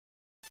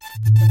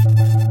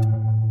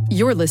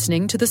You're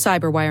listening to the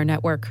Cyberwire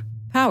Network,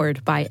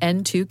 powered by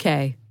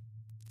N2K.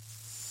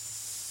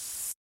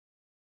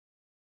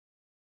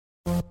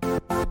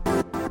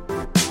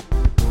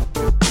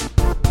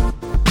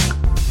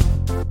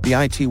 The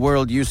IT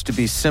world used to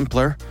be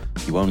simpler.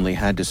 You only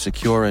had to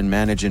secure and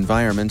manage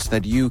environments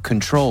that you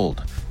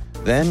controlled.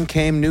 Then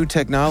came new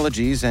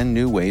technologies and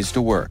new ways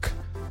to work.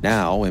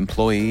 Now,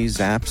 employees,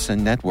 apps,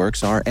 and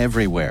networks are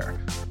everywhere.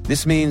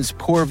 This means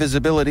poor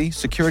visibility,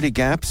 security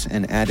gaps,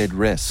 and added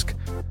risk.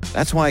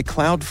 That's why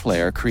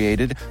Cloudflare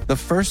created the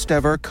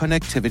first-ever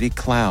connectivity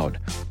cloud.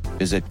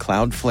 Visit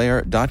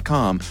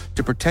cloudflare.com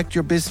to protect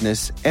your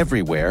business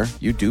everywhere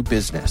you do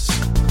business.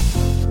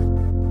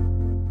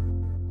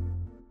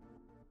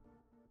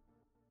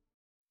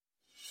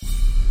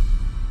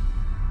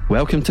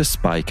 Welcome to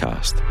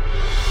Spycast,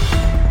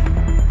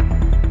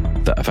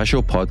 the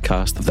official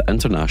podcast of the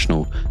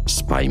International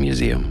Spy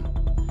Museum.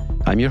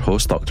 I'm your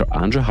host, Dr.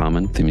 Andrew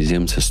Hammond, the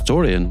museum's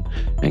historian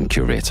and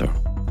curator.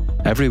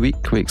 Every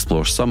week, we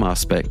explore some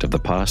aspect of the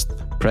past,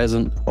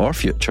 present, or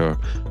future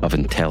of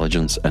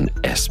intelligence and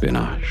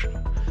espionage.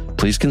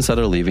 Please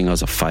consider leaving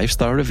us a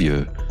 5-star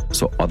review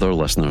so other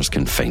listeners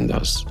can find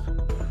us.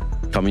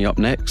 Coming up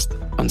next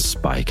on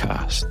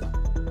Spycast.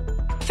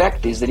 The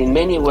fact is that in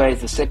many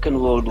ways, the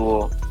Second World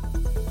War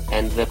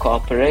and the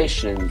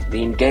cooperation,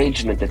 the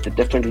engagement at the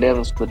different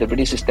levels with the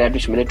British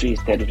establishment, military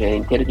establishment,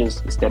 and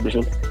intelligence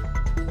establishment,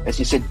 as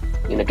you said,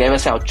 gave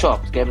us our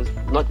chops, gave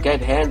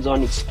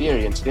hands-on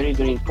experience, very,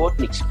 very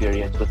important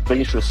experience with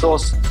British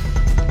resources.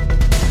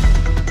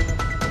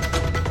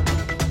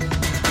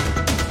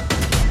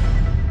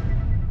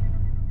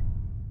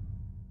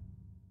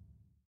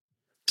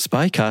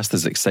 Spycast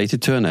is excited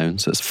to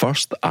announce its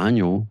first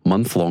annual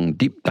month-long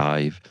deep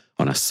dive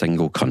on a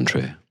single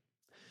country.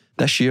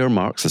 This year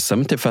marks the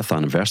 75th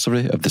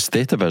anniversary of the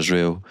State of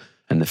Israel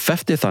and the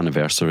 50th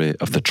anniversary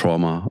of the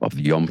trauma of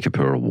the Yom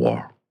Kippur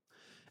War.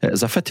 It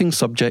is a fitting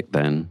subject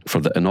then for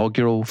the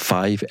inaugural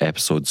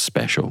 5-episode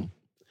special.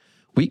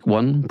 Week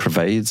 1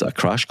 provides a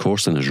crash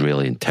course in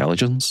Israeli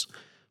intelligence,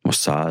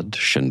 Mossad,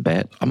 Shin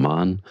Bet,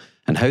 Amman,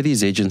 and how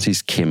these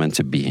agencies came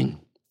into being.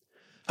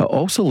 It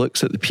also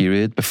looks at the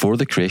period before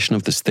the creation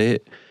of the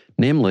state,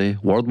 namely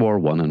World War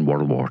I and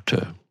World War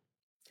II.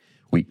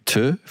 Week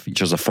 2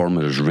 features a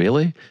former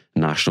Israeli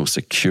National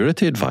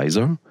Security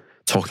Advisor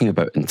talking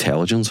about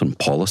intelligence and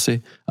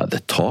policy at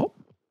the top.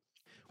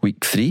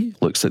 Week 3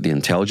 looks at the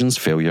intelligence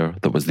failure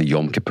that was the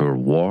Yom Kippur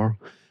War,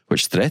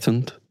 which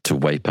threatened to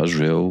wipe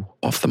Israel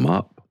off the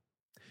map.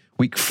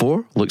 Week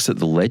 4 looks at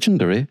the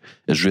legendary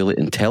Israeli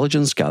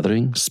intelligence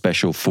gathering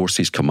Special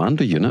Forces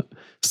Commando Unit,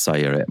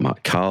 Sayeret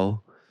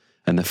Matkal.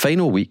 In the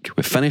final week,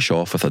 we finish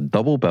off with a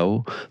double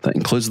bill that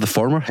includes the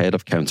former head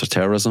of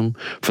counterterrorism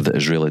for the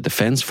Israeli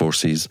Defense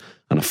Forces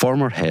and a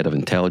former head of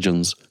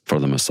intelligence for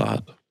the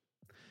Mossad.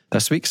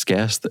 This week's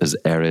guest is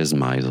Erez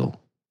Maisel.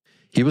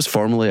 He was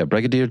formerly a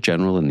brigadier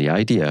general in the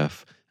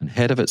IDF and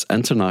head of its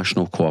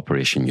International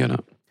Cooperation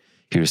Unit.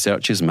 He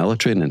researches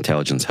military and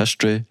intelligence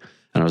history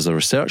and is a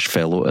research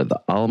fellow at the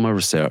Alma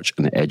Research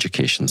and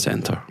Education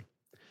Centre.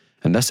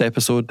 In this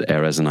episode,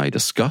 Erez and I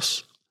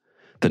discuss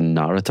the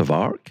narrative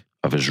arc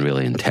of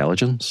Israeli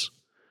intelligence,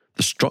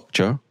 the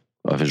structure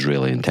of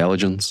Israeli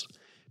intelligence,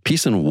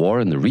 peace and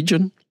war in the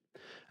region,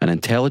 and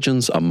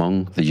intelligence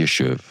among the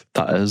Yishuv,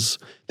 that is,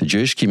 the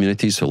Jewish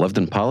communities who lived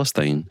in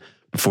Palestine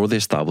before the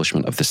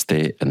establishment of the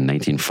state in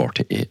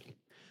 1948.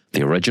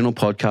 The original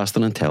podcast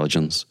on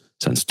intelligence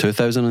since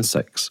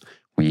 2006,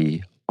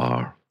 we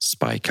are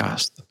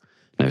Spycast.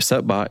 Now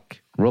sit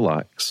back,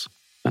 relax,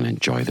 and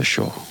enjoy the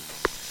show.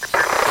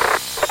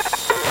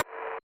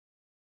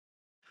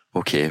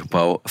 Okay,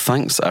 well,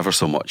 thanks ever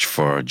so much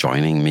for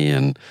joining me,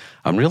 and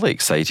I'm really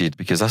excited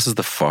because this is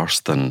the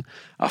first in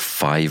a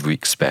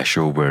 5-week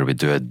special where we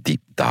do a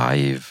deep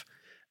dive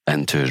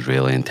into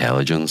Israeli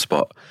intelligence,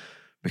 but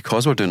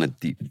because we're doing a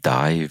deep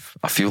dive,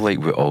 I feel like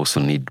we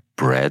also need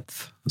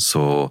breadth,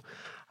 so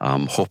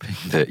I'm hoping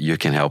that you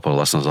can help our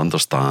listeners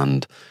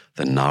understand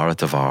the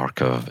narrative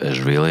arc of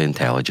Israeli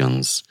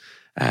intelligence,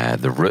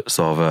 the roots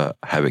of it,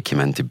 how it came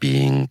into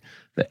being,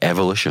 the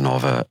evolution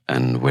of it,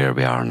 and where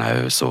we are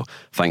now. So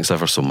thanks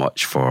ever so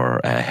much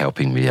for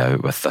helping me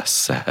out with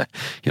this,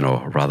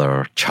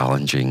 rather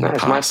challenging task.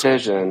 It's my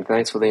pleasure, and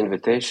thanks for the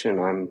invitation.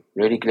 I'm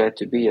really glad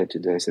to be here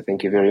today, so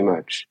thank you very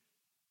much.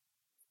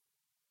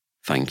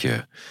 Thank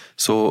you.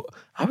 So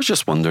I was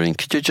just wondering,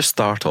 could you just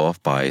start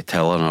off by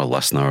telling our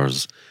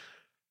listeners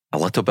a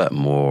little bit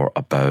more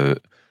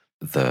about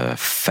the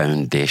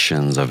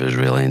foundations of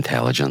Israeli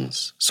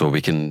intelligence? So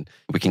we can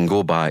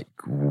go back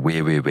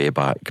way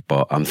back,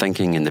 but I'm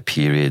thinking in the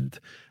period,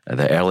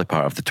 the early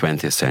part of the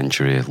 20th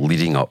century,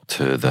 leading up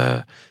to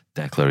the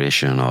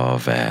Declaration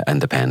of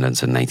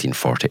Independence in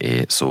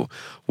 1948. So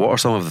what are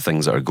some of the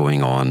things that are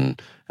going on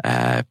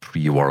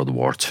pre-World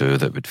War II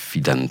that would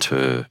feed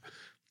into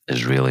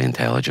Israeli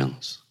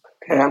intelligence?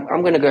 Okay,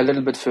 I'm going to go a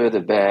little bit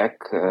further back.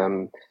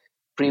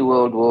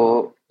 Pre-World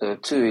War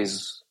II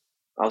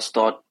I'll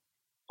start,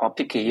 I'll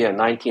pick a year,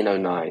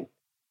 1909.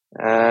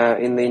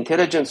 In the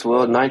intelligence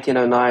world,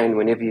 1909,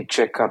 whenever you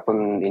check up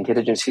on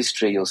intelligence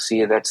history, you'll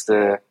see that's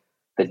the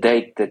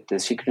date that the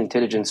Secret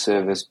Intelligence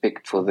Service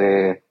picked for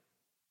their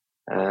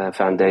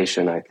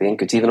foundation, I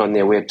think. It's even on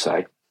their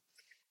website.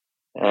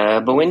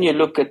 But when you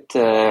look at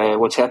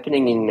what's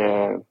happening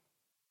in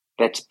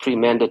that's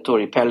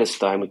pre-mandatory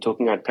Palestine, we're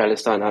talking about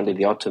Palestine under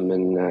the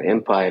Ottoman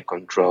Empire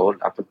control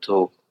up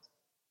until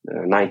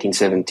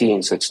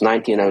 1917, so it's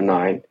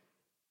 1909.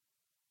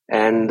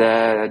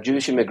 And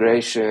Jewish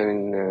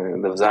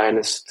immigration, the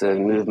Zionist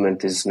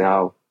movement is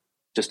now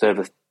just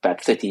over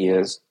about 30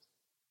 years.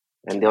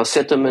 And there are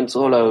settlements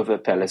all over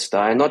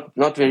Palestine,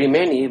 not very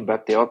many,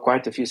 but there are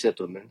quite a few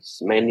settlements,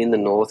 mainly in the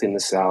north, in the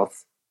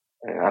south,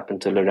 up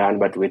until around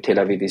about where Tel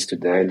Aviv is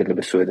today, a little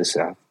bit further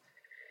south.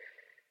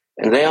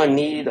 And they are in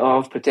need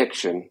of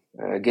protection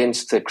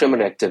against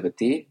criminal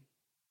activity,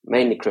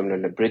 mainly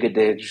criminal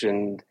brigandage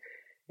and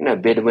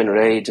Bedouin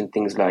raids and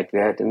things like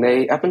that. And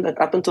they up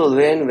until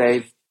then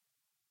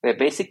they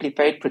basically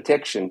paid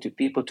protection to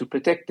people to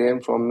protect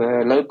them from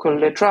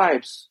local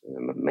tribes,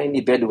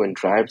 mainly Bedouin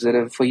tribes that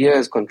have for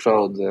years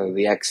controlled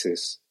the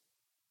access.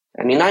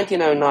 And in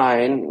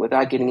 1909,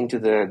 without getting into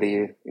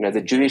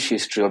the Jewish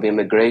history of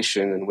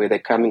immigration and where they're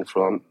coming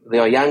from,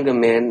 there are younger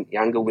men,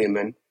 younger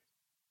women,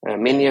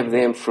 many of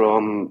them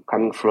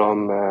coming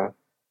from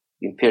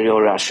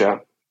Imperial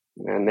Russia,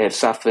 and they've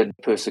suffered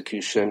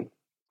persecution,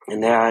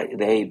 and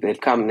they've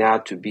come now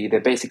to be,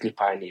 they're basically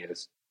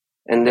pioneers.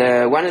 And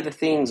one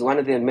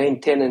of their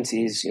main tenets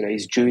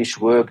is Jewish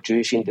work,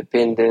 Jewish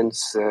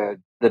independence, the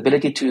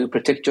ability to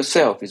protect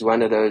yourself is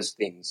one of those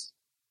things.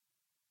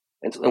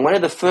 And one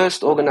of the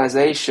first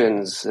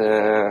organizations,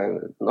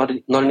 not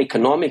an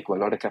economic one,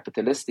 not a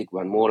capitalistic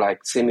one, more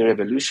like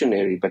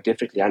semi-revolutionary, but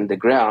definitely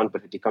underground,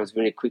 but it becomes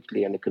very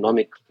quickly an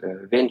economic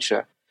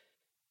venture,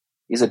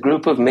 is a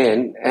group of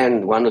men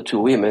and one or two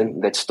women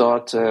that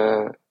start,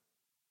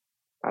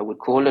 I would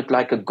call it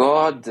like a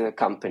guard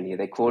company.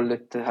 They call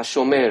it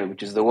Hashomer,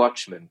 which is the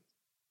watchman.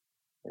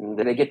 And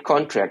they get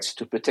contracts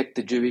to protect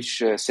the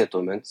Jewish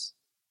settlements.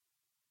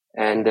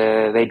 And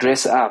they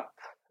dress up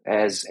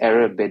as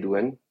Arab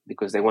Bedouin,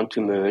 because they want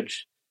to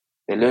merge.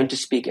 They learn to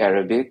speak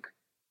Arabic,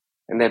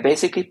 and they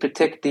basically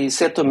protect these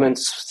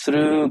settlements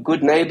through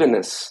good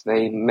neighborness.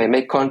 They may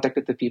make contact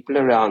with the people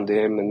around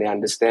them, and they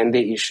understand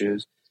their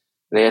issues.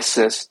 They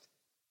assist.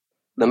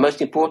 The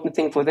most important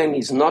thing for them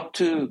is not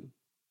to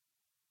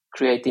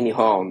create any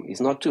harm,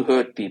 is not to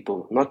hurt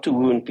people, not to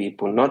wound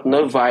people,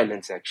 no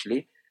violence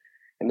actually.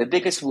 And the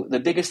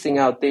biggest thing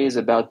out there is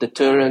about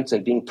deterrence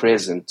and being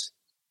present.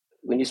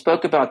 When you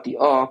spoke about the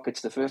Ark,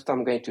 it's the first time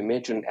I'm going to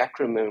mention an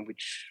acronym,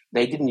 which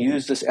they didn't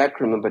use this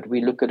acronym, but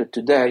we look at it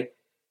today.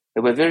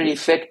 They were very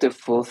effective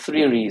for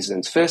three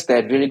reasons. First, they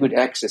had very good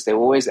access. They were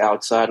always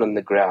outside on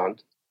the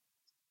ground.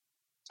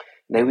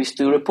 They used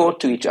to report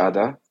to each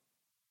other,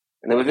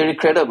 and they were very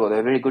credible. They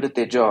were very good at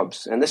their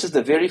jobs. And this is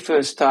the very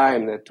first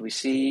time that we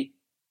see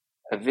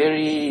a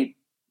very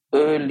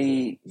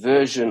early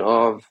version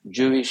of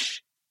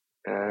Jewish,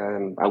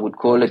 I would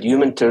call it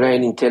human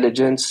terrain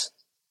intelligence,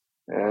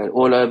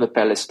 all over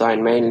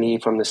Palestine, mainly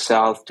from the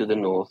south to the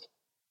north.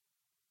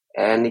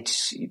 And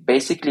it's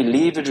basically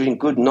leveraging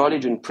good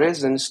knowledge and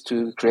presence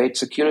to create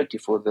security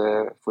for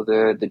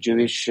the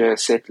Jewish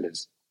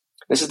settlers.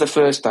 This is the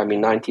first time in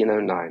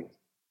 1909.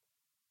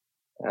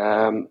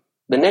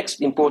 The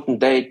next important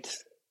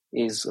date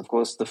is, of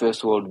course, the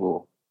First World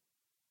War.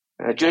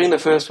 During the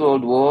First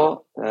World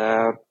War,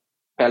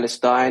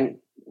 Palestine,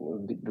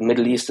 the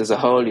Middle East as a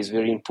whole, is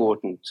very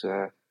important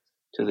to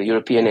the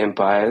European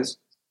empires.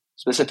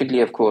 Specifically,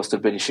 of course, the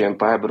British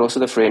Empire, but also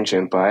the French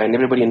Empire. And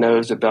everybody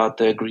knows about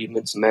the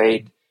agreements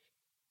made,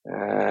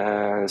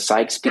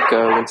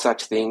 Sykes-Picot and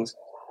such things.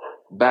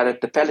 But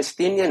at the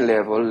Palestinian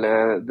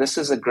level, this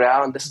is a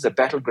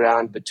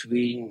battleground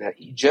between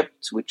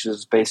Egypt, which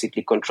is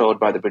basically controlled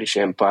by the British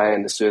Empire,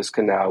 and the Suez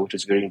Canal, which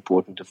is very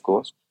important, of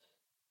course.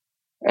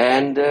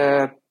 And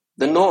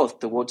the north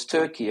towards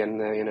Turkey and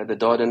the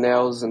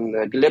Dardanelles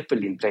and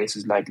Gallipoli and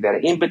places like that.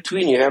 In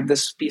between, you have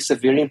this piece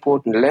of very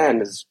important land,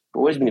 has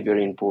always been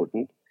very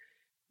important,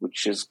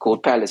 which is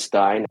called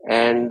Palestine.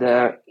 And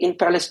in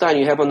Palestine,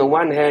 you have on the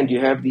one hand, you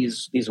have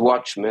these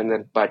watchmen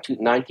that by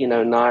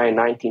 1909,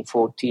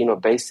 1914 are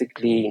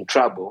basically in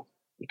trouble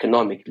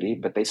economically,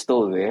 but they're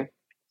still there.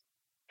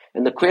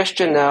 And the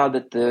question now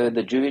that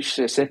the Jewish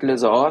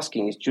settlers are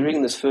asking is,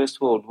 during this First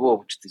World War,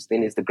 which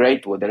then is the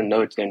Great War, they don't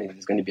know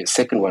there's going to be a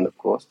second one, of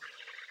course,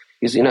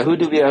 is, who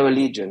do we owe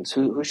allegiance?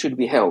 Who should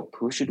we help?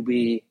 Who should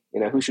we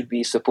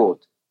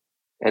support?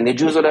 And there are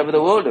Jews all over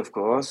the world, of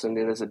course, and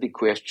there is a big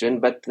question.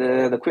 But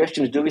the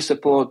question is, do we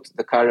support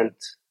the current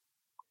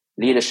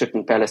leadership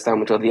in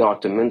Palestine, which are the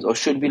Ottomans, or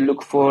should we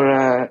look for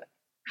an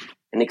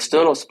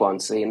external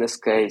sponsor, in this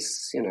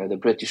case, the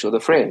British or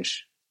the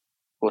French?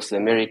 Of course, the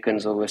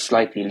Americans were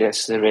slightly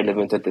less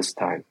relevant at this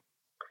time.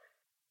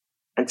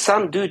 And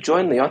some do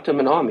join the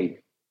Ottoman army.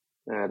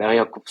 They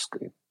are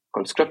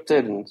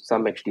conscripted and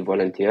some actually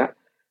volunteer.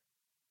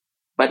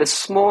 But a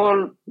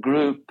small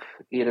group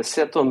in a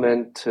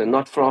settlement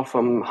not far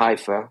from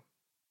Haifa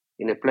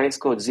in a place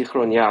called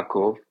Zichron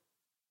Yaakov,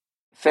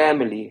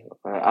 family,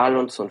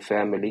 Aronson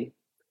family,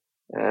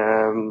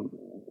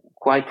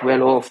 quite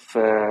well off,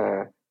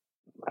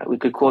 we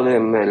could call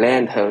them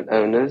land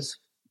owners,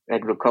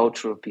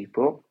 agricultural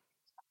people.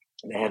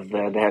 They have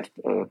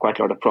quite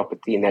a lot of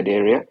property in that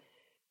area.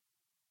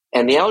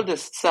 And the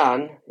eldest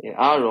son,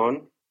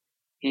 Aaron,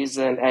 is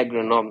an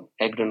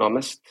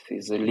agronomist.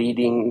 He's a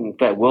leading,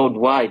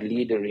 worldwide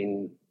leader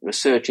in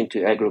research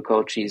into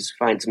agriculture. He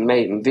finds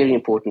very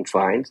important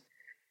finds.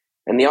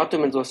 And the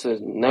Ottomans also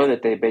know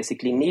that they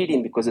basically need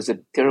him because there's a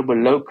terrible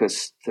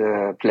locust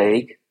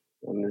plague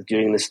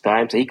during this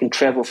time. So he can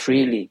travel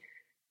freely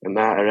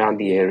around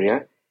the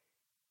area.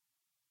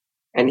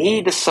 And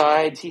he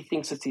decides, he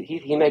thinks that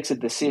he makes a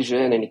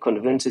decision, and he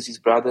convinces his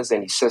brothers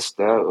and his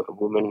sister, a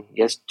woman,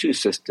 he has two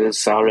sisters,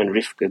 Sarah and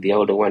Rivka. The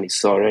older one is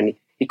Sarah, and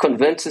he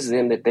convinces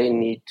them that they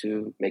need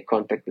to make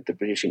contact with the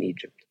British in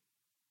Egypt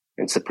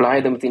and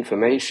supply them with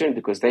information,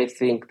 because they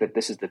think that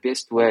this is the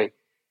best way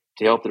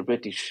to help the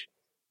British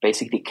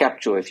basically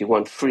capture, if you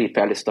want, free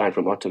Palestine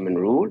from Ottoman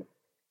rule.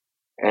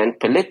 And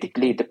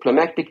politically,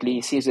 diplomatically,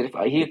 he sees that if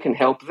he can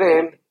help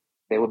them,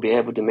 they will be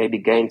able to maybe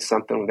gain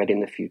something from that in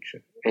the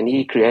future. And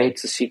he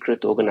creates a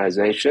secret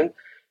organization,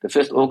 the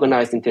first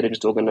organized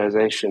intelligence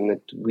organization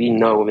that we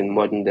know of in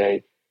modern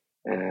day,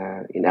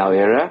 in our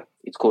era.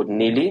 It's called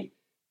Nili.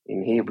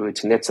 In Hebrew,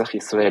 it's Netzach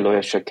Yisrael Lo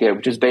Yashaker,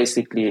 which is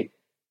basically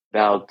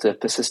about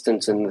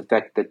persistence and the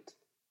fact that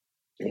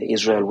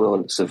Israel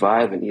will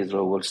survive and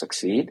Israel will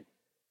succeed.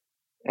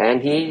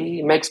 And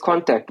he makes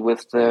contact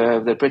with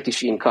the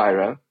British in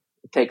Cairo.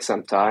 It takes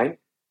some time.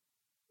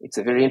 It's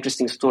a very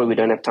interesting story we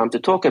don't have time to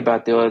talk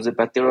about. There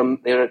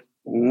are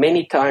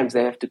many times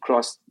they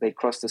cross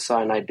the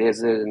Sinai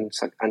Desert and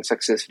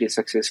unsuccessfully,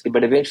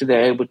 but eventually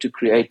they're able to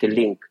create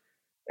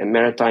a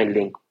maritime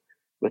link,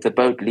 with a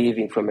boat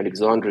leaving from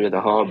Alexandria,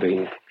 the harbor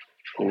in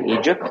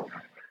Egypt,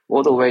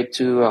 all the way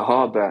to a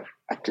harbor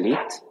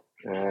athlete.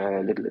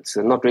 It's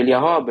not really a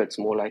harbor, it's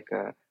more like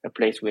a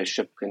place where a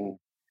ship can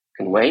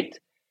wait.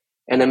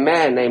 And a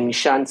man named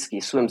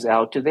Nishansky swims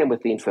out to them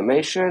with the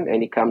information,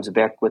 and he comes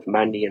back with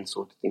money and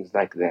sort of things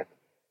like that.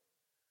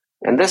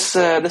 And this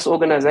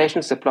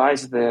organization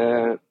supplies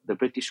the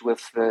British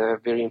with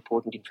very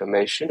important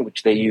information,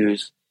 which they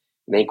use,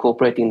 they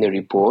incorporate in their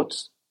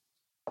reports.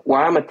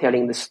 Why am I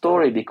telling this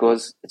story?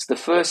 Because it's the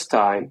first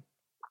time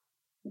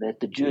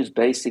that the Jews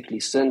basically,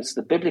 since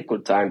the biblical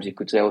times, you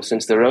could say, or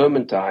since the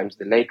Roman times,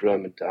 the late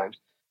Roman times,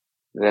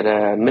 that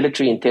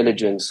military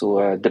intelligence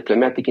or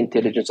diplomatic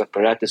intelligence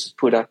apparatus is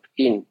put up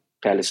in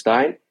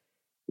Palestine.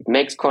 It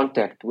makes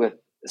contact with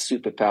a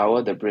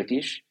superpower, the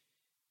British,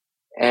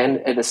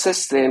 and it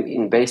assists them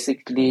in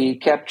basically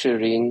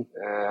capturing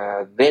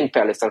then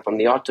Palestine from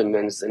the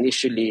Ottomans.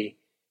 Initially,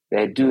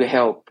 they do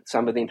help.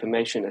 Some of the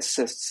information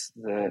assists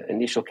the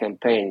initial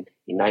campaign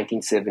in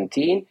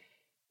 1917.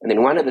 And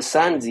then one of the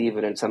sons,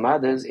 even, and some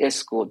others,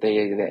 escort,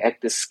 they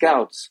act as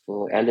scouts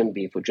for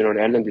Allenby, for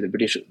General Allenby, the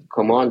British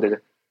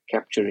commander,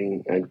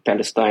 capturing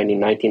Palestine in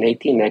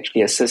 1918,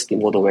 actually assist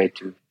him all the way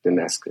to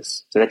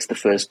Damascus. So that's the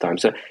first time.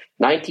 So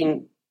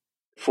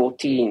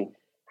 1914,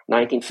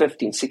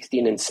 1915,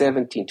 16, and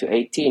 17 to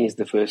 18 is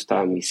the first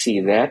time we see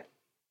that.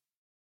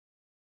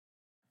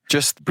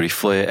 Just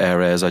briefly,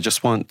 Erez, I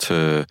just want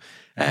to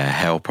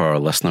help our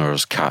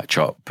listeners catch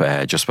up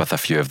just with a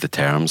few of the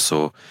terms.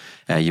 So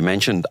you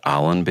mentioned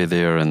Allenby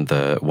there, and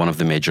one of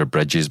the major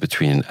bridges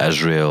between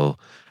Israel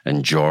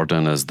and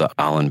Jordan is the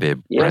Allenby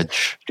Bridge.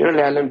 Yes.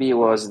 General Allenby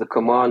was the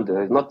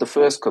commander, not the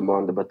first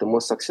commander, but the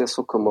most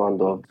successful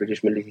commander of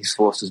British military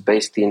forces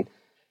based in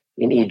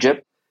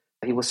Egypt.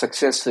 He was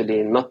successful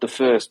in not the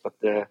first, but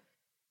the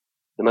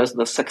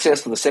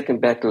successful, the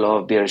second battle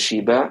of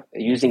Beersheba,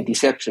 using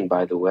deception,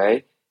 by the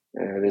way.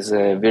 There's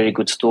a very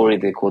good story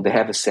they call the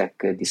Haversack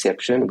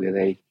deception, where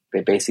they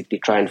basically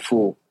try and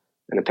fool,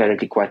 and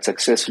apparently quite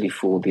successfully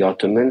fool, the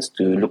Ottomans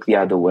to look the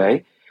other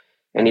way.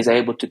 And he's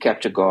able to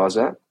capture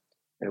Gaza,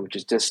 which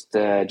is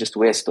just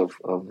west of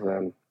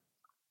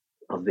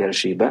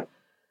Beersheba.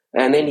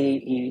 And then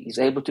he's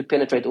able to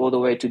penetrate all the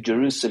way to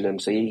Jerusalem.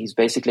 So he's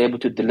basically able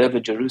to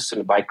deliver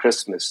Jerusalem by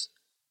Christmas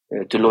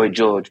to Lloyd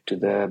George, to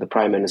the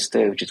Prime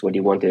Minister, which is what he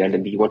wanted.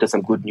 And he wanted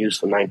some good news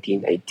for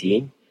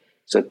 1918.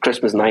 So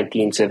Christmas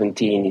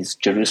 1917 is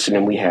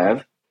Jerusalem we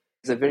have.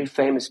 There's a very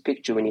famous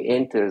picture when he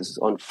enters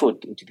on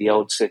foot into the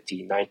old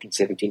city in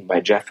 1917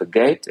 by Jaffa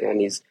Gate, and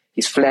he's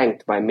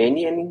flanked by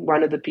many, and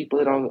one of the people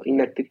that are in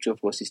that picture,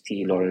 of course, is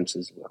T. Lawrence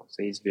as well.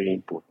 So he's very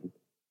important.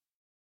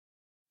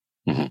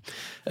 Mm-hmm.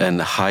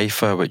 And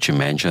Haifa, which you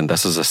mentioned,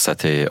 this is a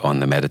city on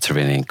the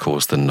Mediterranean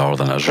coast in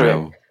northern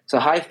Israel. Correct. So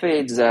Haifa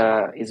is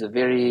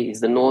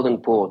the northern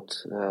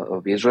port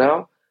of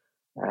Israel.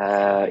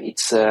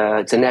 It's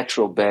a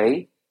natural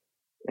bay.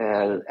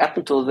 Up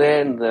until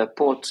then, the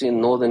ports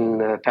in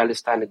northern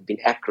Palestine had been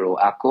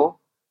Akko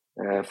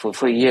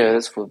for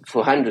years,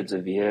 for hundreds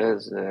of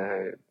years.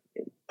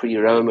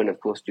 Pre-Roman, of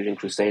course, during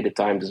Crusader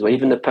times as well.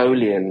 Even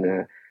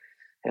Napoleon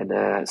had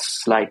a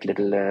slight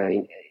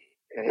little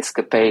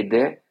escapade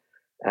there.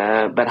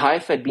 But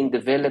Haifa had been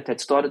developed, had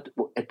started,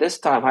 at this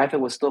time, Haifa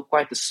was still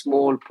quite a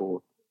small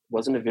port. It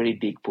wasn't a very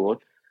big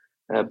port.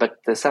 But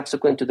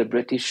subsequent to the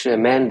British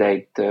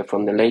mandate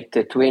from the late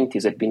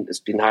 20s, it's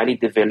been highly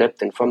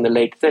developed. And from the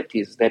late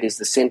 30s,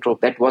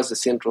 that was the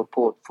central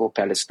port for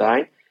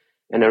Palestine.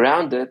 And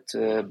around it,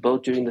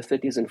 both during the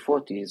 30s and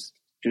 40s,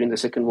 during the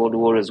Second World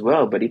War as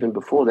well, but even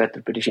before that,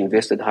 the British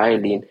invested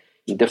highly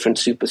in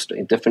different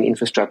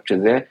infrastructure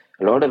there.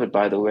 A lot of it,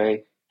 by the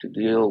way, to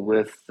deal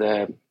with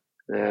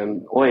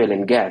oil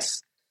and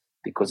gas,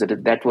 because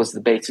that was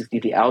basically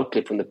the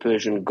outlet from the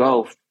Persian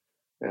Gulf,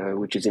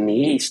 which is in the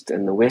east,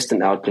 and the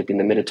western outlet in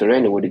the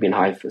Mediterranean would have been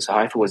Haifa. So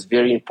Haifa was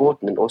very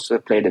important and also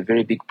played a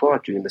very big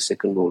part during the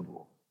Second World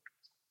War.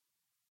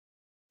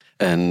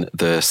 And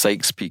the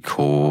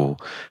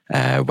Sykes-Picot,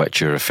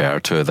 which you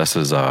refer to, this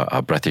is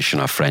a British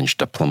and a French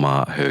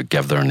diplomat who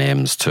give their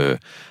names to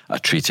a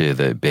treaty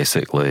that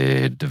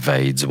basically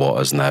divides what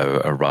is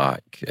now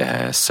Iraq,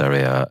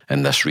 Syria,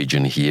 and this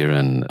region here.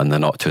 And in the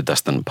not too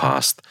distant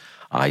past,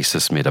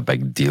 ISIS made a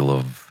big deal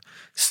of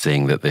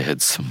saying that they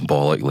had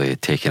symbolically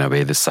taken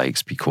away the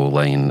Sykes-Picot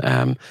line.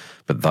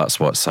 But that's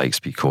what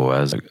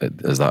Sykes-Picot is.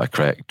 Is that a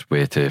correct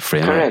way to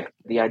frame it? Correct.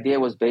 The idea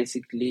was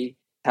basically,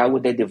 how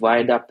would they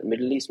divide up the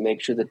Middle East, make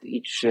sure that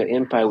each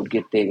empire would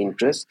get their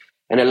interests?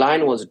 And a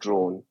line was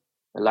drawn.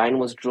 A line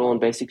was drawn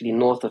basically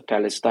north of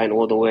Palestine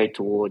all the way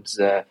towards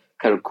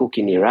Kirkuk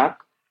in Iraq.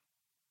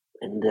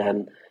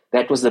 And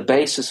that was the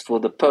basis for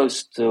the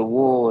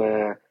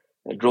post-war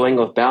drawing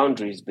of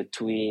boundaries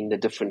between the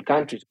different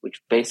countries,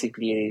 which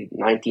basically in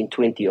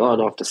 1920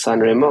 on, after San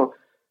Remo,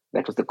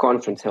 that was the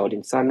conference held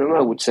in San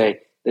Remo, would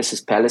say, this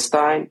is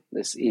Palestine,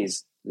 this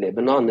is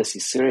Lebanon, this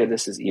is Syria,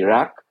 this is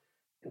Iraq,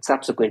 and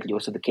subsequently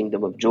also the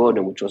Kingdom of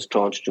Jordan, which was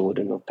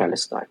Transjordan of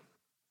Palestine.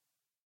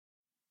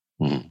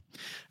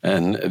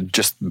 And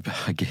just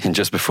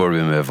before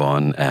we move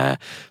on,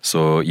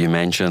 so you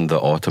mentioned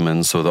the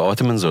Ottomans. So the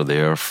Ottomans are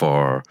there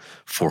for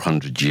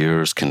 400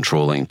 years,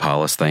 controlling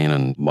Palestine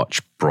and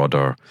much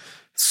broader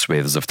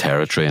swathes of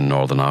territory in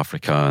Northern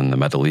Africa and the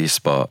Middle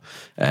East. But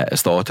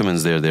it's the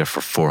Ottomans, they're there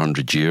for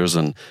 400 years.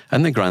 And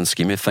in the grand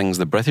scheme of things,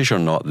 the British are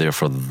not there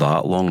for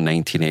that long,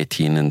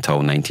 1918 until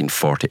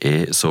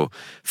 1948. So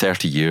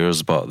 30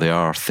 years, but they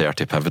are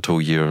 30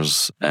 pivotal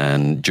years.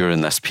 And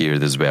during this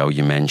period as well,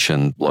 you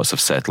mentioned lots of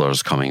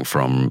settlers coming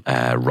from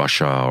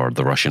Russia or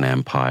the Russian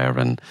Empire.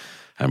 And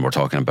we're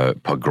talking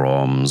about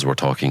pogroms, we're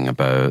talking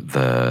about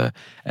the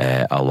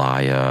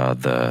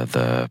Aliyah,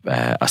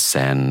 the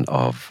ascent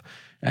of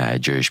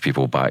Jewish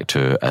people back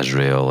to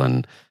Israel.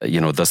 And,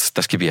 you know, this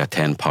could be a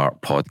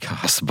 10-part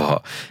podcast,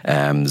 but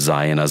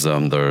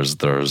Zionism,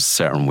 there's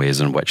certain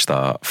ways in which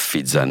that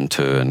feeds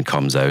into and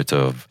comes out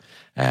of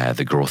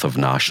the growth of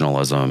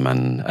nationalism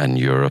in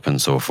Europe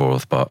and so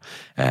forth. But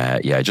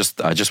I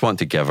just want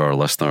to give our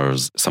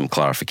listeners some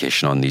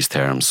clarification on these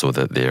terms so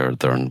that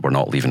we're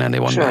not leaving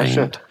anyone behind.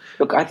 Sure.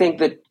 Look, I think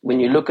that when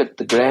you look at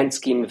the grand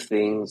scheme of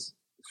things,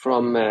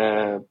 from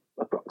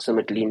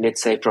approximately,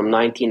 let's say, from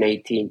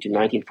 1918 to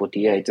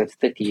 1948, that's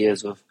 30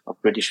 years of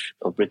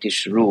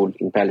British rule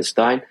in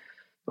Palestine,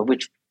 of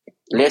which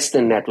less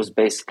than that was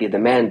basically the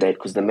mandate,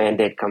 because the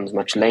mandate comes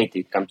much later.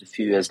 It comes a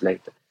few years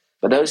later.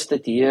 But those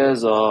 30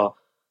 years are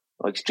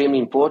extremely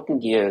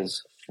important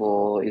years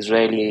for the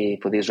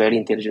Israeli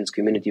intelligence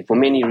community for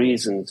many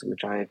reasons,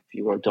 which if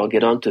you want, I'll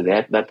get onto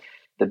that. But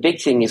the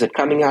big thing is that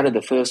coming out of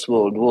the First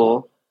World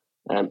War,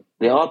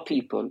 there are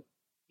people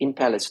in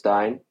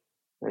Palestine,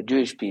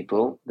 Jewish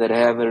people, that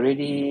have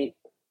already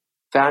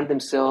found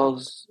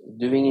themselves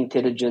doing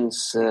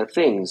intelligence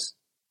things.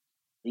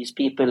 These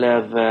people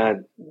have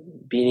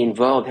been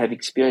involved, have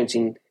experience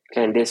in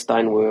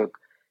clandestine work.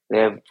 They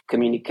have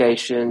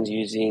communications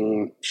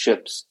using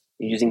ships,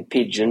 using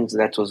pigeons.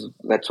 That was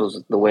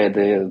the way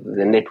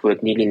the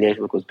Neely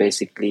network was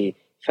basically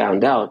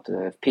found out.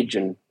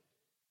 Pigeon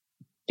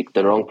picked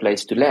the wrong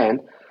place to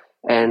land.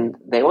 And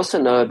they also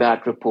know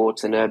about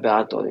reports and know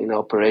about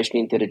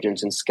operational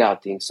intelligence and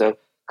scouting. So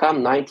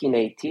come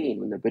 1918,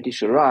 when the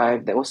British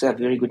arrived, they also have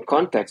very good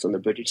contacts on the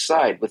British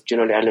side with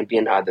General Allenby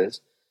and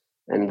others.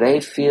 And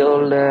they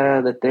feel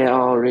that they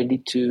are ready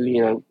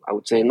to, I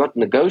would say not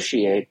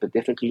negotiate, but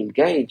definitely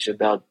engage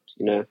about,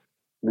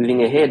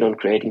 moving ahead on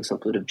creating some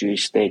sort of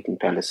Jewish state in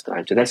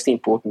Palestine. So that's the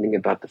important thing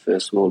about the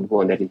First World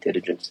War and that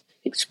intelligence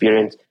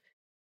experience.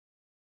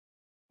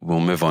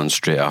 We'll move on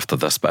straight after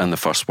this, but in the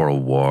First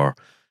World War,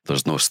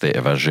 there's no state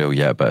of Israel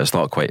yet, but it's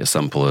not quite as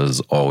simple as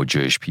all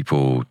Jewish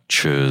people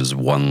choose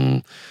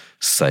one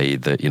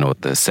side, that,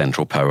 the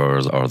Central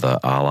Powers or the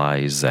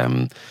Allies.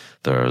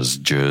 There's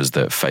Jews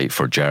that fight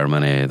for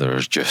Germany,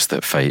 there's Jews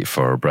that fight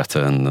for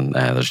Britain, and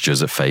there's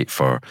Jews that fight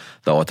for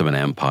the Ottoman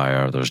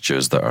Empire, there's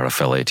Jews that are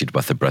affiliated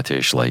with the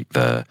British, like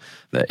the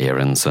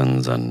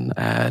Aaronsons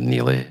and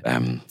Neely.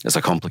 It's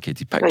a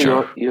complicated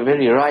picture. You're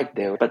very right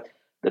there, but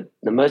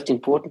the most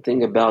important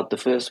thing about the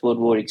First World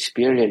War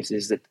experience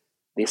is that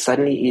there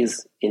suddenly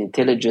is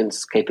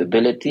intelligence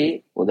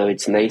capability, although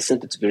it's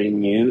nascent, it's very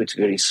new, it's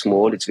very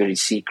small, it's very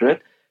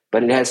secret,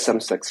 but it has some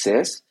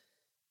success.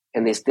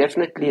 And there's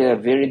definitely a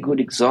very good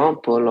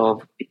example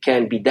of it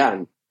can be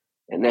done.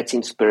 And that's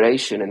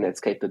inspiration and that's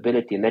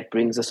capability. And that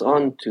brings us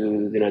on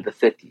to, the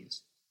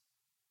 30s.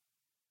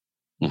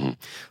 Mm-hmm.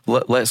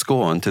 Let's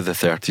go on to the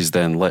 30s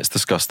then. Let's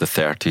discuss the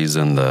 30s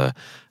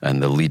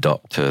and the lead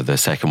up to the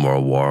Second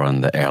World War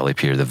and the early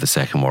period of the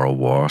Second World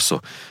War.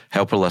 So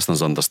help our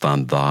listeners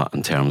understand that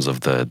in terms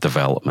of the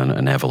development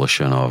and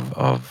evolution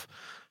of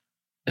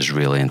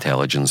Israeli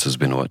intelligence as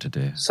we know it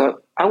today.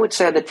 So I would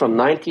say that from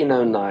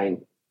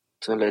 1909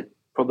 to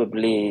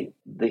probably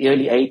the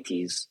early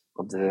 80s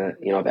of the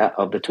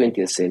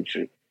 20th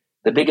century,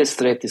 the biggest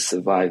threat is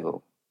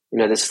survival.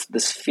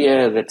 This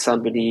fear that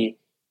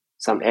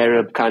some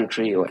Arab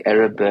country or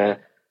Arab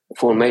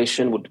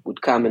formation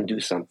would come and do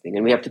something,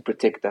 and we have to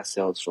protect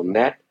ourselves from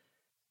that.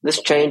 This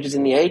changes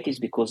in the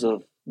 80s because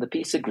of the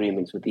peace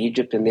agreements with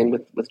Egypt and then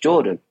with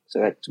Jordan.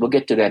 So we'll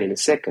get to that in a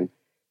second.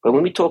 But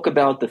when we talk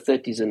about the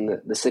 30s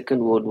and the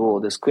Second World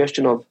War, this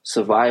question of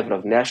survival,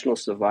 of national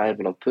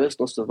survival, of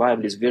personal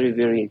survival is very,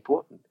 very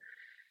important.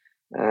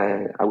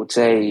 I would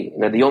say,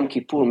 the Yom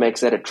Kippur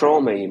makes that a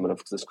trauma even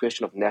of this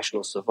question of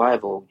national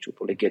survival, which we'll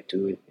probably get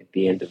to at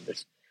the end of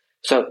this.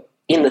 So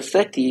in the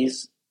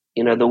 30s,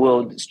 the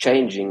world is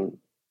changing.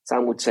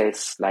 Some would say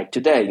it's like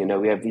today.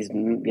 We have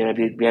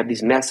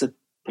these massive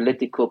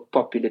political,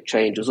 popular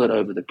changes all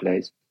over the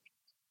place.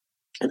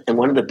 And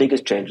one of the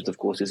biggest changes, of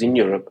course, is in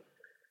Europe.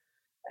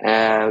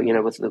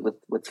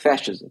 With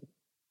fascism.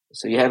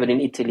 So you have it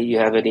in Italy, you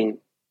have it in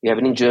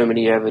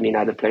Germany, you have it in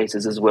other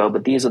places as well.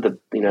 But these are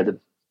the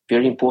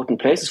very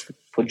important places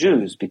for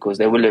Jews because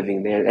they were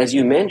living there. As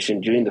you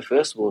mentioned, during the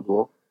First World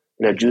War,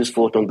 Jews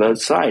fought on both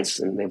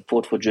sides, and they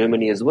fought for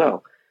Germany as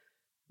well.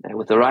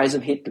 With the rise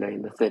of Hitler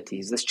in the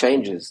 30s, this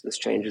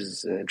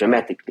changes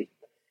dramatically.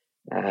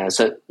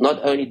 So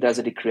not only does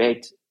it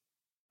create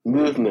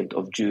movement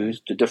of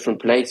Jews to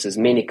different places,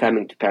 many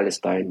coming to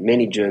Palestine,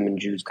 many German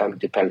Jews coming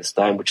to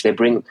Palestine, which they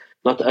bring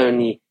not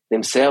only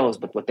themselves,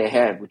 but what they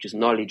have, which is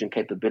knowledge and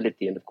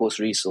capability and, of course,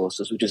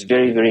 resources, which is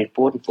very, very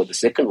important for the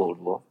Second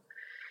World War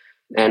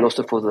and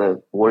also for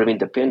the War of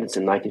Independence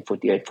in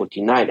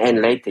 1948-49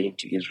 and later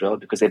into Israel,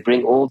 because they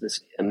bring all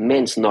this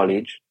immense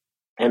knowledge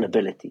and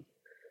ability.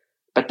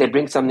 But they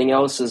bring something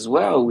else as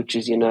well, which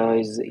is,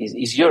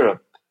 is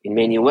Europe in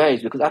many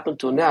ways, because up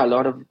until now, a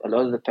lot of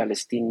the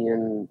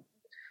Palestinian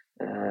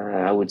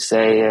I would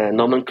say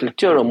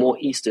nomenclature are more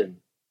Eastern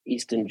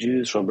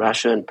Jews from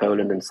Russia and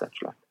Poland and such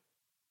like.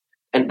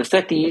 And the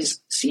 30s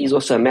sees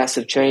also a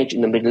massive change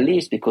in the Middle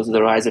East because of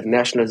the rise of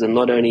nationalism,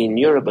 not only in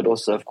Europe, but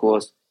also, of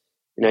course,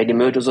 it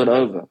emerges all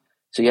over.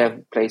 So you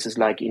have places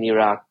like in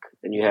Iraq,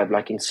 and you have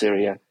like in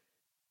Syria,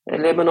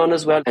 and Lebanon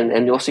as well.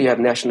 And also you have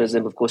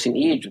nationalism, of course, in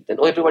Egypt. And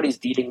everybody's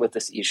dealing with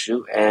this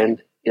issue.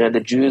 And,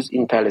 the Jews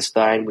in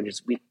Palestine,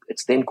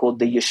 it's then called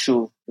the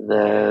Yeshuv,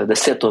 the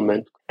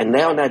settlement. And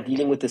they are now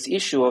dealing with this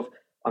issue of,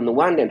 on the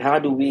one hand, how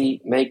do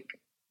we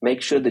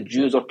make sure the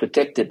Jews are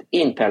protected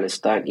in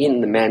Palestine,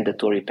 in the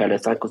mandatory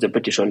Palestine, because the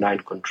British are now in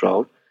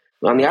control.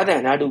 But on the other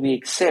hand, how do we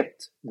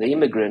accept the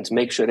immigrants,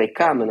 make sure they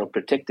come and are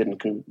protected and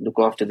can look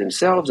after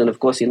themselves? And of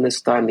course, in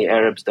this time, the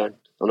Arabs are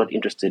not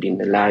interested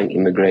in allowing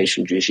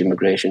Jewish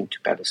immigration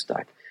to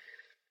Palestine.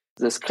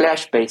 This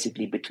clash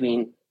basically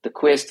between the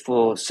quest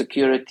for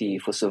security,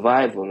 for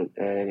survival,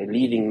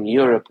 leaving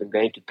Europe and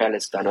going to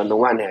Palestine on the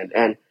one hand,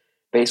 and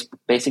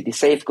basically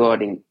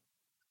safeguarding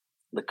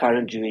the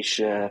current Jewish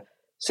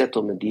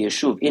settlement, the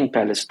Yeshuv in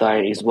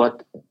Palestine, is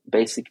what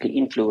basically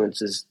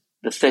influences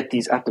the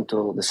 30s up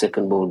until the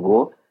Second World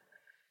War.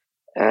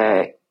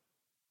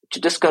 To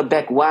just go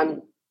back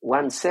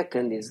one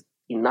second, is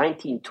in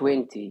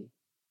 1920,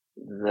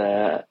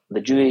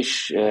 the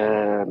Jewish,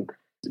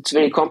 it's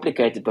very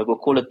complicated, but we'll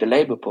call it the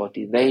Labour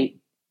Party.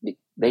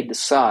 They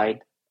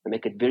decide and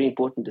make a very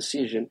important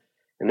decision,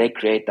 and they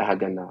create the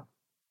Haganah.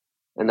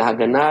 And the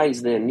Haganah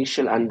is the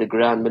initial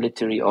underground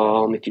military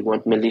arm, if you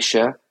want,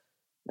 militia,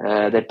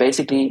 that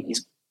basically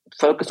is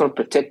focused on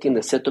protecting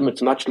the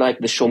settlements, much like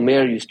the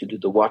Shomer used to do,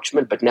 the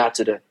watchman, but now it's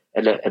at a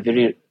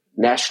very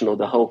national,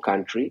 the whole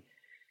country.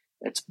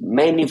 It's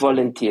mainly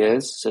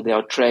volunteers, so they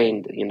are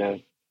trained,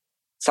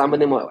 Some of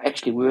them are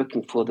actually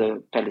working for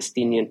the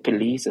Palestinian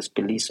police as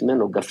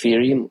policemen or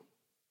gafirim.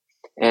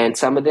 And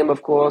some of them,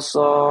 of course,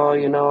 are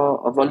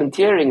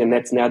volunteering, and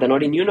that's now they're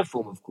not in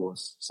uniform, of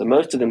course. So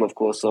most of them, of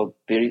course, are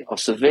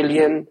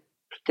civilian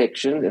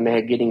protection, and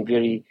they're getting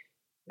very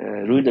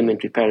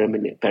rudimentary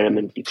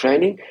paramilitary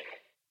training.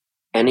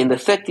 And in the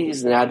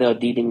 30s, now they're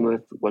dealing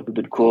with what we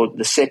would call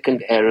the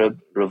Second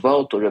Arab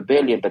Revolt or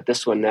Rebellion, but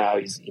this one now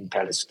is in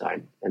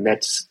Palestine. And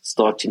that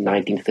starts in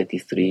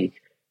 1933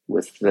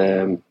 with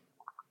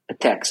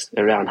attacks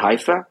around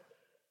Haifa.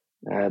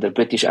 The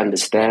British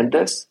understand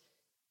this,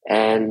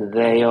 and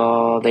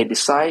they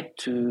decide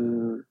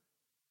to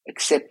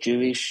accept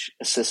Jewish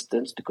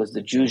assistance because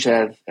the Jews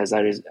have, as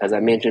I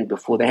mentioned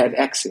before, they have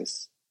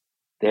access.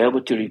 They're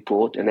able to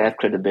report and they have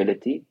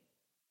credibility.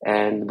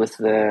 And with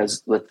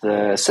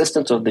the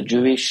assistance of the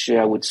Jewish,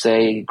 I would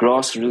say,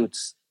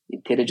 grassroots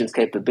intelligence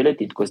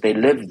capability, because they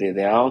live there,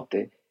 they're out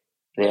there,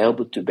 they're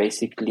able to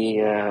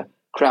basically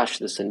crush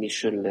this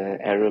initial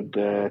Arab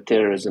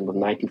terrorism of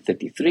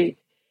 1933.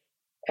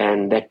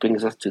 And that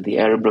brings us to the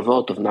Arab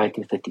Revolt of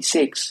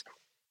 1936,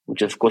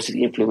 which of course is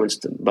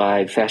influenced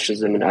by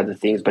fascism and other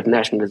things, but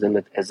nationalism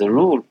as a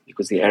rule,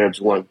 because the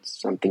Arabs want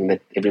something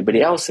that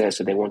everybody else has,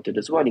 so they want it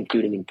as well,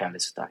 including in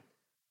Palestine.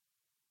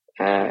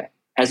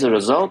 As a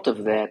result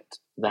of that,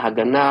 the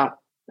Haganah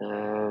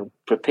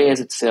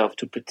prepares itself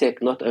to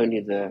protect not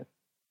only the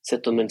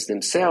settlements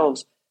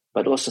themselves,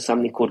 but also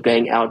something called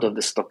going out of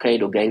the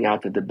stockade or going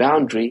out of the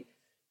boundary.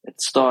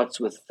 It starts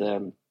with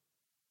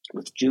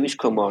Jewish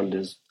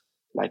commanders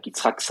like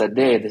Yitzhak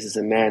Sadeh. This is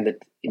a man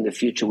that in the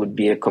future would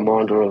be a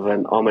commander of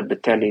an armored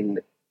battalion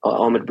or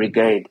armored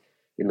brigade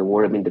in the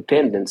War of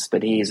Independence,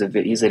 but he's a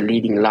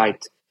leading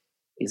light.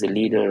 He's a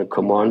leader and a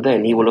commander,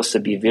 and he will also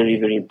be very,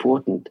 very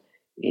important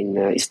in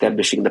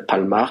establishing the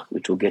Palmach,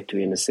 which we'll get to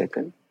in a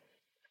second.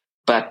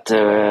 But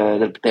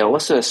they are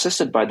also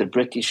assisted by the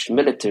British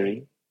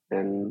military,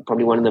 and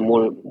probably one of the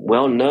more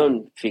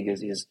well-known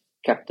figures is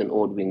Captain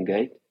Ord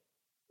Wingate,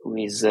 who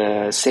is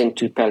sent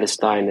to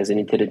Palestine as an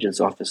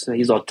intelligence officer.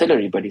 He's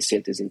artillery, but he's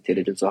sent as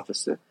intelligence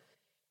officer.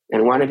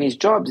 And one of his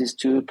jobs is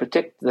to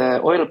protect the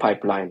oil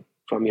pipeline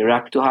from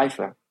Iraq to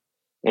Haifa.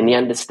 And he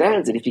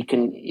understands that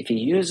if he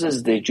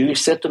uses the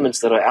Jewish settlements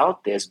that are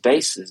out there as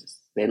bases,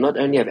 they not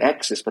only have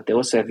access, but they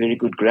also have very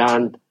good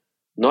ground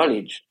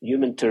knowledge,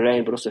 human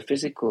terrain, but also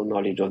physical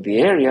knowledge of the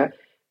area,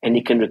 and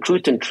he can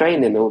recruit and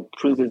train them. They will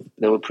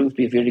prove to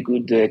be very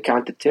good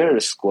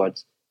counter-terrorist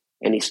squads.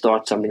 And he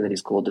starts something that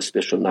is called the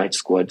Special Night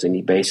Squads, and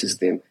he bases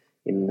them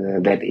in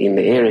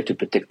the area to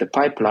protect the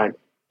pipeline.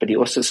 But he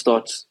also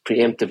starts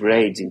preemptive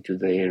raids into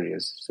the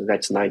areas. So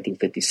that's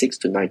 1936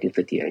 to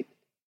 1938.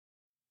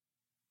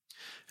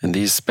 In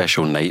these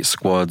Special Night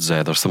Squads,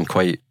 there's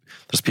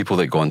people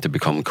that go on to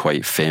become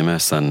quite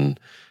famous in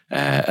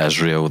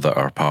Israel that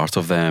are part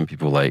of them.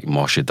 People like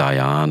Moshe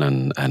Dayan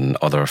and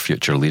other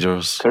future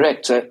leaders.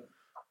 Correct. So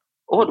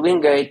Ord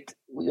Wingate.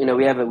 We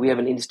have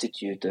an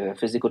institute, a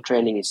physical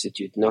training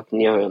institute, not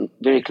near,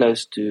 very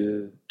close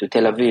to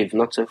Tel Aviv,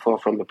 not so far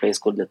from a place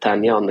called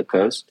Netanya on the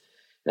coast.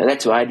 And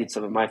that's where I did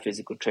some of my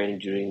physical training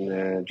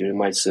during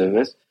my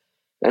service.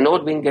 And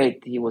Ord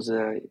Wingate, he was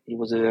a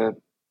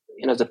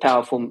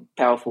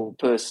powerful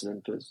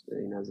person,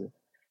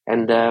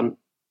 and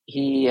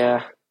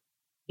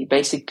he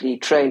basically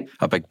trained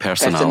a big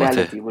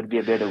personality would be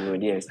a better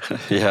word, yes.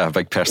 Yeah, a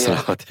big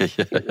personality.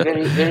 Yeah.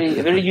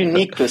 Very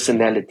unique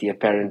personality,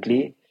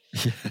 apparently.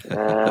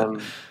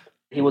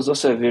 He was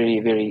also a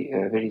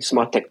very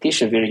smart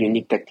tactician, very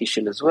unique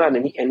tactician as well,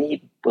 and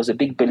he was a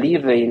big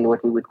believer in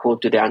what we would call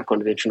today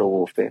unconventional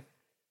warfare.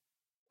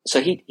 So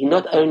he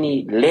not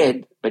only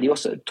led, but he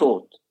also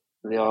taught.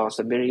 There are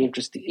some very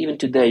interesting, even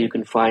today you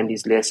can find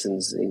these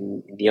lessons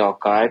in the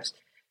archives,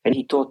 and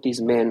he taught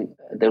these men.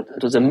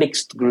 It was a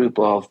mixed group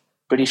of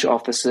British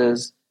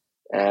officers,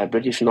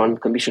 British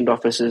non-commissioned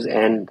officers,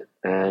 and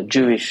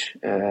Jewish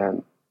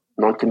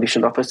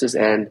non-commissioned officers,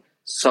 and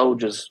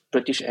soldiers,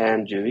 British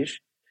and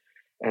Jewish.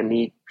 And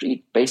he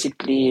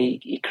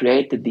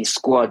created these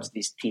squads,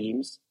 these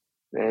teams.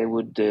 They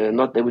would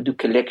do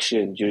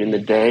collection during the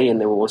day,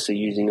 and they were also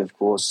using, of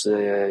course,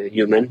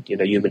 human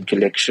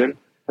collection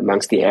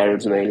amongst the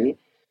Arabs mainly.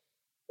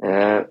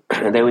 And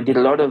they did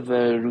a lot of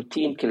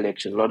routine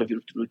collection, a lot of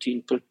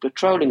routine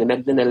patrolling, and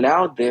that then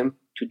allowed them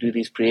to do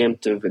these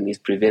preemptive and these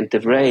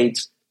preventive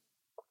raids.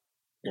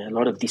 A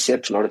lot of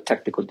deception, a lot of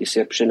tactical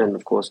deception, and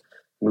of course,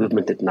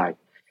 movement at night.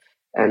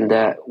 And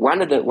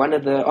one of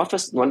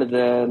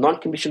the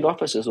non-commissioned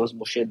officers was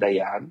Moshe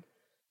Dayan.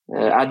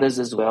 Others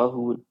as well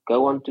who would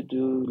go on to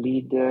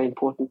lead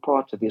important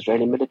parts of the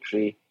Israeli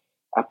military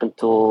up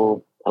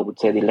until, I would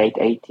say, the late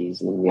 80s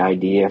in the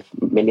IDF.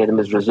 Many of them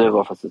as reserve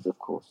officers, of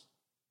course.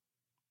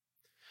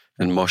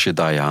 And Moshe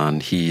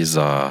Dayan,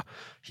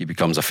 he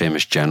becomes a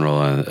famous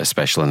general,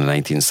 especially in the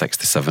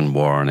 1967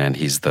 war, and then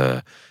he's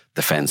the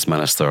defense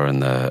minister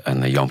in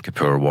the Yom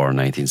Kippur War in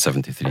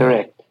 1973.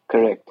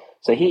 Correct.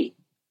 So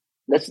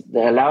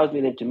that allows me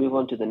then to move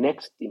on to the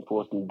next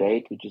important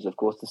date, which is, of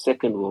course, the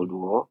Second World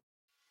War.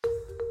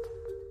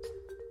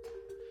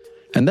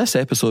 In this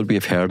episode, we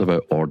have heard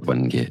about Ord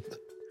Wingate.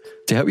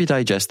 To help you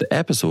digest the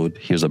episode,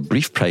 here's a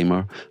brief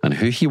primer on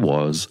who he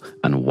was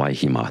and why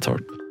he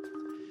mattered.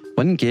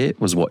 Wingate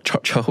was what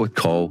Churchill would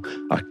call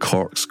a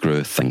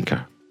corkscrew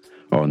thinker,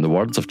 or in the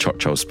words of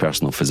Churchill's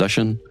personal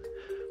physician,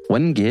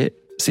 Wingate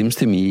seems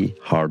to me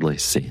hardly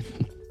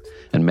sane.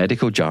 In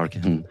medical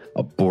jargon,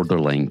 a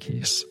borderline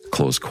case,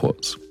 close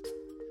quotes.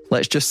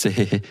 Let's just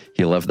say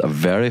he lived a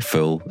very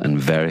full and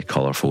very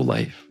colourful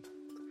life.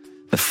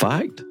 The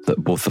fact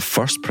that both the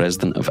first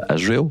president of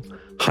Israel,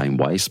 Chaim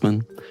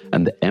Weizmann,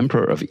 and the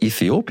emperor of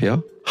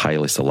Ethiopia,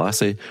 Haile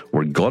Selassie,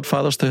 were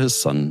godfathers to his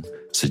son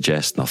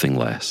suggests nothing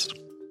less.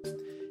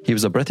 He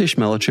was a British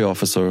military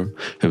officer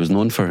who was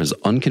known for his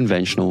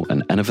unconventional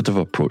and innovative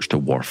approach to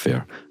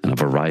warfare in a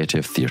variety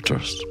of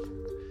theatres.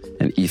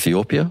 In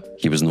Ethiopia,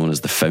 he was known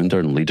as the founder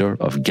and leader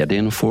of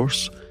Gideon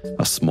Force,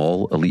 a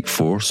small elite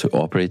force who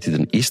operated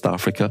in East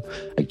Africa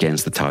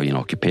against Italian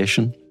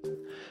occupation.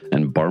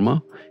 In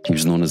Burma, he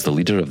was known as the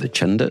leader of the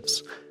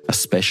Chindits, a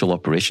special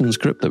operations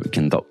group that would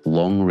conduct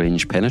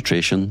long-range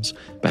penetrations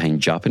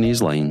behind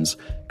Japanese lines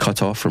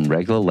cut off from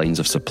regular lines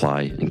of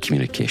supply and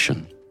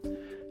communication.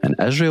 In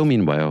Israel,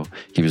 meanwhile,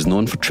 he was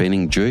known for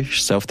training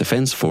Jewish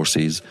self-defense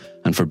forces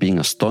and for being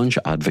a staunch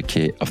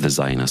advocate of the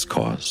Zionist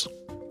cause.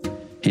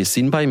 He is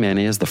seen by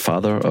many as the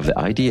father of the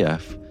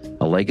IDF,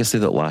 a legacy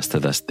that lasts to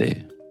this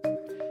day.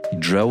 He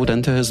drilled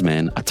into his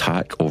men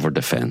attack over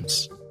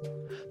defense.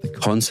 The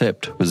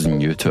concept was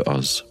new to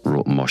us,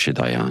 wrote Moshe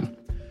Dayan,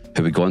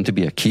 who would go on to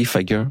be a key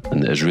figure in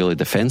the Israeli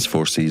Defense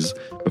Forces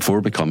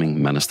before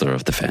becoming Minister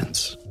of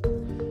Defense.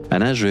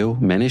 In Israel,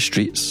 many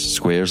streets,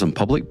 squares and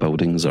public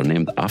buildings are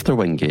named after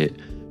Wingate,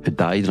 who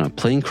died in a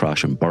plane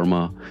crash in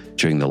Burma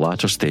during the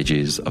latter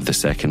stages of the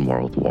Second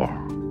World War.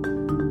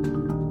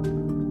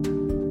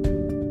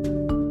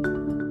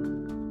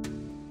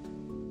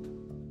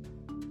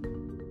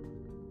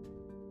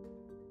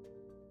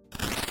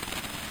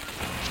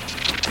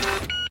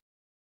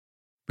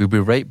 We'll be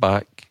right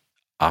back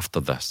after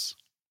this.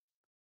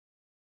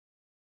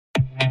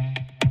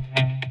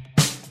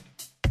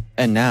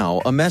 And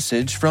now, a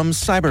message from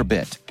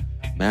Cyberbit.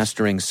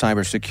 Mastering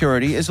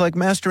cybersecurity is like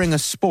mastering a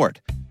sport.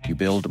 You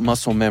build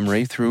muscle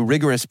memory through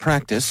rigorous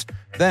practice,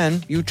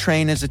 then you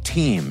train as a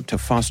team to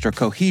foster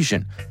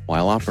cohesion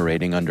while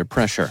operating under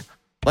pressure.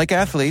 Like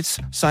athletes,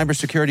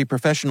 cybersecurity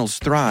professionals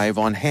thrive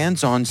on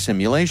hands-on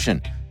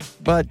simulation.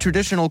 But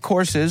traditional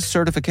courses,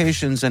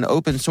 certifications, and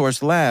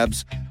open-source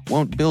labs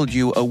won't build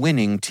you a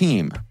winning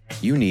team.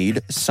 You need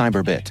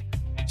Cyberbit.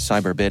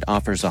 Cyberbit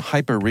offers a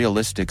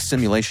hyper-realistic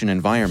simulation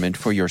environment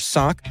for your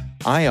SOC,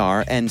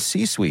 IR, and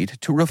C-suite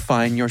to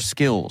refine your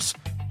skills,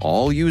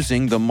 all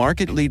using the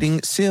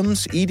market-leading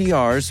SIMs,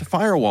 EDRs,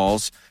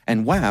 firewalls,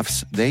 and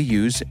WAFs they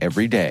use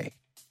every day.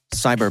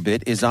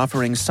 Cyberbit is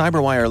offering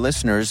CyberWire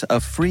listeners a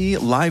free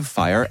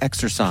live-fire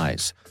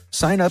exercise.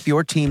 Sign up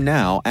your team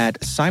now at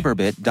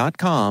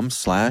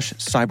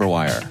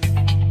cyberbit.com/cyberwire.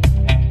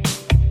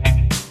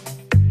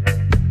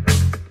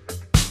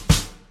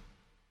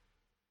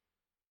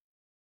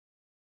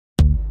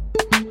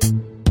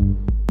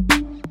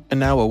 And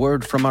now a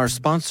word from our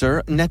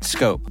sponsor,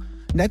 Netskope.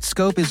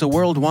 Netskope is a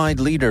worldwide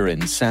leader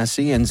in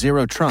SASE and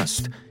Zero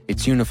Trust.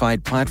 Its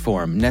unified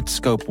platform,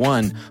 Netskope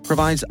One,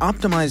 provides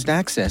optimized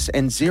access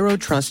and Zero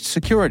Trust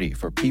security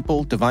for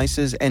people,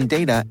 devices, and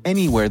data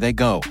anywhere they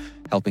go,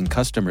 helping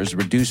customers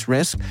reduce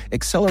risk,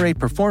 accelerate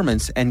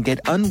performance, and get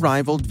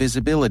unrivaled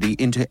visibility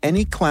into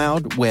any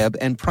cloud, web,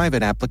 and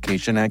private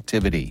application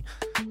activity.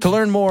 To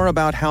learn more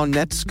about how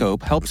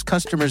Netskope helps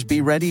customers be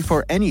ready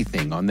for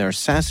anything on their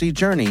SASE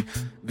journey,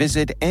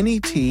 visit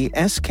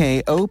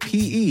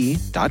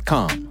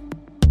netskope.com.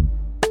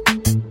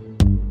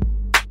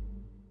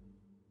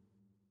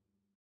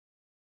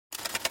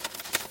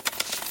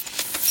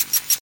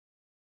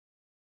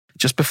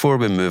 Just before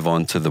we move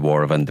on to the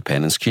War of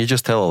Independence, can you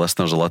just tell our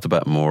listeners a little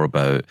bit more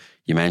about,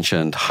 you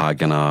mentioned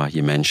Haganah,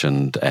 you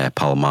mentioned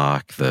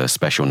Palmach, the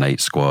Special Night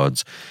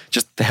Squads,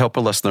 just to help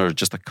our listeners,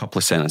 just a couple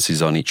of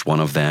sentences on each one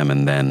of them,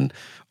 and then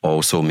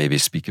also maybe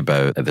speak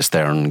about the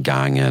Stern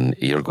Gang and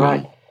Irgun.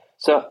 Right.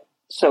 So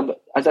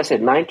as I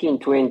said,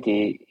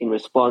 1920, in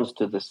response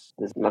to this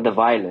another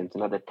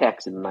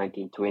attacks in the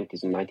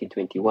 1920s and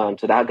 1921,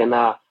 so the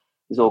Haganah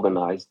is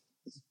organized.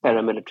 It's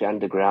paramilitary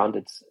underground.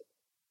 It's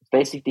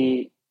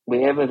basically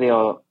wherever there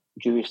are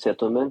Jewish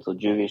settlements or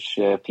Jewish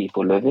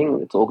people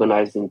living, it's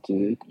organized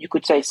into, you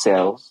could say,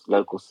 cells,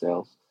 local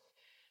cells.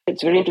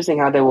 It's very interesting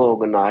how they were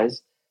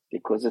organized,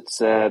 because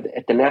it's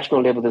at the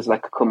national level, there's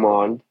like a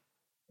command,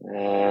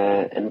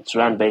 and it's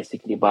run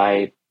basically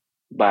by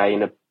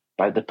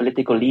the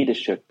political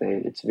leadership.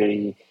 It's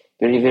very,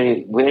 very,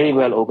 very, very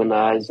well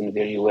organized and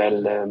very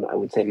well, I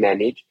would say,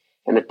 managed.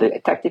 And at the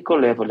tactical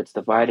level, it's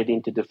divided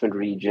into different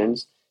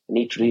regions, and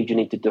each region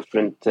into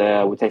different,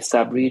 I would say,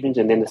 sub-regions,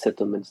 and then the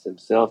settlements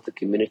themselves, the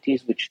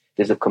communities, which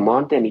there's a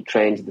commander and he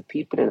trains the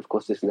people, and of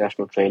course there's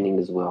national training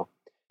as well.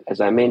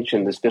 As I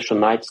mentioned, the Special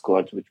Night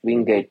Squads, which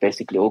Wingate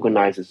basically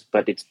organizes,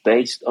 but it's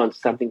based on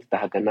something that the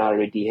Haganah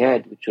already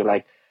had, which are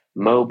like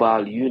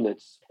mobile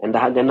units. And the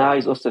Haganah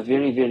is also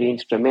very, very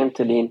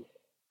instrumental in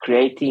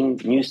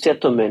creating new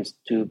settlements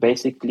to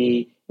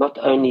basically not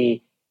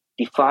only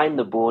define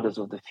the borders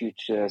of the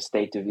future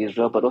state of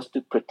Israel, but also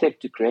to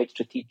protect, to create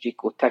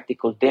strategic or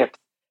tactical depth.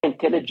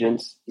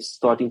 Intelligence is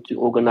starting to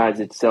organize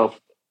itself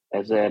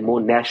as a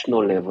more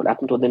national level. Up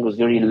until then, it was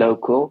very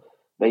local,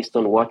 based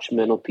on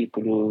watchmen or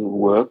people who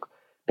work,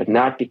 but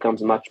now it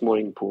becomes much more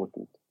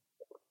important.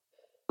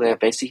 They're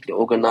basically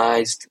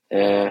organized,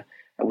 I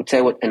would say,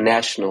 a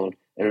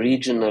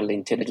regional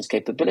intelligence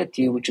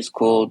capability, which is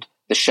called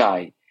the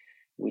Shai,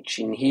 which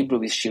in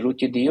Hebrew is Shirut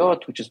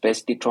Yediot, which is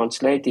basically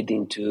translated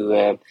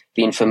into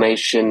the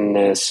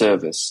information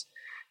service.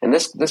 And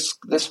this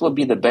will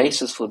be the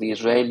basis for the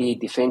Israeli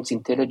defense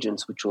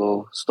intelligence, which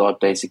will start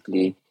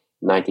basically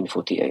in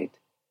 1948.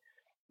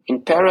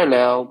 In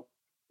parallel,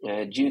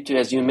 due to,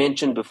 as you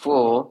mentioned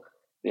before,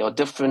 there are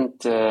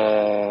different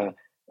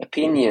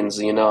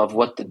opinions, of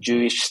what the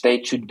Jewish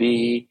state should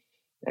be.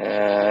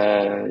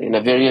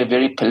 very,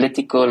 very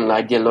political and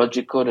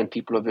ideological, and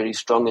people are very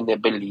strong in their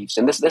beliefs.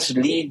 And this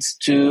leads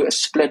to a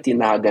split in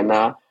the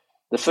Haganah.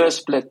 The first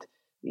split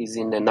is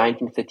in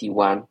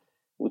 1931,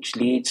 which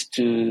leads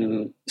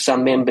to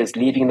some members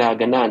leaving the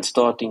Haganah and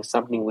starting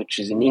something which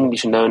is in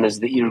English known as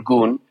the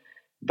Irgun,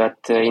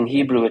 but in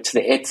Hebrew it's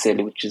the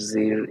Etzel, which is the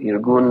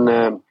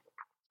Irgun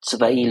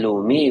Tzvai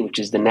Leumi, which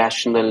is the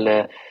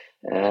national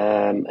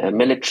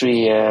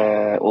military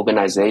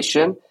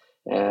organization.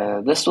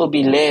 This will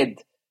be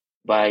led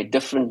by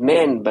different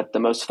men, but the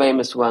most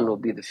famous one will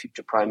be the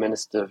future Prime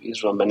Minister of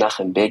Israel,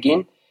 Menachem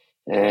Begin.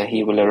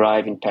 He will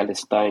arrive in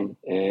Palestine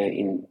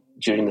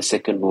during the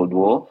Second World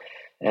War.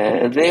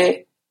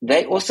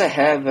 They also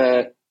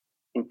have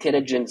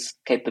intelligence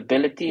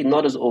capability,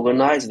 not as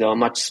organized. They are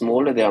much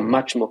smaller. They are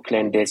much more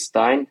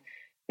clandestine.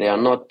 They are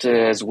not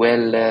as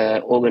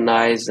well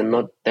organized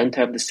and don't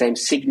have the same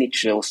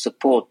signature or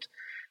support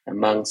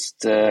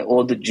amongst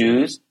all the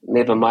Jews,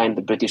 never mind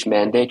the British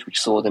Mandate, which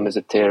saw them as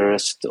a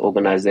terrorist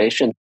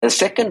organization. The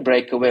second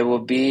breakaway will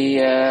be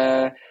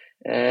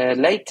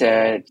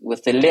later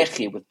with the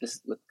Lehi, with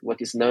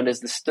what is known as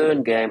the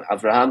Stern game,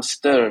 Avraham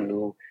Stern,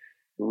 who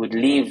would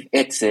leave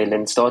Etzel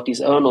and start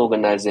his own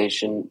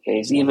organization.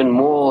 He's even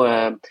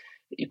more,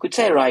 you could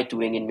say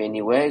right-wing in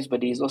many ways,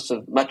 but he's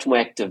also much more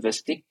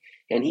activistic,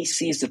 and he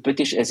sees the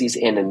British as his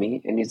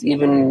enemy, and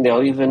there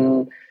are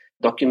even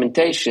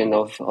documentation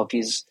of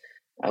his,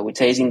 I would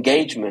say, his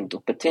engagement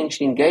or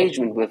potential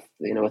engagement with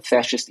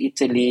fascist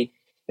Italy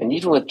and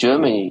even with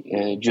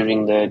Germany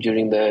during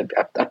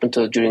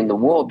the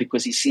war,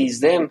 because he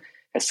sees them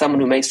as someone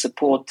who may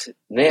support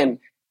them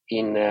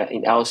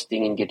in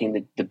ousting and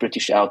getting the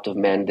British out of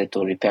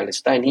Mandatory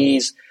Palestine.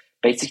 He's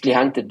basically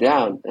hunted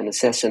down and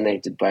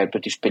assassinated by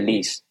British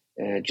police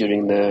at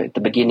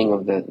the beginning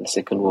of the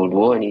Second World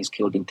War, and he's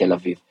killed in Tel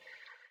Aviv.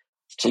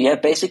 So you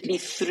have basically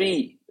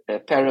three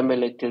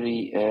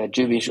paramilitary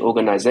Jewish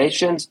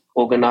organizations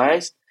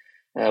organized.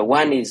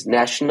 One is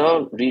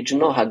national,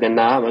 regional,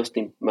 Haganah,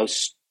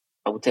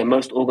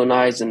 most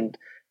organized and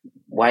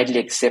widely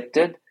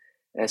accepted,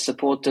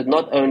 supported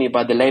not only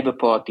by the Labour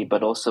Party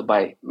but also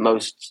by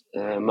most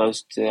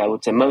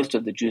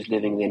of the Jews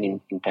living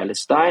then in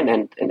Palestine,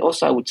 and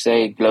also I would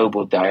say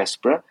global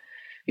diaspora.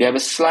 You have a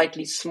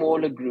slightly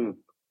smaller group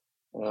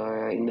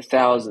in the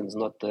thousands,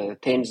 not the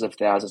tens of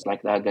thousands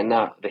like the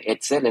Haganah, the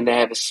Etzel, and they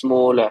have a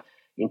smaller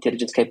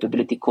intelligence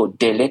capability called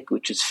Delek,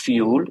 which is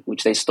fuel,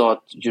 which they start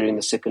during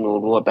the Second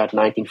World War, about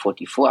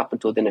 1944. Up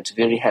until then, it's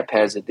very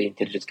haphazard, the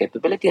intelligence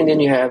capability. And then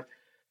you have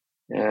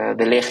the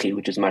Lehi,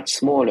 which is much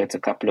smaller. It's a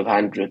couple of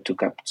hundred to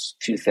a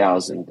few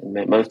thousand.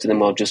 And most of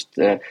them are just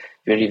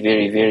very,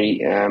 very,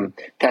 very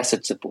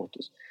tacit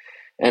supporters.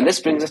 And this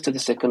brings us to the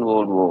Second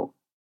World War.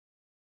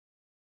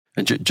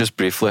 And just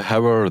briefly,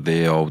 how are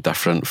they all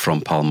different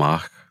from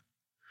Palmach?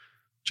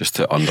 Just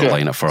to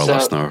underline it for our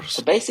listeners.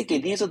 So basically,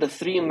 these are the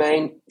three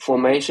main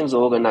formations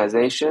or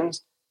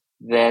organizations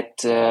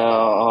that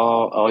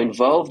are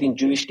involved in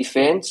Jewish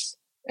defense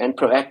and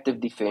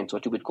proactive defense,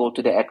 what you would call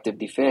today active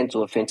defense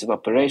or offensive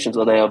operations,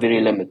 or they are very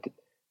limited.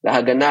 The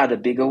Haganah, the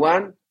bigger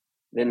one,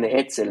 then the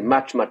Etzel,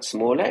 much, much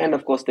smaller, and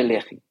of course the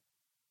Lehi.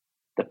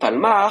 The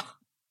Palmach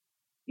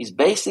is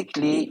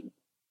basically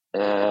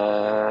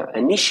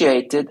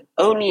initiated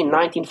only in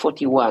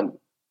 1941,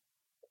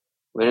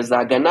 whereas the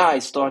Haganah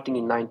is starting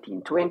in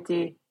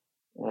 1920,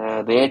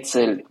 the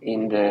Etzel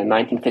in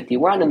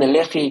 1931, and the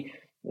Lehi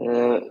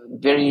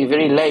very,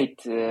 very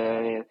late.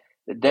 The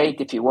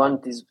date, if you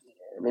want,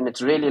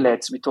 it's really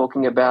late. We're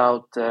talking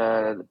about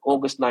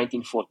August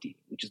 1940,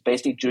 which is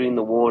basically during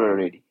the war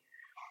already.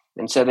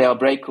 And so they are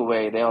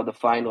breakaway. They are the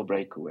final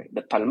breakaway.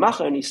 The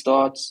Palmach only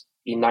starts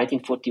in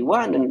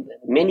 1941, and in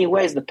many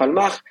ways the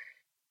Palmach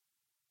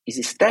is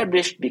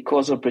established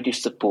because of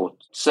British support.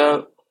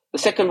 So the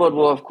Second World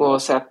War, of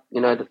course,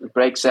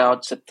 breaks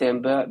out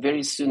September.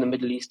 Very soon the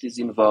Middle East is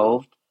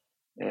involved.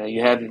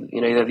 You have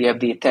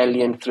the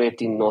Italian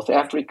threat in North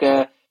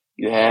Africa.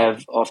 You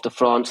have, after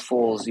France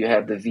falls, you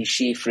have the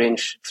Vichy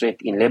French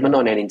threat in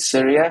Lebanon and in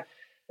Syria.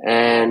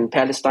 And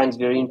Palestine is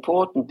very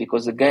important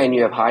because, again,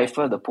 you have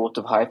Haifa, the port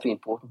of Haifa,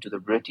 important to the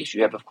British.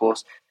 You have, of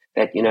course,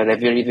 that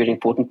very, very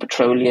important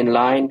petroleum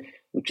line,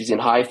 which is in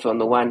Haifa on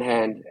the one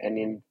hand and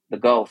in the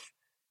Gulf.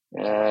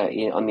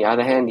 On the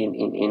other hand,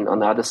 on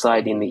the other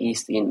side in the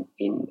east, in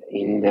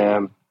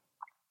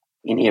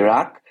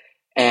Iraq,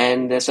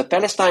 and so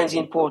Palestine is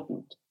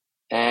important.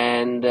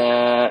 And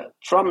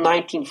from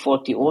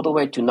 1940 all the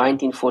way to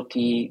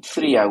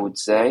 1943, I would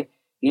say,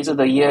 these are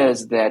the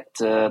years that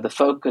the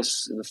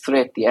focus, the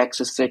threat, the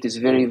Axis threat is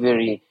very,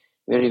 very,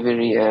 very,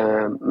 very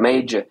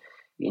major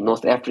in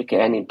North Africa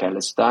and in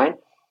Palestine.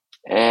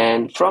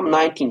 And from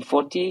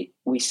 1940,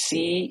 we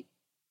see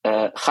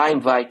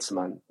Chaim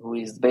Weizmann, who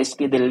is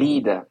basically the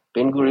leader.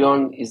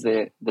 Ben-Gurion is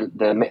the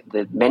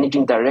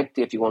managing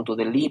director, if you want, or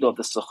the leader of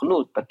the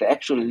Sochnut, but the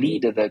actual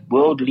leader, the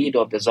world leader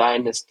of the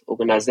Zionist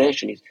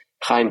organization is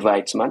Chaim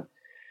Weizmann.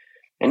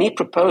 And he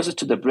proposes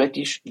to the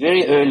British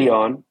very early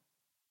on.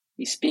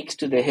 He speaks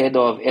to the head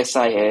of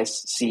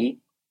SISC,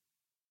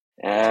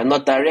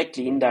 Not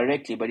directly,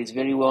 indirectly, but he's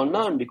very well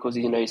known because,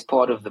 he's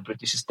part of the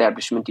British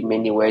establishment in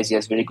many ways. He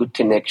has very good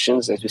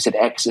connections. As we said,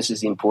 access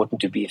is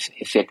important to be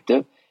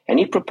effective. And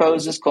he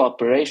proposes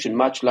cooperation,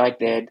 much like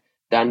they had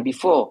done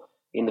before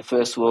in the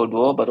First World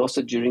War, but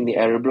also during the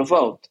Arab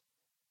Revolt.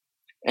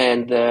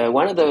 And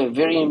one of the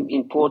very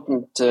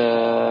important,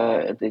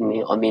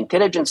 on the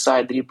intelligence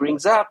side that he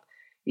brings up,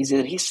 is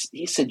that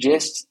he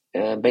suggests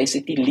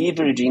basically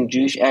leveraging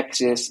Jewish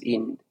access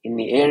in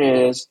the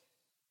areas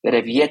that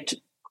have yet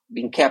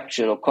been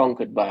captured or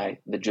conquered by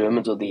the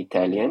Germans or the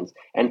Italians,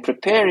 and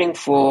preparing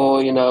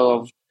for,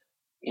 of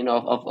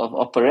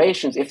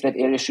operations if that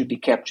area should be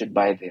captured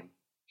by them.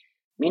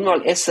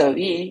 Meanwhile,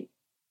 SOE,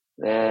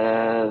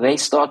 they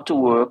start to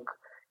work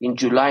in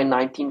July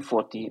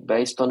 1940,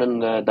 based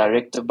on a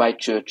directive by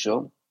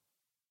Churchill,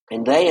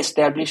 and they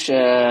establish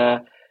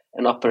an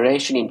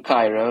operation in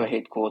Cairo,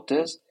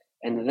 headquarters,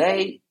 and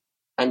they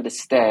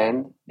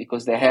understand,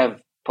 because they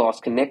have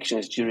past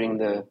connections during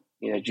the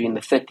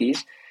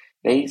 30s,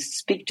 they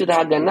speak to the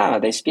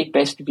Haganah. They speak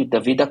basically to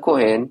David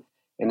Cohen,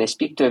 and they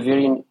speak to a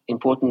very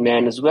important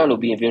man as well, who will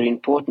be very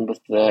important with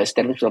the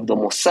establishment of the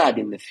Mossad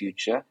in the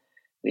future,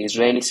 the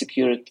Israeli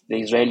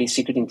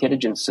Secret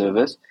Intelligence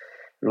Service,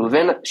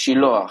 Reuven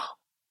Shiloach.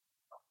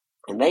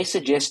 And they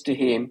suggest to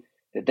him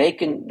that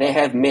they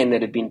have men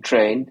that have been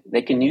trained.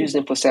 They can use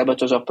them for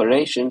sabotage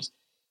operations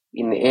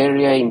in the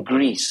area in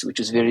Greece, which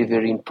is very,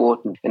 very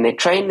important. And they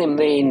train them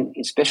there in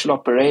special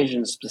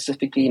operations,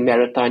 specifically in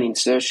maritime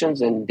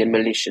insertions and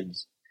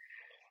demolitions.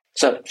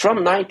 So from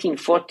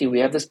 1940, we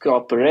have this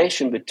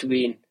cooperation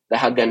between the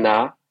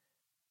Haganah,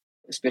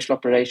 the Special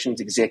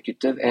Operations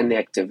Executive, and the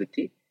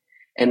activity.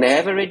 And they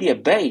have already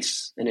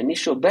an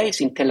initial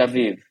base in Tel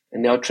Aviv,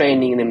 and they are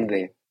training them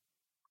there.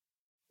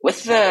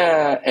 With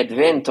the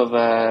advent of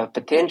a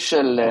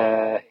potential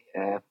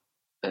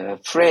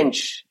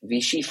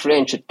Vichy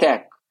French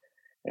attack,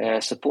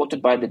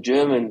 supported by the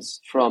Germans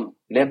from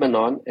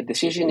Lebanon, a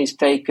decision is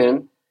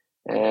taken,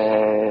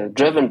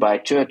 driven by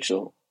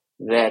Churchill,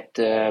 that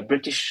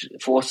British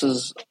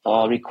forces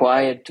are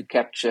required to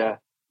capture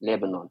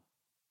Lebanon.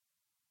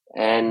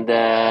 And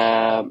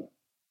the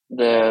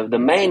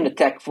main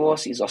attack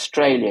force is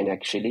Australian,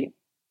 actually.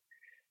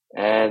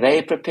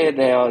 They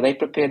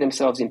prepare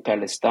themselves in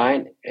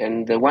Palestine,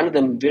 and one of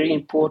the very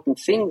important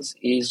things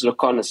is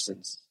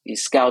reconnaissance,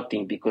 is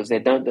scouting, because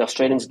the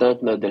Australians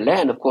don't know the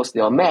land. Of course,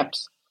 there are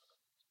maps.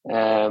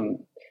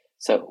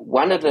 So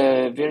one of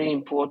the very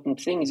important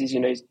things is,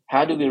 is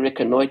how do we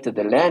reconnoiter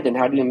the land, and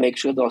how do we make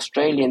sure the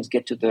Australians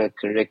get to the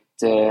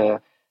correct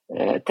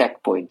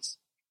attack points?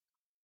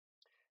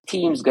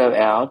 Teams go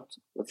out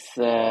with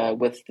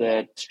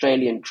the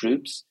Australian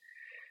troops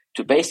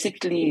to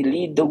basically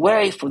lead the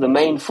way for the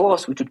main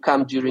force, which would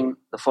come during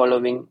the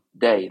following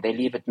day. They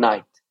leave at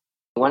night.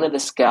 One of the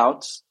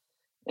scouts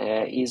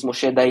is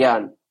Moshe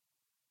Dayan.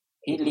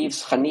 He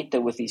leaves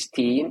Hanita with his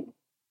team,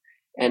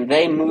 and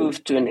they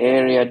move to an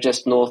area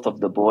just north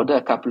of the border,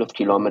 a couple of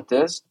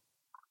kilometers.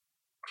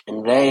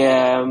 And they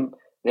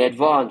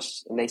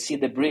advance, and they see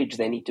the bridge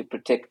they need to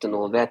protect and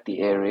all that,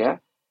 the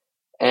area.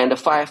 And a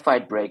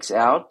firefight breaks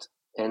out.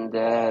 And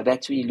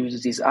that's where he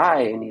loses his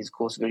eye, and he's, of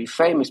course, very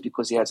famous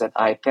because he has that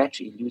eye patch.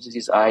 He loses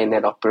his eye in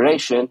that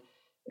operation,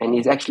 and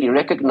he's actually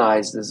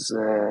recognized as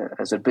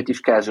a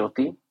British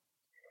casualty.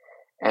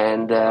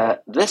 And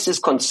this is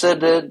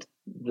considered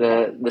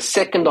the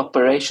second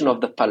operation of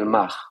the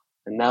Palmach.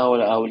 And now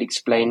I will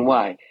explain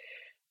why.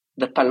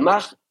 The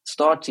Palmach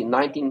starts in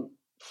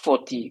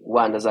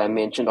 1941, as I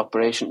mentioned,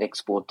 Operation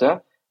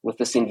Exporter, with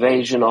this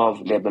invasion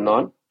of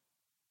Lebanon.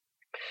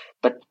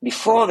 But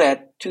before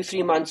that,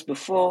 2-3 months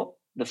before,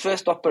 the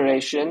first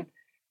operation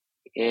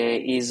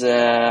is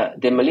a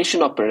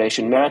demolition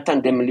operation, maritime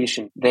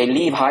demolition. They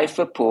leave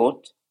Haifa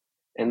port,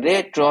 and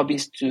their job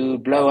is to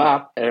blow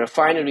up a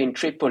refinery in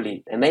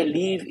Tripoli. And they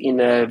leave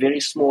in a very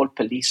small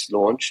police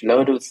launch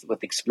loaded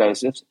with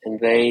explosives, and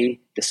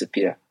they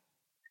disappear.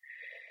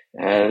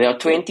 There are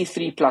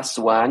 23 plus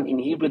 1. In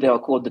Hebrew, they are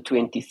called the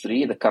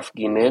 23, the Kaf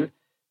Gimel.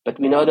 But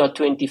we know there are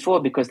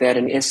 24 because they had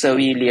an SOE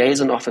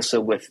liaison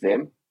officer with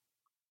them.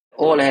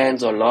 All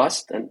hands are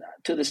lost, and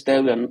to this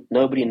day,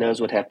 nobody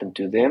knows what happened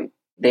to them.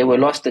 They were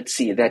lost at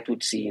sea. That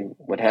would seem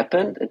what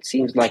happened. It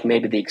seems like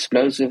maybe the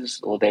explosives,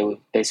 or they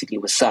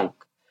were sunk.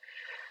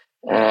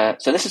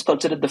 So this is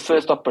considered the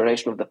first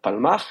operation of the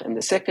Palmach, and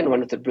the second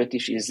one of the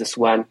British is this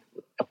one,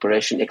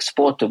 Operation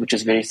Exporter, which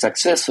is very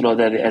successful,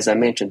 although, as I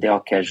mentioned, there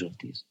are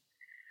casualties.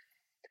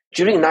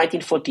 During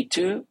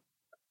 1942,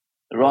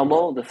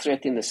 Rommel, the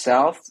threat in the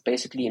south,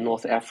 basically in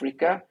North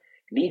Africa,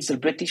 leads the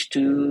British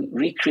to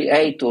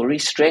recreate or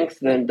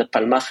re-strengthen the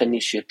Palmach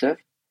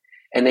initiative.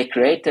 And they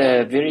create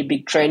a very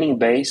big training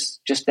base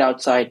just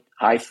outside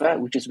Haifa,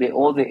 which is where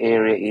all the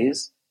area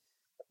is.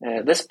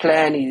 This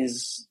plan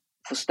is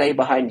for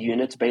stay-behind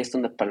units based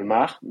on the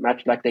Palmach,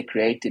 much like they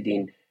created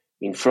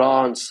in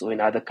France or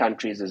in other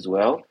countries as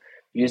well,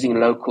 using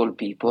local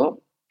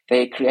people.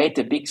 They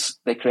created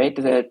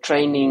a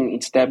training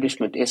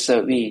establishment,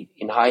 SOE,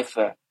 in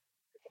Haifa.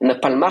 And the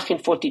Palmach in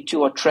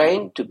 42 are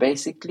trained to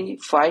basically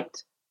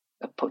fight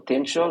a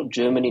potential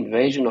German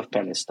invasion of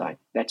Palestine.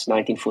 That's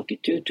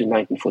 1942 to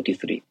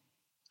 1943.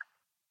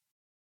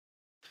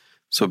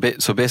 So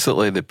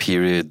basically the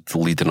period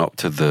leading up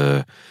to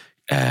the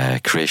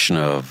creation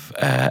of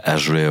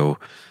Israel,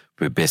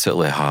 we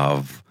basically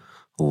have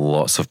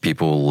lots of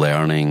people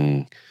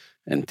learning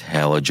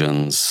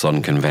intelligence,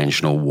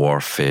 unconventional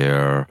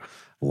warfare,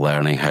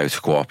 learning how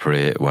to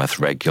cooperate with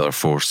regular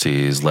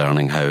forces,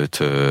 learning how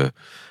to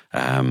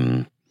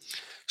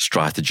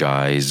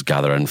strategize,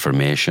 gather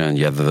information.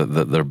 Yeah,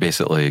 they're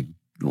basically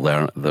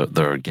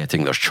they're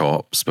getting their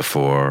chops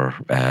before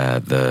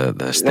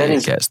the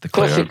state gets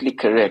declared. Perfectly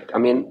correct. I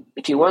mean,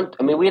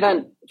 we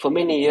don't. For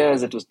many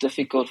years, it was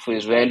difficult for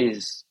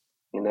Israelis,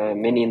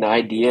 many in the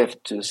IDF,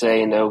 to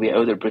say, we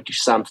owe the British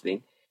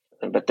something.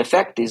 But the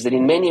fact is that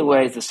in many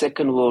ways, the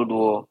Second World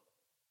War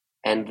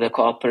and the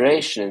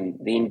cooperation,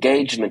 the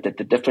engagement at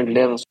the different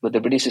levels with the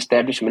British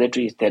establishment,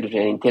 military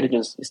establishment, and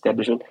intelligence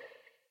establishment,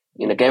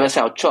 gave us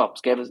our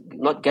chops,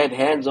 gave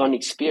hands-on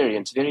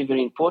experience, very,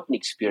 very important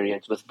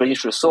experience with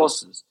British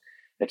resources,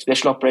 at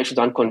special operations,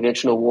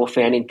 unconventional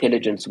warfare, and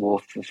intelligence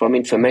warfare, from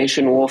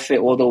information warfare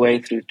all the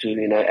way through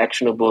to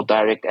actionable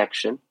direct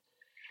action.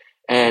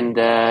 And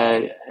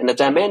as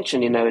I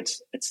mentioned,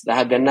 it's the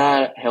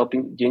Haganah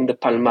helping during the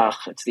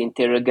Palmach, it's the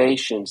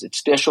interrogations, it's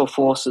special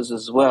forces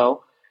as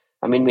well.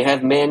 I mean, we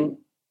have men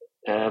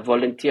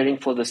volunteering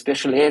for the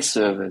Special Air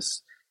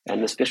Service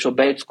and the Special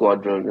Bait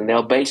Squadron, and they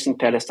are based in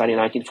Palestine in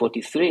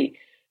 1943.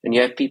 And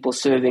you have people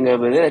serving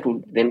over there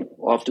who then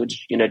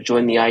afterwards,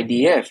 join the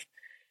IDF.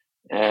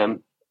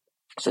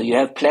 So you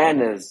have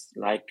planners,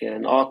 like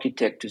an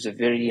architect who's a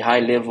very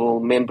high-level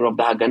member of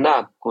the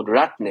Haganah called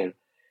Ratner.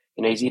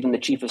 He's even the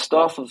chief of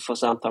staff for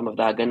some time of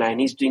the Haganah, and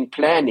he's doing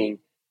planning,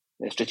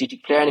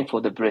 strategic planning for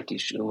the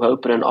British, who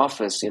open an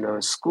office,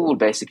 a school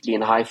basically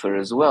in Haifa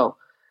as well.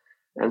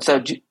 And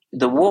so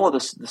the war, the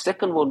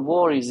Second World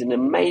War, is an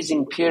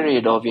amazing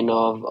period of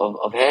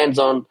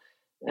hands-on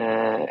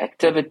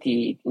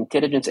activity,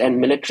 intelligence and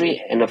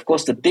military. And of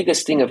course, the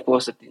biggest thing,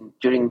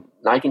 during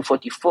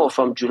 1944,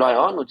 from July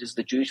onwards, is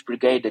the Jewish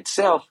Brigade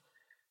itself,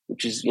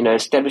 which is,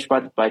 established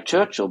by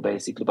Churchill,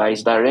 basically, by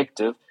his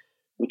directive,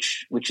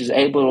 which is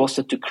able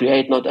also to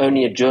create not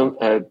only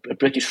a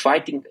British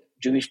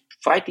Jewish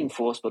fighting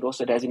force, but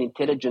also it has an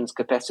intelligence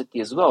capacity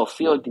as well,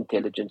 field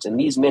intelligence. And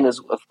these men,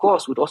 of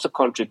course, would also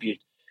contribute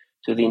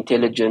to the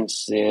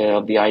intelligence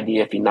of the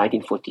IDF in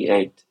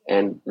 1948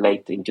 and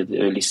later into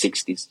the early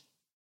 60s.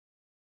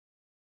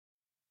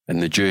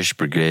 And the Jewish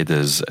Brigade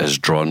is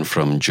drawn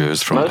from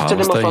Jews from Palestine?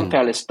 Most of them are from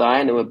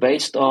Palestine. They were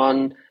based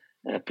on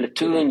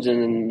platoons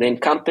and then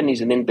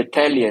companies and then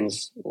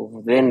battalions,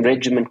 then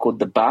regiment called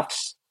the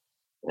Buffs.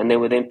 And they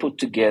were then put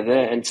together.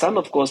 And some,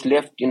 of course,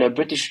 left,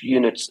 British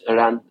units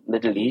around the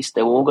Middle East.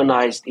 They were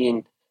organized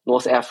in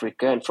North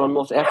Africa. And from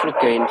North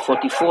Africa in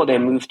 1944, they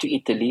moved to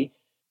Italy.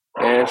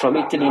 And from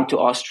Italy into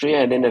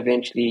Austria. And then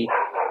eventually,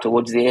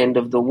 towards the end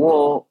of the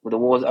war, when the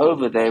war was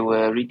over, they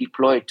were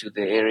redeployed to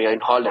the area in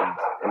Holland.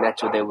 And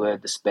that's where they were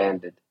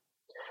disbanded.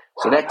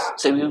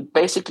 So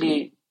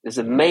basically, there's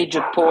a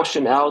major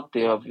portion out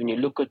there of, when you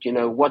look at,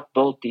 what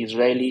built the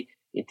Israeli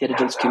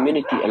intelligence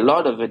community, a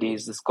lot of it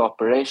is this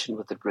cooperation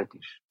with the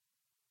British.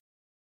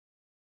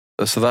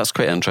 So that's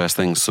quite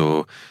interesting.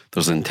 So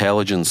there's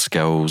intelligence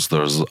skills,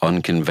 there's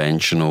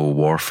unconventional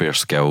warfare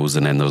skills,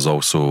 and then there's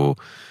also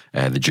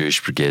the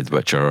Jewish Brigade,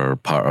 which are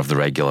part of the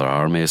regular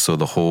army. So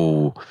the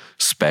whole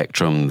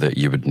spectrum that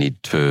you would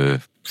need to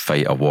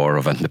fight a war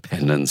of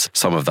independence,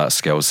 some of that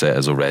skill set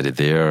is already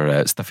there.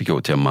 It's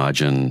difficult to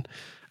imagine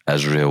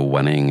Israel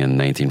winning in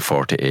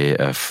 1948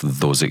 if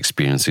those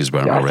experiences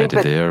weren't already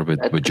there.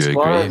 Would you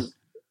agree? As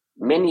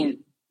many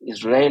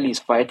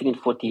Israelis fighting in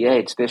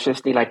 48,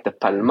 especially like the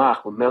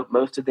Palmach,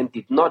 most of them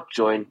did not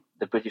join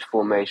the British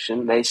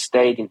formation. They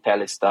stayed in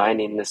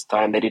Palestine in this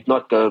time. They did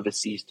not go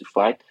overseas to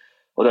fight,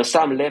 although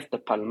some left the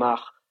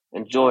Palmach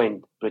and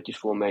joined British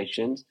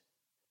formations.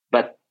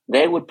 But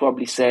they would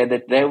probably say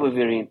that they were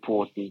very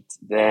important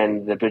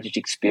than the British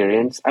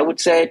experience. I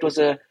would say it was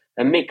a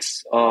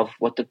mix of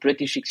what the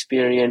British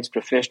experience,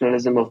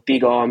 professionalism of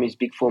big armies,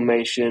 big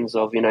formations,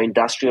 of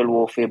industrial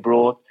warfare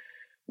brought,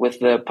 with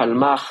the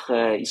Palmach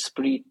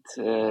esprit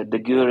de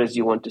guerre, as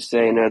you want to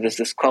say. There's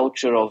this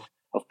culture of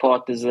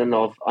partisan,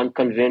 of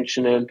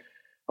unconventional,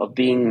 of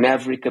being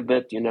maverick a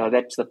bit.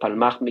 That's the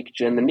Palmach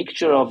mixture. And the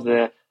mixture of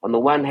on the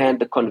one hand,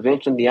 the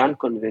conventional, the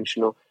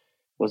unconventional,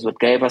 was what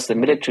gave us the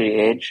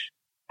military edge.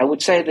 I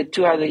would say that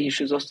two other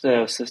issues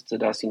also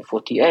assisted us in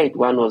 48.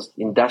 One was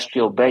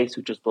industrial base,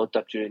 which was built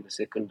up during the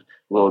Second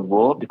World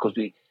War, because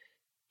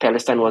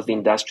Palestine was the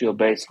industrial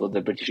base for the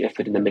British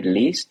effort in the Middle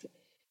East.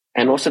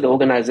 And also the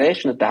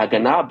organization that the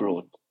Haganah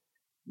brought,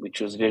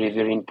 which was very,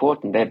 very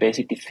important. They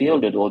basically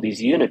fielded all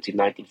these units in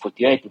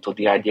 1948 until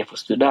the IDF was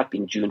stood up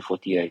in June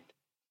 48.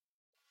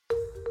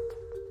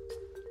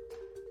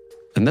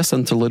 In this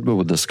interlude, we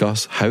will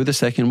discuss how the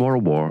Second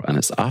World War and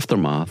its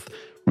aftermath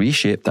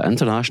reshaped the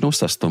international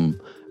system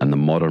in the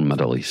modern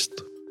Middle East.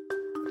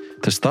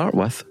 To start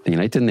with, the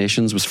United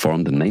Nations was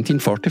formed in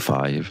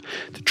 1945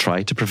 to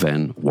try to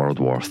prevent World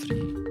War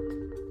III.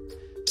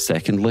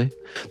 Secondly,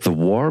 the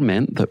war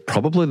meant that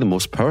probably the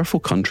most powerful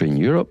country in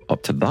Europe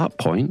up to that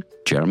point,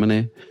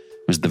 Germany,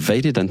 was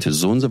divided into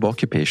zones of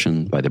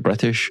occupation by the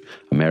British,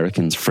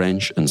 Americans,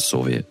 French and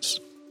Soviets.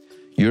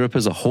 Europe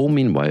as a whole,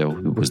 meanwhile,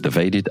 was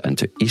divided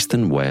into East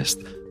and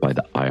West by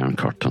the Iron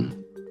Curtain.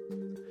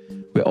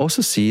 We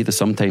also see the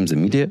sometimes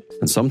immediate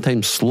and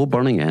sometimes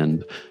slow-burning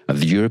end of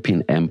the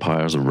European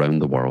empires around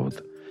the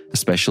world,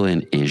 especially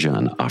in Asia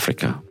and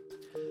Africa.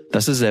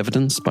 This is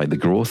evidenced by the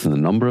growth in the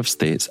number of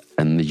states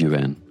in the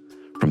UN,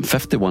 from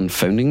 51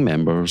 founding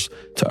members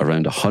to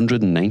around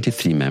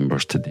 193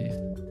 members today.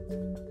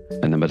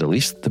 In the Middle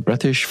East, the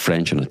British,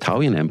 French and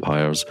Italian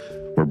empires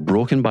were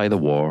broken by the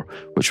war,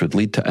 which would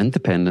lead to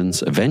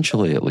independence,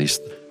 eventually at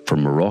least, for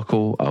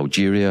Morocco,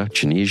 Algeria,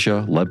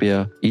 Tunisia,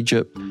 Libya,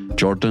 Egypt,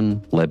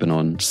 Jordan,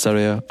 Lebanon,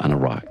 Syria and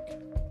Iraq.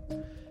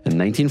 In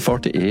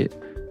 1948,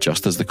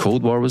 just as the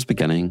Cold War was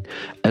beginning,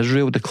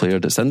 Israel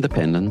declared its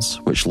independence,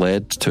 which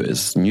led to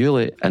its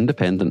newly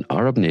independent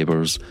Arab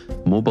neighbours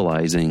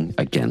mobilising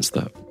against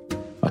it,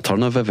 a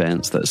turn of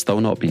events that has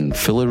still not been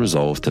fully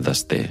resolved to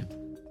this day.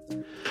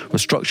 With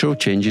structural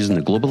changes in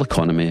the global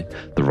economy,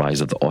 the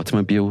rise of the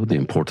automobile, the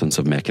importance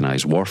of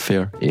mechanised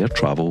warfare, air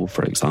travel,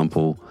 for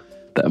example,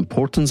 the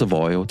importance of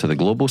oil to the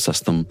global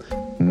system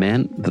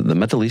meant that the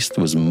Middle East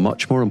was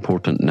much more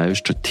important now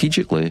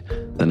strategically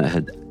than it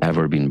had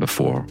ever been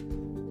before.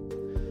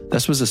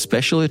 This was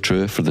especially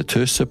true for the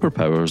two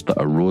superpowers that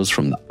arose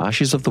from the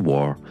ashes of the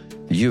war,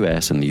 the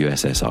US and the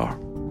USSR.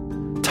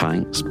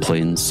 Tanks,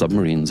 planes,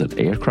 submarines and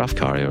aircraft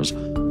carriers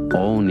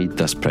all need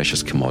this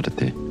precious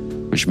commodity,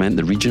 which meant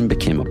the region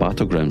became a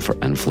battleground for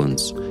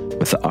influence,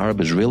 with the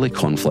Arab-Israeli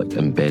conflict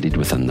embedded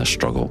within this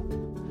struggle.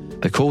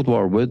 The Cold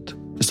War would,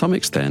 to some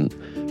extent,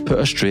 put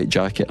a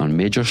straitjacket on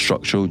major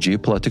structural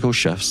geopolitical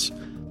shifts.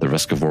 The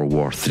risk of World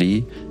War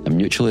III and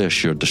mutually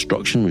assured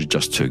destruction was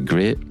just too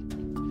great.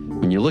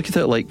 When you look at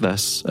it like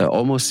this, it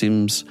almost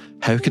seems,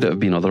 how could it have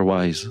been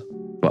otherwise?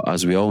 But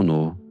as we all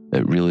know,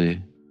 it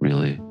really,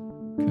 really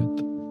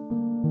could.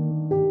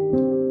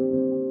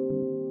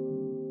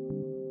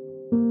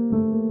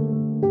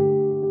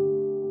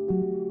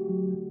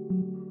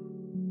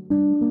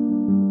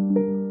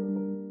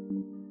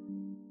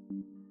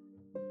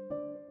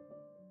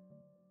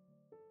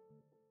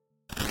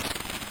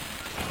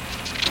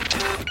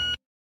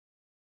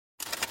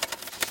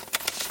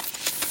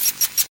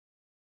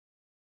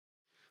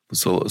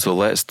 So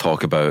let's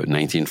talk about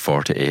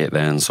 1948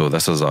 then. So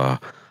this is a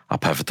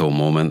pivotal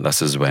moment.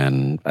 This is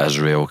when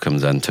Israel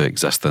comes into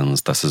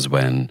existence. This is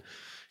when,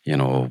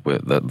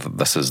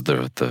 this is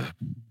the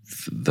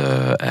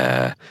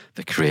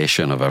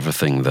creation of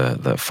everything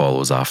that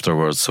follows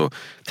afterwards. So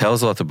tell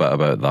us a little bit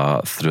about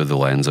that through the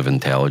lens of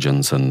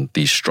intelligence and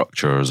these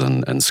structures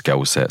and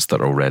skill sets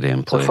that are already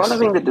in place. So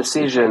following the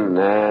decision,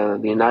 the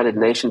United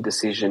Nations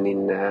decision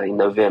in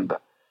November,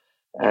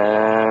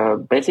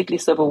 basically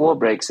civil war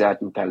breaks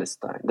out in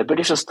Palestine. The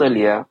British are still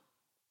here.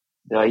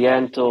 They are here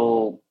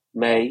until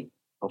May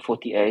of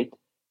 48,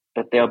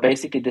 but they are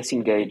basically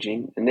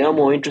disengaging, and they are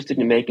more interested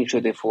in making sure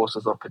their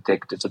forces are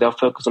protected. So they'll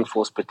focus on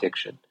force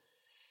protection.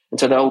 And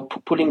so they're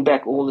pulling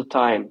back all the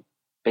time,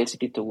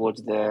 basically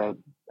towards the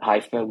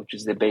Haifa, which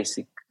is the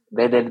basic,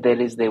 that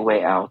is their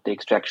way out, the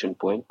extraction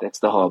point. That's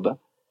the harbor.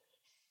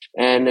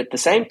 And at the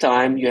same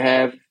time, you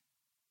have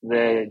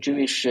the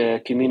Jewish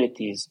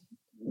communities,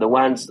 the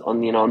ones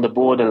on the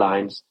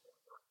borderlines.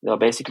 They are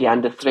basically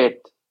under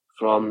threat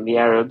from the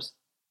Arabs,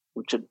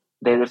 which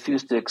they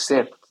refuse to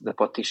accept the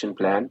partition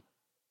plan.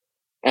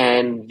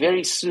 And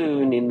very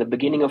soon, in the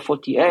beginning of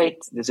 48,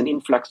 there's an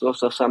influx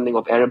also of something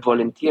of Arab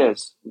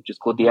volunteers, which is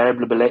called the Arab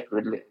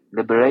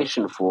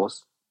Liberation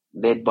Force,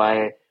 led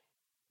by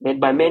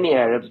many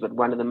Arabs, but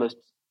one of the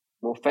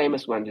more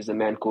famous ones is a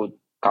man called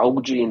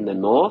Qaugji in the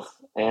north,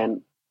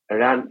 and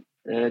around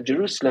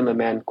Jerusalem, a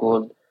man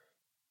called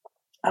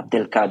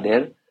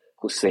Abdelkader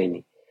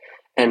Husseini.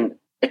 And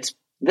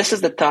this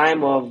is the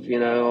time of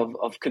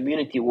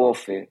community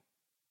warfare.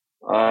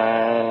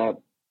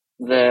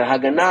 The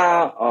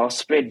Haganah are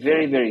spread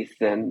very, very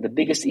thin. The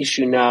biggest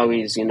issue now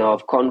is,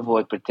 of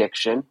convoy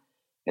protection,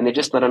 and there's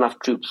just not enough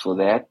troops for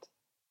that.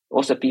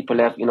 Also, people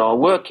are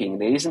working.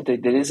 There isn't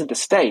a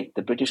state.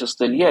 The British are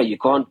still here. You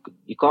can't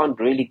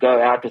really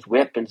go out with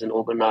weapons and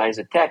organize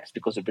attacks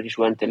because the British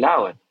won't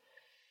allow it.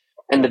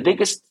 And the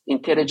biggest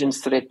intelligence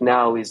threat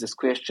now is this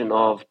question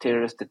of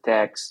terrorist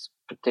attacks,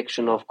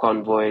 protection of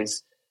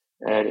convoys,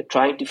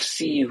 trying to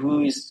see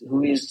who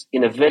is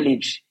in a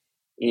village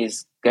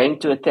is going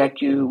to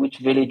attack you, which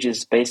village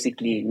is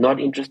basically not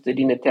interested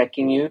in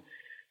attacking you.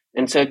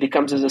 And so it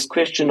becomes this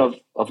question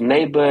of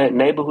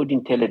neighborhood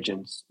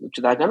intelligence, which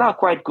the Haganah are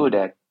quite good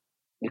at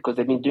because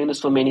they've been doing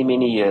this for many,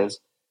 many years.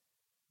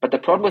 But the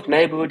problem with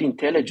neighborhood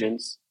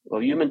intelligence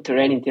or human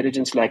terrain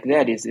intelligence like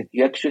that is that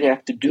you actually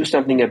have to do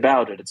something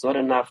about it. It's not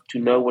enough to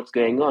know what's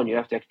going on. You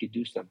have to actually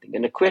do something.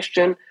 And the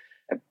question,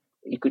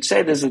 you could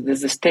say there's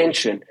this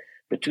tension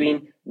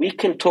between we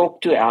can talk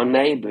to our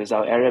neighbors,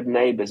 our Arab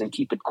neighbors, and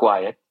keep it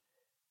quiet,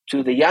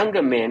 to the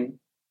younger men,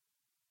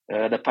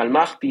 the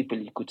Palmach people,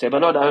 you could say, but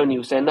not only,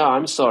 you say, no,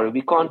 I'm sorry,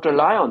 we can't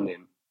rely on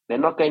them. They're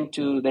not going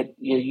to, that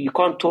you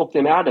can't talk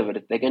them out of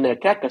it. They're going to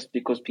attack us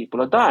because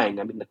people are dying.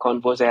 I mean, the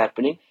convoys are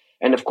happening.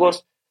 And of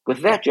course,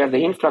 with that, you have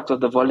the influx of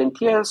the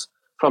volunteers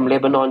from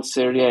Lebanon,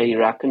 Syria,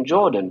 Iraq, and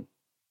Jordan.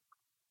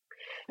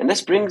 And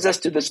this brings us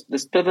to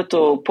this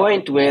pivotal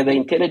point where the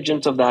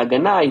intelligence of the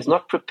Haganah is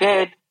not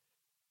prepared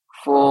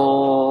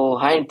for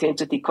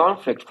high-intensity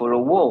conflict, for a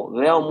war.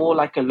 They are more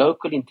like a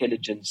local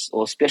intelligence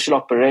or special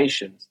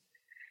operations.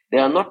 They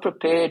are not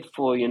prepared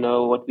for,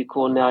 what we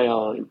call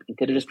now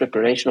intelligence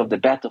preparation of the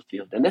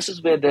battlefield. And this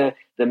is where the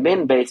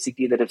men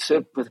basically that have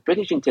served with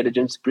British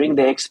intelligence bring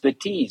their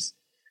expertise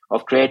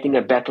of creating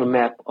a battle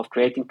map, of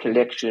creating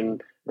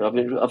collection,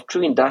 of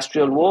true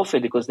industrial warfare,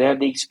 because they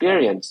have the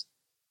experience.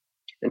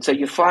 And so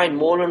you find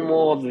more and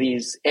more of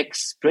these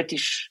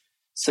ex-British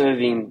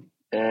serving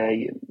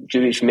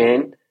Jewish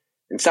men,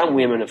 and some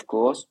women, of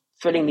course,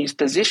 filling these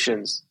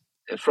positions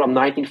from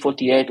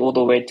 1948 all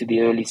the way to the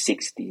early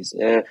 60s.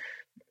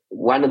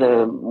 One of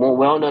the more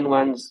well-known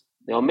ones,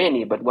 there are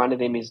many, but one of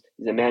them is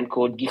a man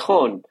called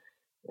Gichon.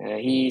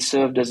 He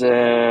served as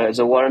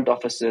a warrant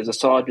officer, as a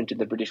sergeant in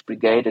the British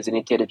Brigade, as an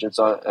intelligence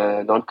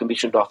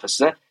non-commissioned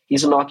officer.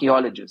 He's an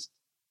archaeologist,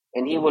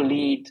 and he will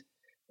lead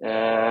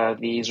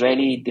the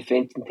Israeli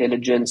Defense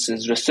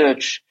Intelligence's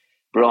research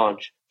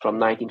branch from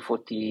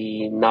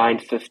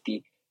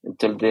 1949-50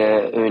 until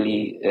the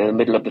early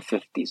middle of the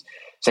 50s.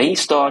 So he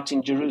starts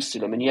in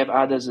Jerusalem, and you have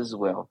others as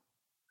well.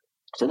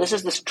 So this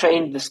is this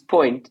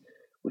point,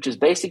 which is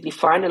basically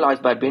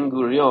finalized by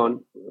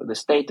Ben-Gurion. The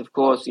state, of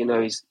course,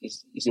 is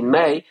in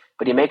May,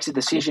 but he makes a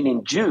decision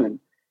in June,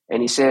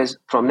 and he says,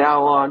 from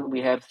now on,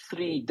 we have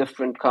 3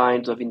 different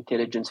kinds of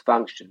intelligence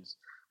functions.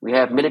 We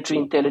have military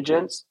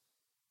intelligence,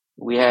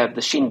 we have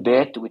the Shin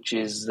Bet, which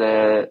is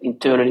the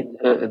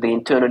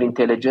internal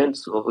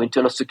intelligence or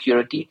internal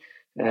security,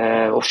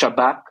 or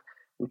Shabak,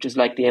 which is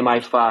like the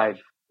MI5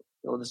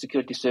 or the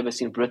security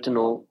service in Britain,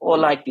 or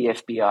like the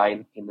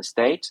FBI in the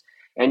States.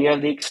 And you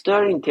have the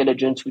external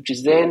intelligence, which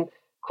is then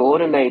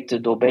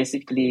coordinated or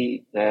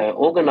basically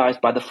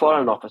organized by the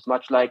Foreign Office,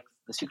 much like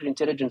the Secret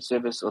Intelligence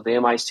Service or the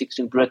MI6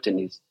 in Britain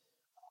is.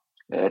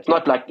 It's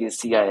not like the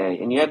CIA.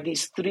 And you have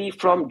these 3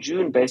 from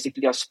June,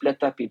 basically are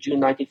split up in June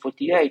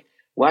 1948.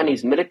 One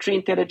is military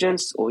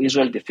intelligence or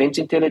Israel Defense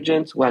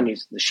Intelligence, one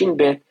is the Shin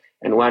Bet,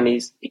 and one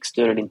is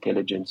external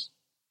intelligence.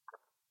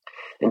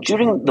 And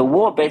during the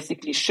war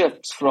basically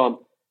shifts from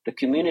the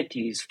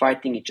communities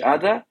fighting each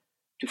other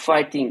to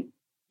fighting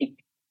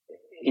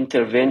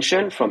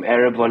intervention from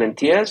Arab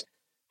volunteers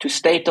to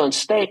state on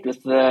state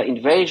with the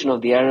invasion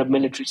of the Arab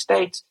military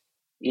states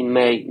in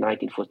May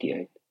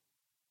 1948.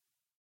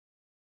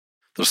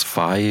 There's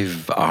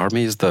 5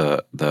 armies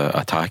that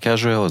attack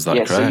Israel, is that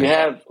correct? Yes, so you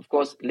have, of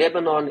course,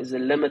 Lebanon is a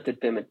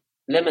limited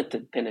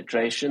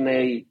penetration.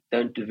 They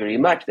don't do very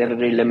much. They have a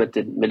very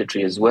limited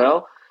military as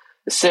well.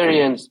 The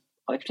Syrians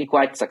are actually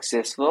quite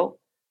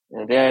successful.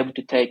 They're able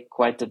to take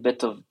quite a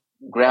bit of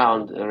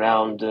ground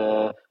around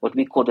what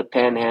we call the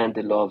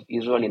panhandle of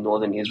Israel in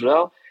northern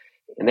Israel.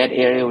 And that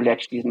area will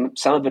actually,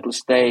 some of it will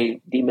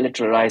stay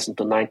demilitarized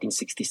until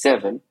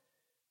 1967.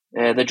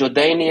 The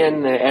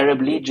Jordanian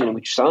Arab Legion,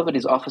 which some of it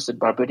is officered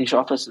by British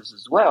officers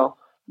as well,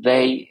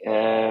 they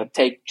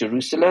take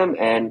Jerusalem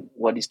and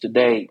what is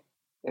today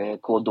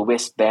called the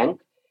West Bank.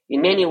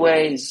 In many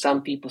ways,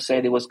 some people say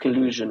there was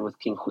collusion with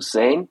King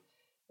Hussein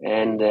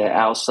and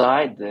our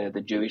side,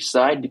 the Jewish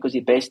side, because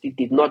he basically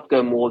did not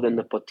go more than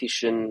the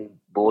partition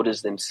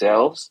borders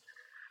themselves.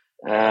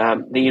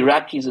 The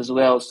Iraqis as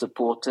well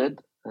supported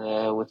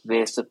with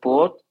their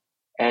support.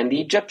 And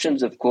the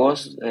Egyptians, of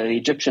course, the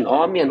Egyptian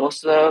army, and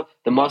also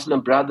the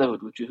Muslim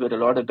Brotherhood, which you heard a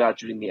lot about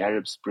during the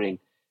Arab Spring,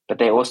 but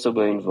they also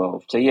were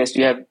involved. So yes,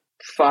 you have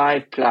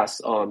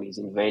 5+ armies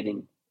invading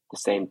at the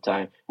same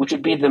time, which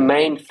would be the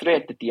main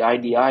threat that the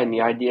IDI and the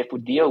IDF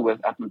would deal with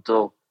up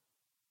until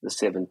the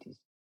 70s.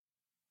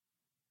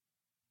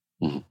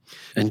 Mm-hmm.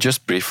 And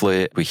just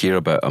briefly, we hear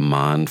about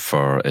Amman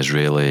for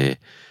Israeli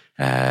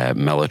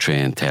military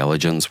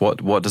intelligence.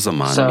 What does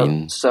Amman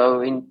mean?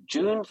 So in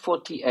June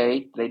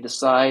 48, they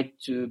decide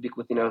to,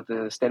 with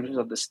the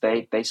establishment of the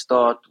state, they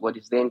start what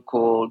is then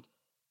called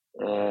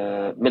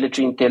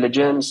military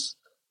intelligence,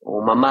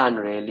 or Maman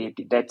really.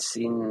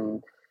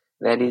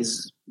 That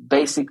is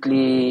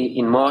basically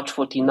in March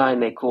 49,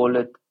 they call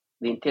it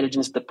the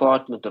intelligence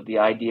department of the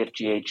IDF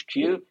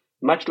GHQ,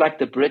 much like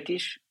the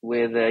British,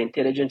 where the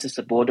intelligence is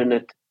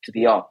subordinate to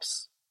the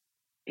ops.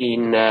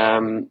 In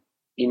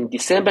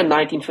December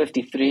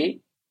 1953,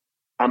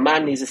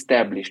 Amman is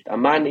established.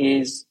 Amman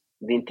is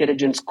the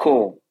intelligence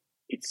corps.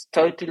 It's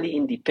totally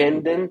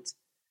independent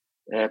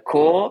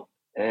corps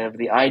of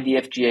the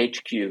IDF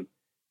GHQ.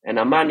 And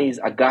Amman is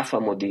Agafa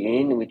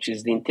Modi'in, which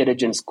is the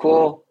intelligence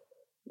corps.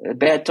 A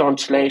bad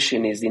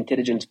translation is the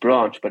intelligence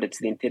branch, but it's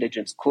the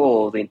intelligence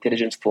corps, the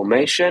intelligence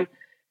formation.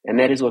 And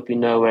that is what we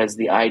know as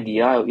the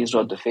IDI, or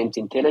Israel Defense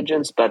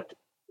Intelligence, but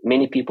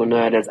many people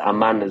know it as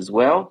Amman as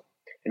well.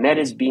 And that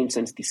has been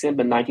since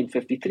December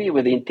 1953,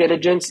 where the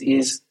intelligence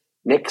is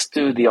next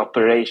to the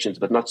operations,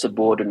 but not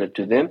subordinate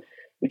to them,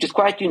 which is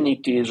quite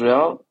unique to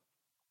Israel.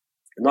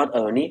 Not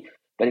only,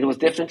 but it was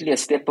definitely a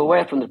step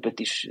away from the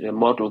British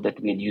model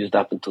that we had used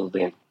up until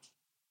then.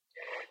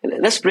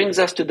 And this brings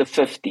us to the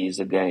 50s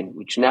again,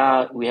 which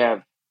now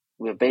where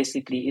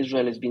basically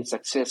Israel has been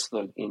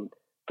successful in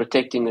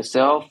protecting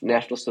itself.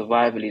 National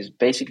survival is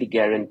basically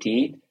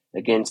guaranteed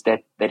against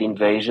that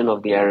invasion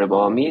of the Arab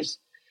armies.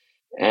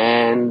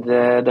 And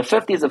the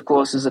 50s, of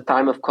course, is a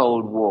time of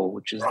Cold War,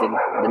 which is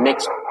the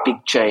next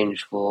big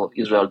change for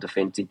Israel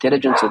Defense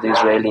Intelligence or the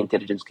Israeli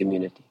intelligence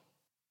community.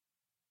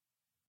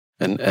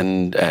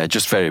 And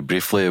just very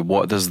briefly,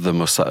 what does the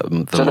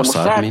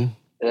Mossad mean?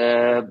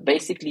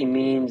 Basically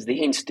means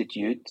the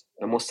institute.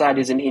 Mossad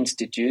is an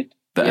institute.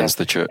 The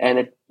institute.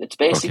 And it's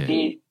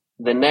basically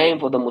the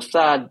name for the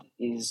Mossad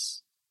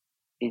is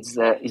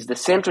the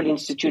Central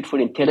Institute for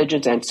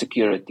Intelligence and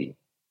Security.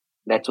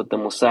 That's what the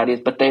Mossad is.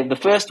 But the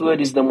first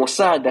word is the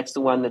Mossad. That's the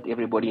one that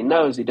everybody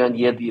knows. You don't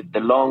hear the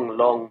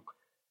long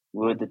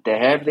word that they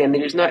have there. And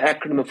there is no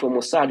acronym for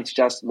Mossad. It's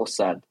just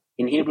Mossad.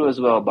 In Hebrew as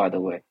well, by the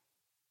way.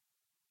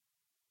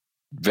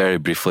 Very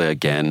briefly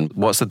again,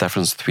 what's the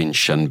difference between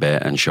Shin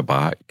Bet and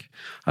Shabak?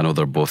 I know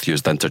they're both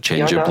used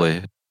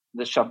interchangeably.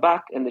 The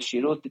Shabak and the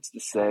Shirut, it's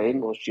the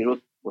same, or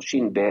Shirut or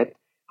Shin Bet.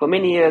 For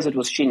many years it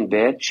was Shin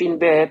Bet. Shin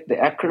Bet, the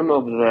acronym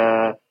of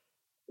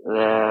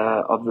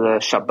the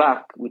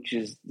Shabak, which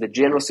is the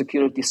General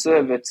Security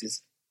Service,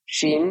 is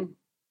Shin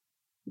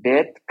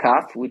Bet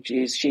Kaf, which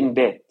is Shin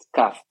Bet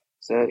Kaf.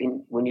 So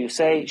when you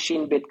say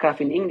Shin Bet Kaf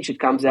in English, it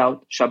comes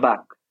out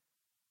Shabak.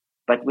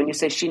 But when you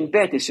say Shin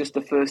Bet, it's just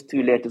the first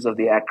two letters of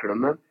the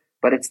acronym,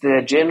 but it's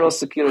the General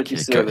Security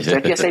Service. So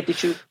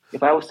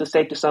if I was to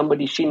say to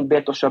somebody Shin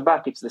Bet or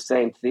Shabak, it's the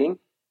same thing.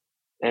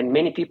 And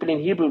many people in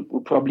Hebrew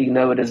will probably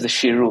know it as the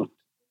Shirut,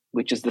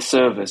 which is the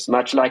service,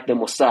 much like the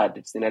Mossad.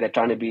 It's, they're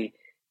trying to be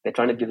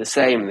the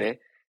same there.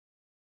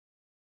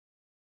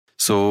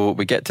 So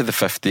we get to the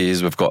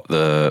 50s. We've got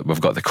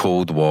the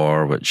Cold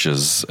War, which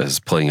is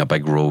playing a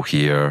big role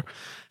here.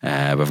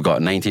 We've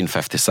got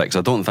 1956.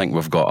 I don't think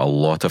we've got a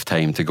lot of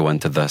time to go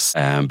into this,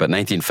 but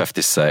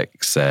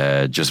 1956,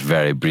 just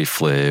very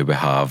briefly, we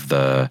have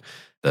the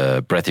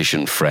British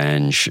and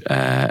French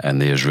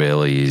and the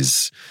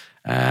Israelis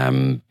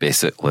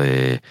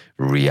basically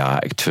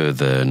react to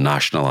the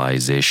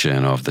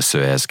nationalization of the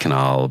Suez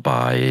Canal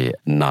by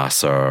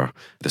Nasser.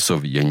 The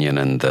Soviet Union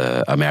and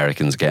the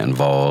Americans get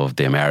involved.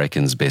 The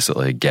Americans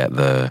basically get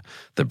the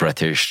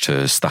British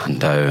to stand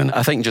down.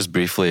 I think just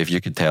briefly, if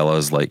you could tell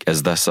us,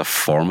 is this a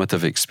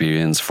formative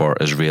experience for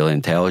Israeli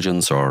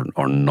intelligence or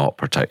not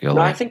particularly?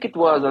 No, I think it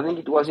was. I think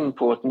it was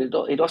important.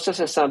 It also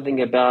says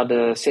something about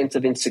a sense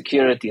of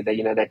insecurity,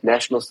 that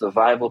national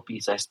survival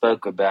piece I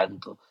spoke about.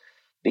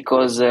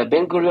 Because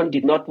Ben-Gurion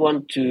did not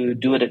want to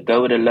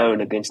go it alone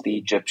against the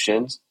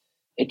Egyptians.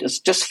 It was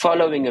just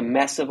following a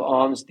massive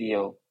arms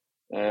deal.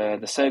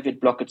 The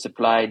Soviet bloc had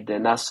supplied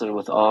Nasser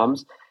with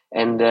arms.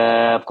 And,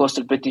 of course,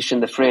 the British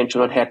and the French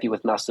were not happy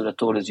with Nasser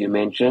at all, as you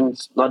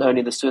mentioned. Not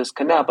only the Suez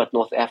Canal, but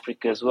North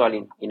Africa as well,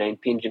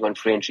 impinging on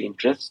French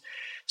interests.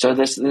 So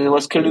there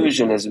was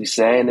collusion, as we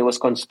say, and there was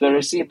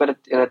conspiracy. But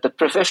at the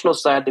professional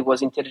side, there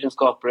was intelligence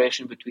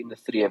cooperation between the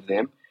three of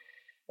them.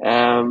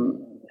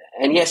 And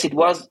yes, it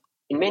was.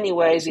 In many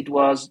ways, it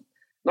was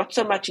not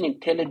so much an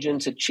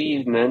intelligence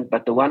achievement,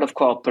 but the one of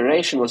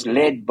cooperation was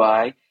led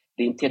by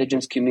the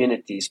intelligence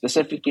community,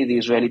 specifically the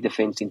Israeli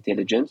Defense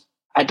Intelligence.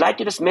 I'd like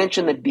to just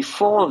mention that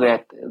before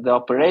that, the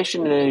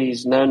operation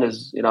is known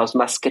as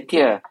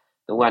Musketeer,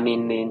 the one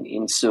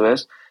in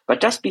Suez. But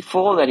just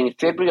before that, in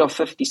February of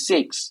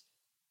 56,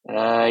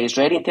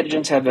 Israeli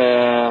intelligence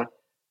I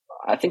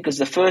think it's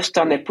the first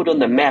time they put on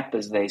the map,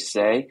 as they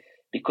say,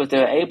 because they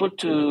were able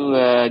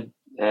to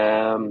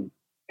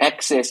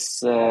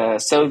access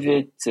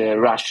Soviet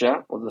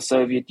Russia or the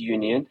Soviet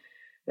Union.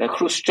 The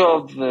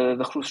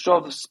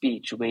Khrushchev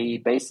speech, where he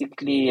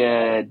basically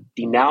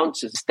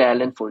denounces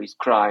Stalin for his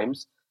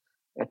crimes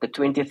at the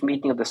 20th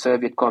meeting of the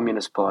Soviet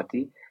Communist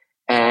Party.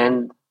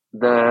 And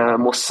the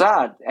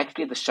Mossad,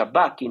 actually the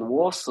Shabak in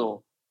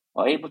Warsaw,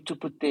 are able to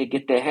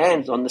get their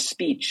hands on the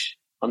speech,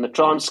 on the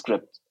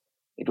transcript.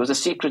 It was a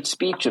secret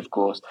speech, of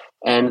course,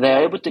 and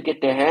they're able to get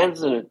their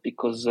hands on it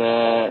because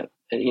a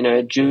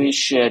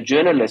Jewish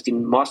journalist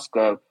in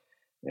Moscow,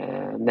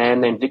 a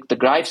man named Viktor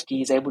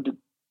Graevsky, is able to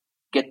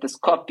get this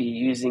copy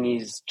using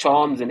his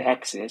charms and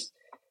access,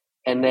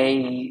 and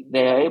they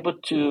are able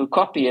to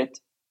copy it,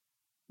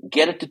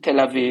 get it to Tel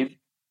Aviv,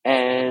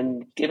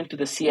 and give it to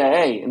the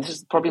CIA. And this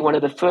is probably one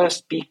of the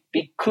first big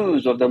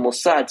coups of the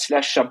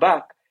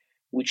Mossad/Shabak,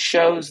 which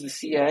shows the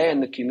CIA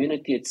and the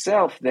community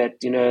itself that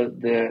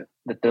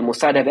that the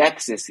Mossad have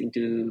access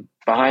into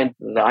behind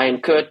the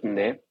Iron Curtain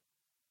there.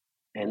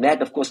 And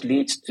that, of course,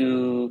 leads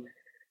to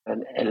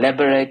an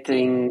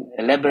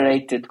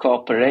elaborated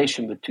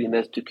cooperation between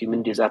those two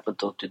communities up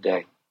until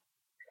today.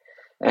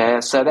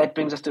 So that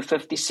brings us to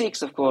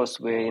 56, of course,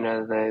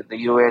 where the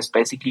US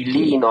basically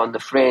lean on the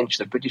French,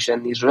 the British,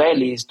 and the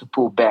Israelis to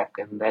pull back,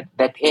 and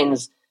that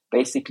ends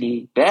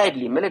basically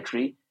badly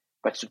military,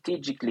 but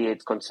strategically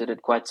it's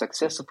considered quite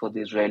successful for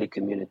the Israeli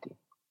community.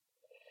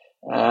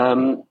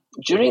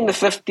 During the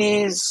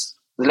 50s,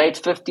 the late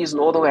 50s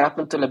and all the way up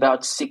until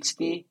about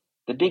 60.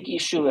 The big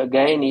issue,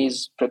 again,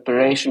 is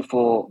preparation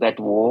for that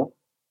war.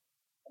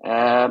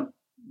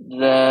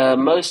 The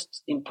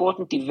most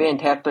important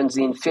event happens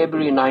in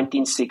February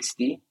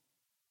 1960.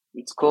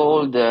 It's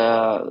called,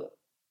 the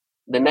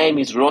name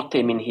is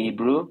Rotem in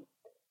Hebrew.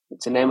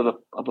 It's the name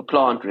of a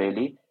plant,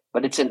 really.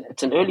 But it's an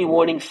early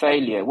warning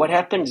failure. What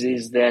happens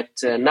is that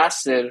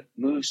Nasser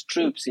moves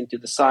troops into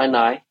the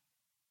Sinai,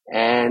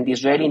 and the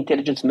Israeli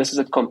intelligence misses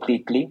it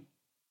completely.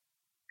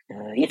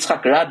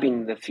 Yitzhak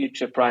Rabin, the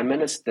future prime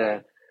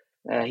minister,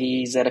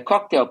 he's at a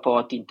cocktail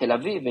party in Tel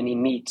Aviv, and he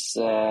meets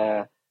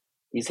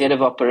his head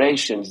of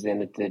operations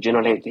then at the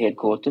general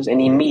headquarters, and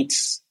he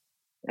meets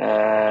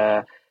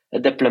a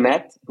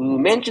diplomat who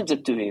mentions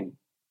it to him,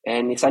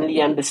 and he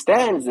suddenly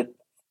understands that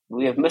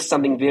we have missed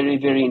something very,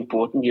 very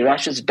important. He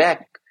rushes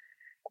back,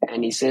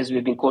 and he says,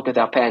 we've been caught with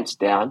our pants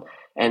down.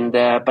 And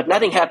but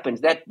nothing happens.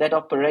 That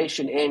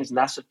operation ends.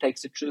 Nasser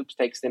takes the troops,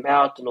 takes them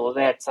out, and all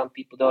that. Some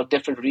people, there are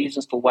different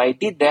reasons for why he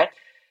did that,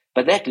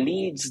 but that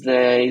leads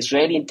the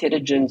Israeli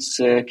intelligence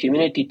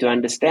community to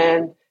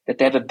understand that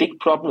they have a big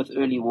problem with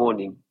early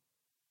warning.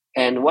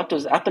 And what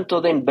was up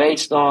until then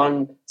based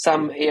on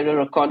some aerial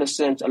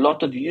reconnaissance, a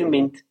lot of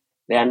UMINT,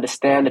 they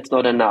understand it's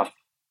not enough.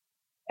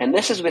 And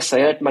this is where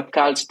Sayeret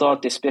Matkal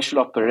start their special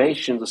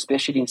operations or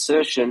special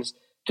insertions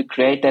to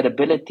create that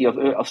ability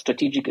of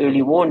strategic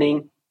early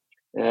warning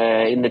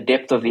in the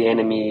depth of the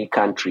enemy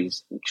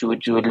countries,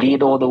 which would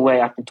lead all the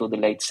way up until the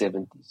late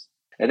 70s.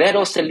 And that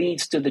also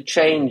leads to the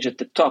change at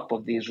the top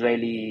of the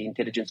Israeli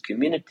intelligence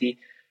community,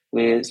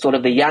 where sort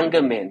of the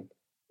younger men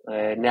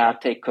now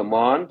take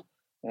command,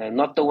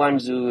 not the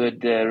ones who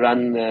would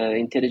run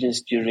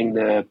intelligence during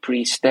the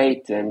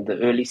pre-state and the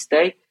early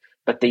state,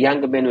 but the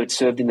younger men who had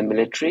served in the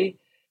military,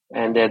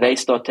 and they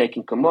start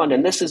taking command.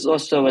 And this is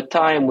also a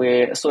time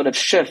where a sort of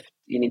shift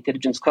in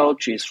intelligence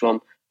culture is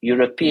from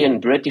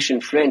European, British,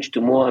 and French to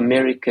more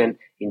American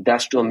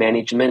industrial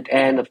management,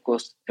 and of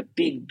course a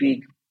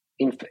big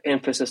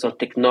emphasis on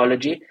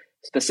technology,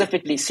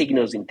 specifically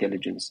signals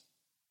intelligence.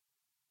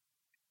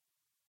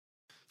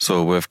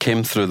 So we've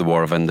came through the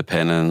War of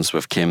Independence,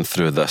 we've came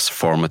through this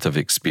formative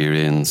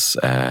experience,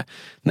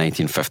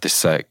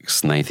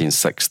 1956,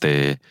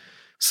 1960,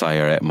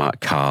 Sayeret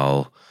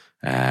Matkal.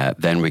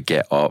 Then we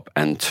get up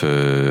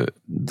into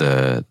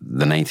the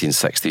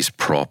 1960s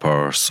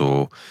proper,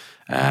 so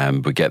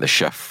we get the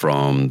shift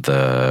from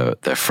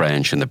the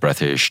French and the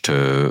British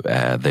to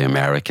the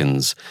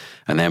Americans,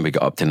 and then we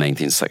got up to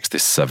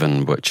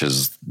 1967, which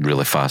is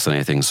really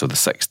fascinating. So the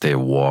 6-Day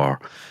War.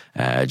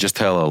 Just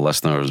tell our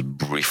listeners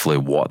briefly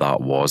what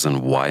that was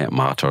and why it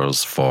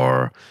matters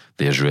for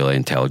the Israeli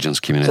intelligence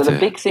community. So the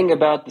big thing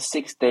about the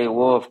 6-Day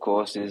War, of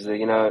course, is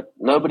that,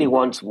 nobody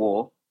wants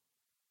war.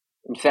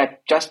 In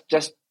fact, just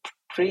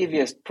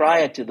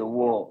prior to the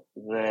war,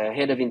 the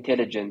head of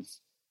intelligence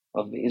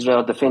of the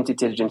Israel Defense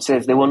Intelligence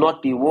says there will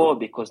not be war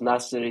because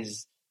Nasser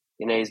is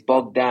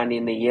bogged down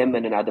in the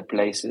Yemen and other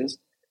places,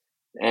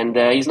 and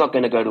he's not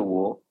going to go to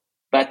war.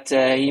 But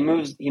he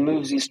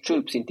moves his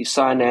troops into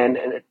Sinai,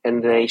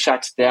 and he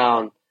shuts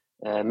down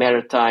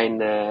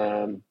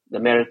the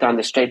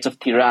Straits of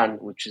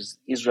Tiran, which is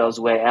Israel's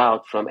way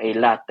out from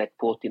Eilat, that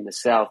port in the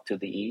south to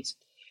the east.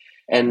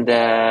 And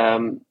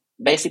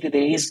basically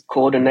there is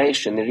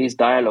coordination, there is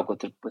dialogue with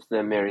the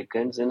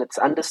Americans, and it's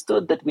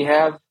understood that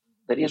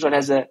Israel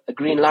has a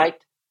green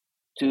light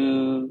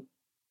to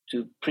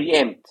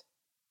preempt.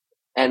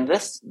 And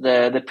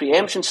the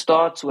preemption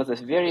starts with a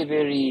very,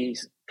 very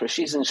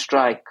precision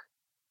strike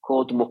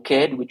called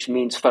Moked, which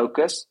means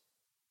focus.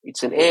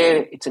 It's an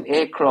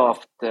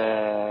aircraft,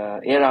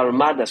 Air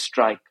Armada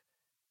strike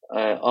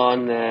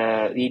on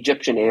the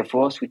Egyptian Air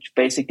Force, which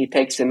basically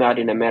takes them out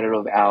in a matter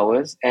of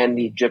hours, and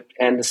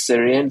the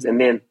Syrians, and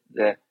then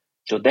the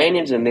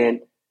Jordanians, and then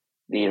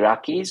the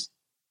Iraqis.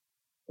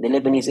 The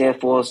Lebanese Air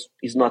Force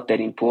is not that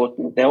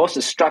important. They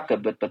also struck a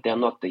bit, but they're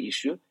not the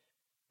issue.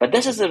 But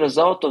this is a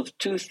result of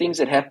two things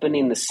that happened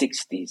in the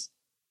 60s.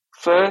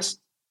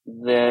 First,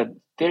 the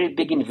very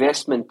big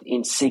investment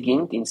in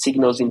SIGINT, in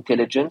signals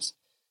intelligence,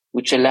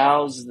 which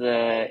allows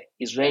the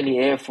Israeli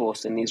Air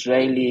Force and the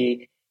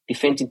Israeli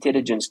Defense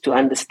Intelligence to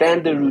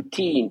understand the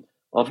routine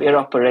of air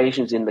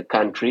operations in the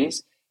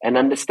countries and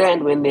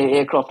understand when their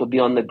aircraft will be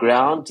on the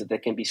ground so they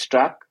can be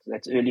struck.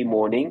 That's early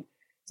morning.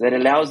 So that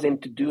allows them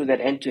to do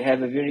that and to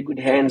have a very good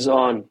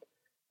hands-on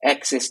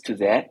access to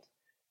that.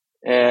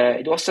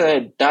 It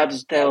also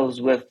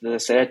dovetails with the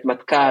Sayeret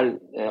Matkal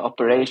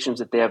operations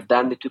that they have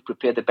done to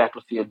prepare the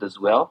battlefield as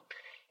well.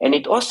 And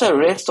it also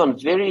rests on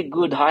very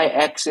good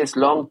high-access,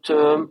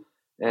 long-term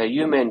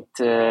human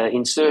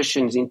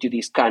insertions into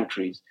these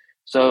countries.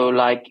 So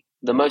like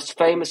the most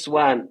famous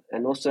one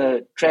and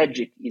also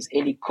tragic is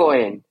Eli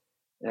Cohen,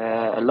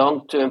 a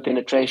long-term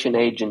penetration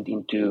agent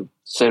into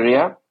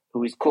Syria,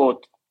 who is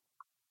caught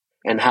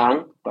and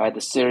hung by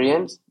the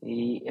Syrians.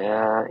 He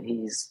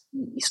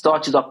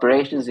starts his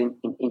operations in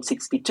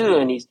 62,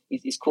 and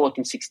he's caught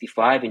in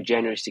 65, in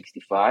January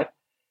 65.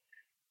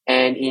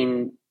 And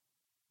in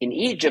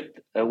Egypt,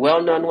 a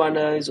well-known one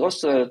is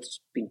also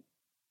been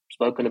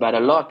spoken about a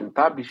lot and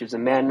published is a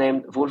man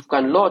named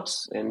Wolfgang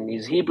Lotz, and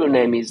his Hebrew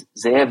name is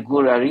Ze'ev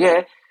Gur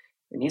Aryeh,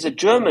 and he's a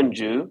German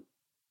Jew.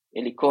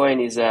 Eli Cohen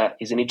is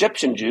an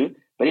Egyptian Jew,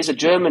 but he's a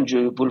German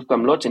Jew,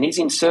 Wolfgang Lotz, and he's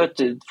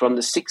inserted from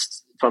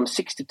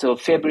 60 till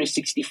February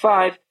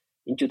 65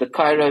 into the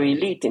Cairo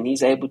elite, and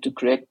he's able to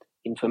correct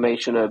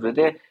information over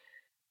there.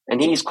 And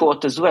he's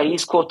caught as well.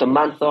 He's caught a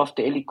month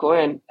after Eli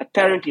Cohen,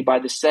 apparently by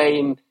the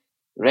same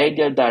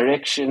radio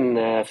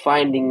direction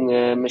finding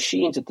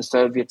machines that the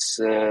Soviets,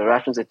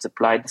 Russians had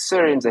supplied the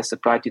Syrians, they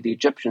supplied to the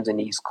Egyptians, and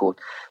he's caught.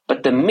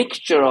 But the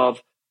mixture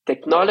of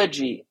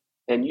technology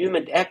and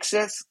human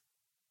access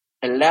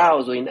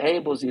allows or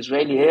enables the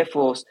Israeli Air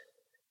Force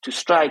to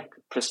strike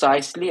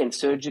precisely and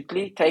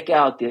surgically, take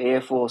out the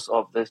Air Force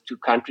of the two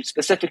countries,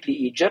 specifically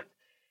Egypt.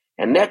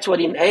 And that's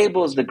what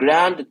enables the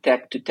ground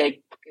attack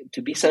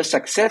to be so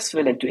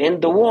successful and to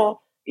end the war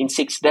in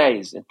 6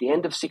 days. At the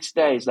end of 6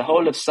 days, the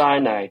whole of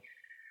Sinai,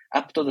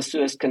 up to the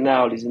Suez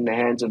Canal, is in the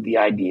hands of the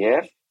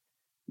IDF.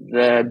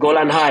 The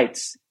Golan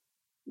Heights,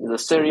 the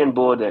Syrian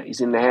border, is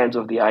in the hands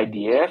of the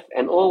IDF.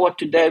 And all what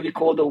today we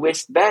call the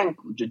West Bank,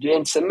 Judea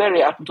and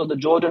Samaria, up until the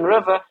Jordan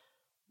River,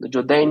 the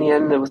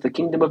Jordanian, with the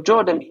Kingdom of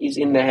Jordan, is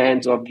in the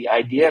hands of the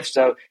IDF.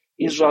 So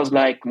Israel's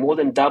like more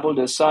than doubled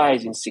her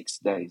size in 6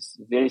 days.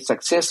 Very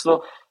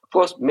successful. Of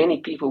course,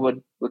 many people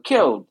were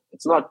killed.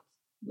 It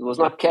was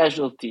not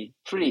casualty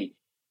free,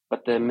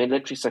 but the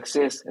military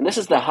success. And this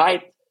is the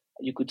height,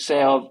 you could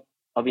say,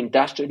 of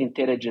industrial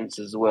intelligence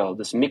as well.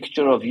 This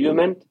mixture of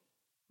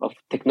of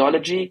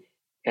technology,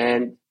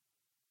 and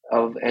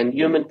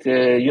human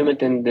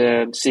and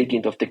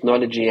SIGINT of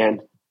technology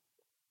and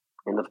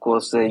of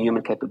course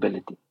human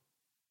capability.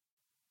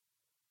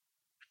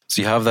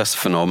 So you have this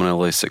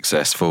phenomenally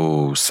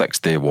successful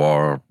 6-day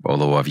war,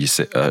 although as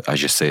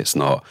you say, it's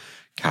not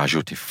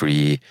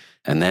casualty-free.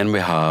 And then we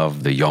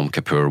have the Yom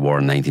Kippur War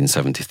in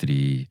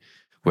 1973.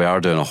 We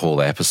are doing a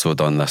whole episode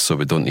on this, so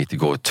we don't need to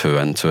go too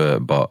into it,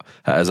 but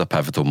it is a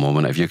pivotal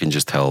moment. If you can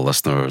just tell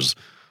listeners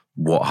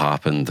what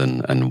happened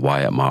and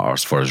why it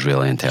matters for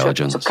Israeli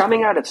intelligence. So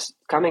coming out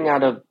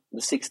of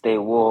the 6-day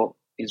war,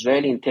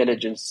 Israeli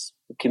intelligence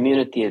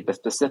community, but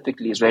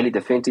specifically Israeli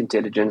defense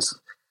intelligence,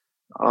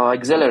 are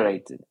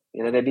exhilarated.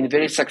 They've been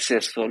very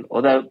successful,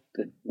 although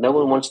no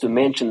one wants to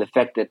mention the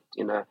fact that,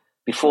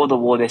 before the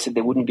war, they said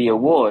there wouldn't be a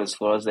war as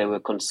far as they were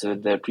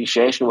concerned. The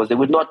appreciation was there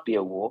would not be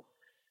a war.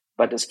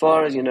 But as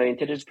far as,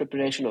 intelligence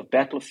preparation of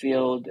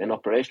battlefield and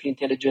operational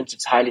intelligence,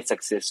 it's highly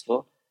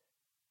successful.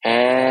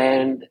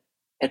 And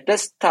at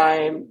this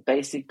time,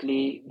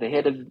 basically, the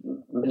head of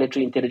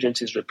military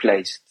intelligence is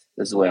replaced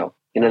as well.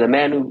 The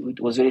man who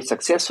was very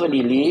successful,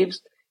 he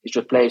leaves, is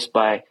replaced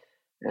by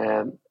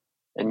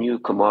a new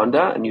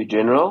commander, a new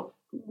general,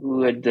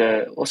 who had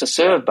also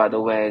served, by the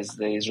way, as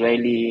the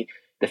Israeli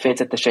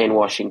defense attaché in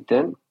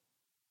Washington.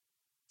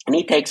 And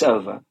he takes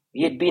over.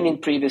 He had been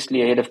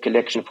previously a head of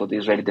collection for the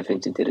Israeli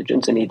Defense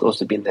Intelligence, and he'd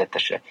also been the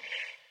attaché.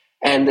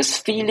 And this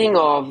feeling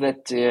of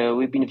that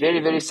we've been very,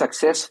 very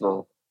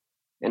successful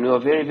and we are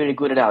very, very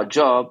good at our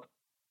job,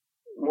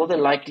 more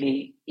than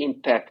likely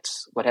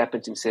impacts what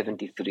happens in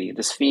 73.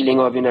 This feeling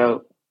of,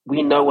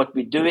 we know what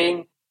we're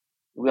doing,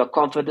 we are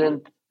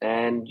confident,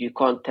 and you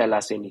can't tell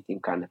us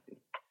anything kind of thing.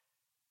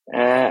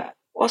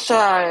 Also,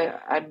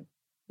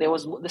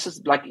 this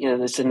is like,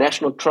 it's a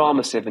national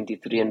trauma,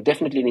 73, and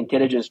definitely an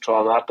intelligence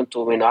trauma up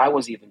until when I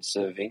was even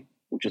serving,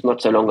 which was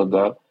not so long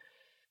ago.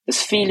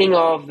 This feeling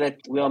of that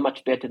we are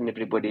much better than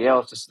everybody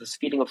else, this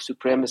feeling of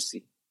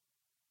supremacy.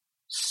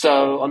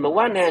 So on the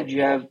one hand,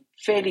 you have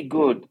fairly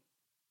good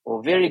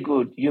or very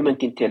good human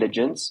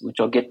intelligence, which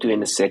I'll get to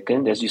in a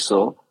second, as you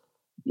saw,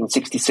 in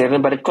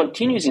 67, but it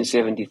continues in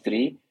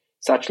 73,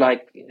 such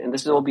like, and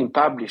this has all been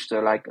published, so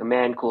like a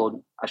man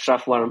called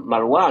Ashraf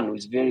Marwan, who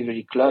is very,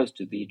 very close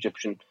to the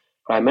Egyptian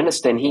prime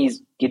minister, and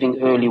he's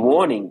giving early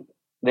warning,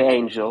 the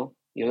angel.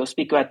 You'll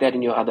speak about that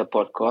in your other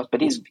podcast,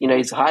 but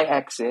he's high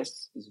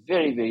access, he's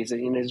very, very,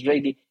 he's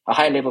really a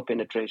high level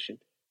penetration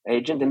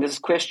agent, and there's this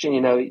question,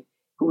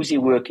 who's he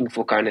working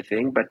for kind of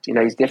thing, but,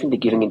 he's definitely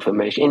giving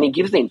information, and he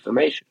gives the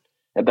information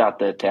about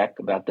the attack,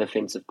 about the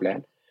offensive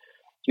plan.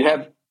 You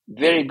have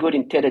very good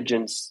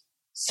intelligence,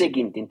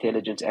 SIGINT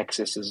intelligence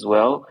access as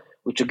well,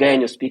 which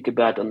again you'll speak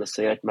about on the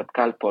Sayat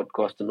Matkal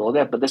podcast and all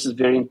that, but this is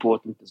very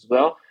important as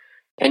well.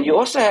 And you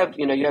also have,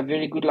 you have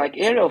very good like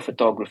aerial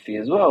photography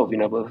as well,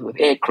 with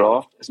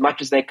aircraft, as much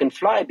as they can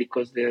fly,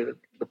 because the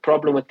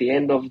problem at the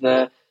end of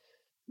the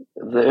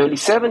early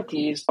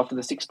 70s, after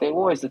the 6-day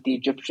war, is that the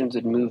Egyptians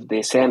had moved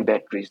their sand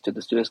batteries to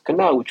the Suez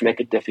Canal, which make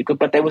it difficult,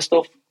 but they were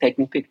still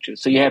taking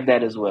pictures. So you have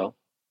that as well.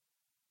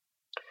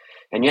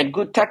 And you had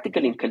good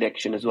tactical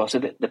collection as well. So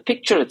the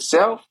picture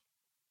itself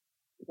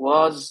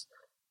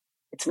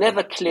it's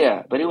never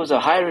clear, but it was a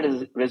high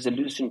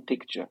resolution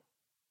picture.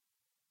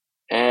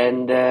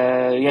 And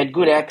you had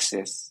good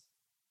access.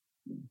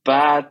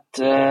 But,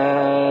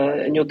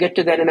 and you'll get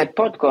to that in that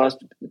podcast,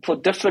 for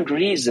different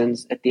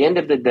reasons, at the end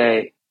of the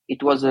day,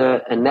 it was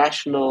a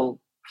national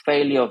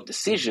failure of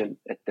decision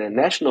at the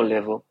national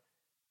level,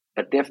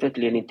 but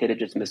definitely an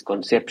intelligence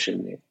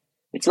misconception there.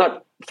 It's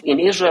not, in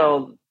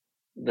Israel,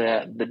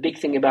 the big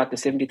thing about the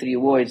 73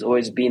 war has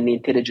always been the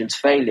intelligence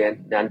failure.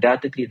 And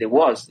undoubtedly, there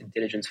was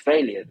intelligence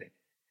failure there.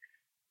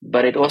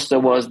 But it also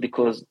was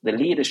because the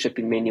leadership,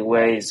 in many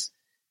ways,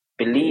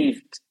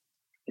 believed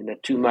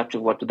too much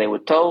of what they were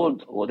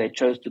told, or they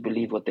chose to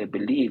believe what they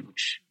believed,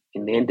 which,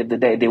 in the end of the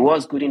day, there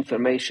was good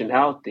information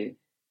out there.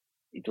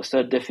 It was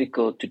so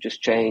difficult to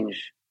just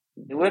change.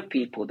 There were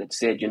people that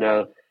said,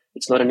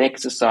 it's not an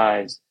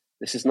exercise.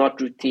 This is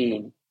not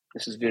routine.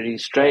 This is very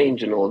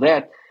strange and all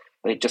that.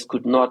 But it just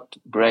could not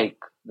break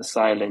the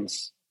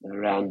silence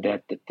around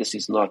that this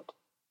is not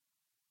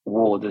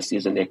war, this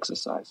is an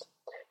exercise.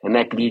 And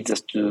that leads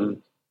us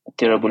to the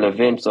terrible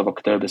events of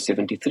October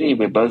 73,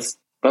 where both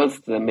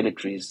the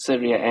militaries,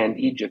 Syria and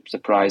Egypt,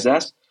 surprise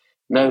us.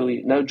 No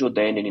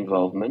Jordanian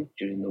involvement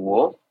during the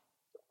war.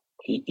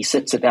 He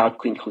sits it out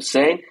Queen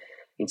Hussein.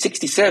 In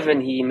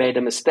 67, he made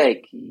a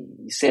mistake.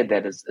 He said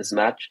that as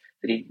much,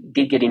 that he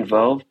did get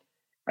involved.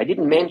 I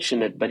didn't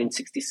mention it, but in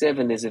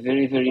 67, there's a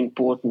very, very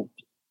important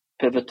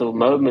pivotal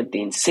moment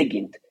in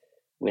Sigint,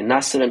 where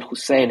Nasser and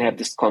Hussein have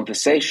this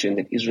conversation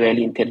that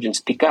Israeli intelligence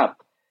pick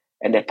up,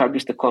 and they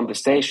publish the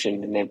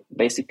conversation, and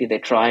they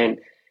try and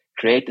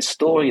create a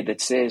story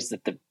that says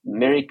that the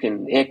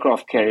American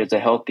aircraft carriers are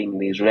helping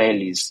the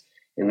Israelis,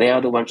 and they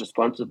are the ones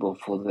responsible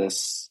for the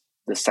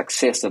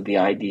success of the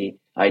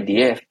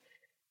IDF.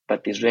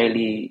 But the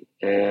Israeli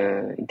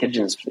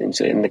intelligence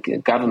and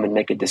the government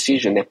make a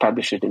decision. They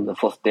publish it in the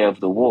fourth day of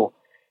the war.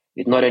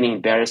 It not only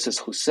embarrasses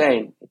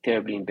Hussein, it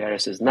terribly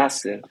embarrasses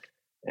Nasser,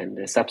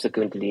 and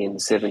subsequently in the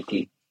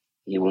 70s,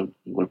 he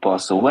will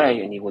pass away,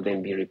 and he will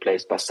then be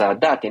replaced by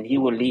Sadat, and he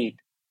will lead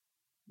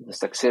the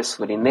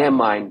successful, in their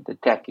mind, the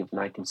attack of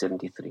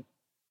 1973.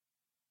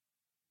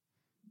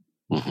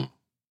 Mm-hmm.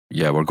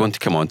 Yeah, we're going to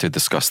come on to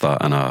discuss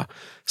that in a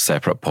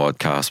separate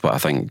podcast, but I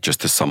think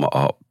just to sum it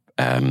up,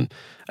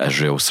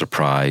 Israel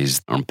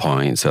surprised on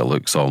points. It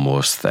looks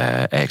almost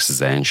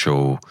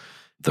existential.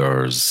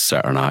 There's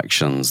certain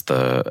actions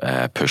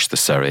that push the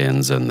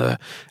Syrians and the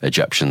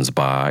Egyptians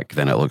back.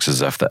 Then it looks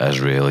as if the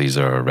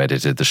Israelis are ready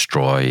to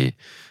destroy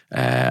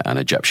an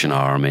Egyptian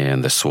army,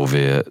 and the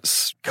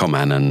Soviets come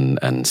in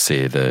and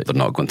say that they're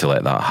not going to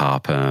let that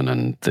happen,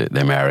 and the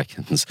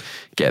Americans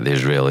get the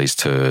Israelis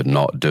to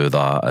not do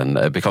that. And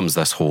it becomes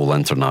this whole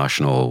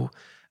international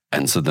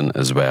incident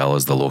as well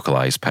as the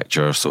localized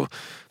picture. So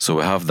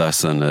we have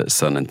this, and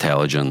it's an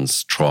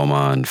intelligence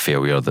trauma and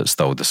failure that's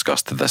still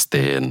discussed to this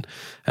day, and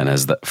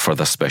is that for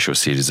this special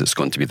series it's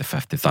going to be the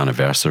 50th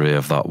anniversary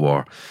of that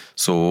war.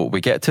 So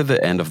we get to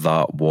the end of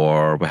that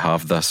war, we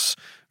have this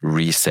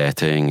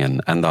resetting,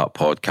 and in that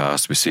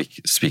podcast we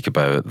speak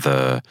about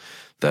the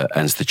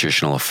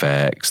institutional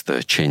effects,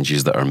 the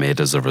changes that are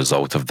made as a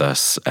result of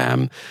this.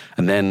 And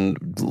then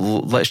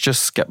let's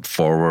just skip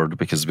forward,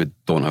 because we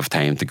don't have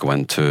time to go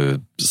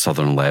into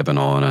southern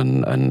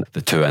Lebanon and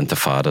the two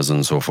intifadas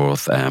and so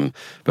forth.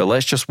 But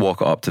let's just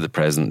walk up to the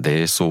present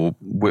day. So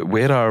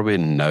where are we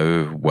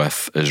now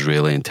with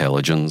Israeli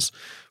intelligence?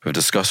 We've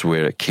discussed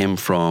where it came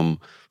from.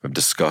 We've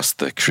discussed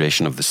the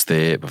creation of the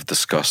state. We've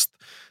discussed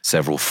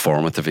several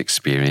formative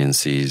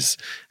experiences.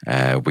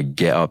 We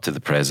get up to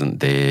the present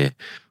day.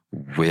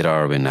 Where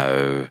are we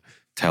now?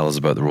 Tell us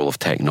about the role of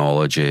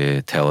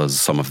technology. Tell us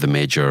some of the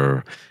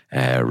major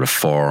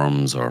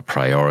reforms or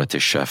priority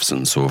shifts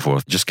and so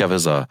forth. Just give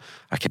us a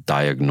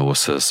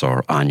diagnosis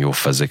or annual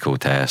physical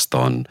test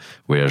on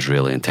where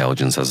Israeli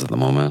intelligence is at the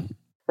moment.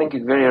 I think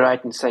you're very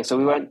right in saying. So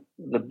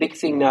the big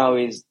thing now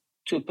is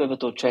two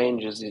pivotal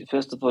changes.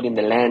 First of all, in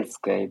the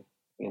landscape,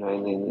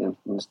 in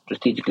the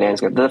strategic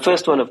landscape. The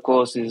first one, of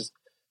course, is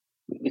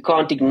we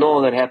can't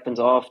ignore that happens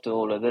after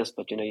all of this,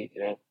 but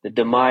the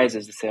demise,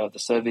 as they say, of the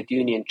Soviet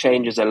Union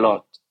changes a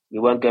lot. We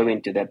won't go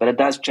into that, but it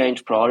does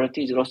change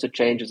priorities. It also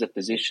changes the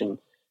position,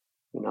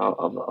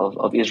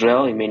 of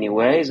Israel in many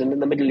ways, and in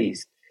the Middle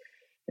East.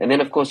 And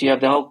then, of course, you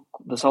have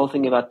this whole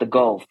thing about the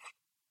Gulf.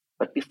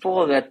 But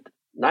before that,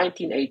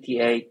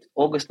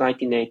 August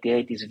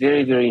 1988 is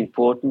very, very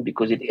important,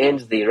 because it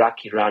ends the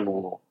Iraq-Iran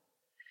war.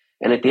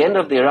 And at the end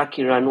of the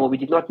Iraq-Iran war, we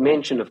did not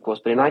mention, of course,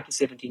 but in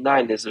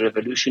 1979 there's a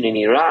revolution in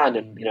Iran,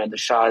 and the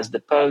Shah is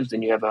deposed,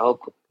 and you have a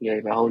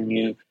whole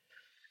new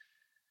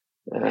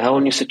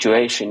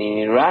situation in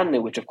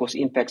Iran, which of course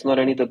impacts not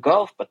only the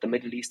Gulf but the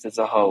Middle East as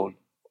a whole.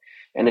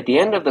 And at the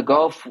end of the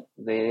Gulf,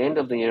 the end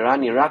of the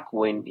Iran-Iraq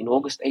war in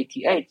August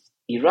 88,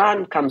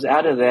 Iran comes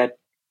out of that.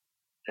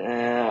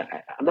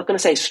 I'm not going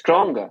to say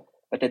stronger,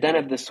 but they don't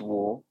have this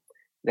war.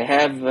 They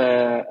have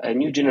a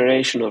new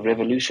generation of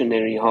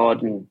revolutionary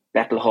hardened,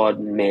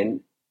 battle-hardened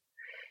men,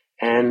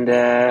 and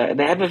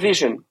they have a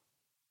vision.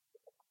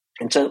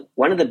 And so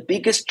one of the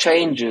biggest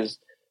changes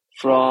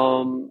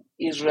from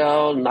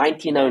Israel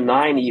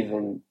 1909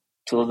 even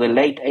till the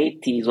late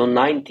 80s or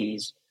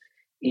 90s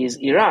is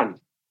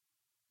Iran.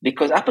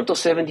 Because up until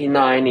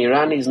 79,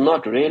 Iran is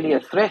not really a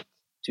threat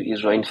to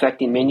Israel. In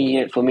fact,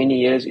 for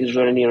many years,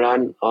 Israel and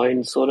Iran are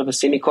in sort of a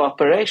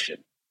semi-cooperation.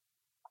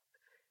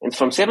 And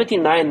from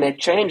 79, that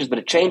changes, but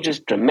it changes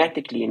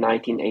dramatically in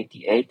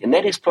 1988. And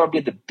that is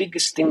probably the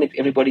biggest thing that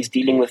everybody's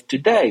dealing with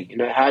today.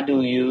 How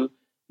do you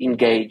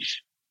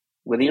engage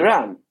with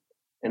Iran.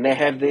 And they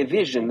have their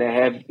vision, they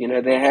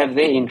have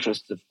their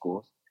interests, of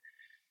course.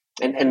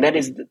 And that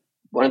is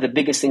one of the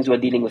biggest things we're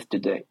dealing with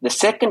today. The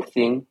second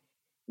thing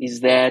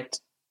is that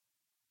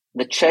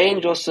the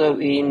change also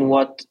in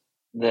what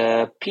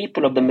the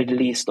people of the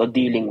Middle East are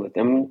dealing with.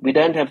 I mean, we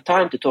don't have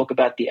time to talk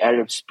about the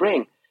Arab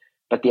Spring,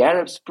 but the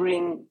Arab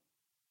Spring,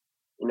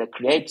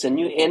 creates a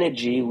new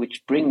energy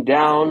which bring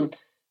down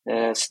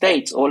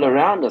states all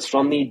around us,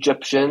 from the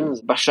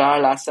Egyptians.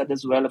 Bashar al-Assad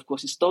as well, of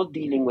course, is still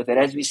dealing with it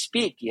as we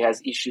speak. He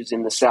has issues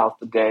in the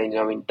south again,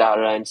 in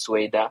Dara and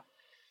Sweda.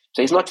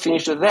 So he's not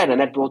finished with that,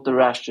 and that brought the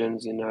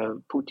Russians,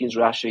 Putin's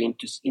Russia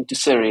into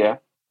Syria.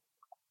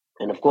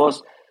 And of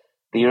course,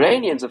 the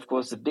Iranians, of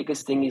course, the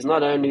biggest thing is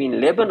not only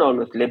in Lebanon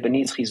with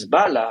Lebanese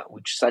Hezbollah,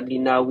 which suddenly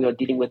now we are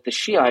dealing with the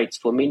Shiites.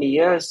 For many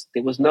years,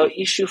 there was no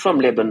issue from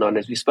Lebanon,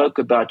 as we spoke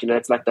about.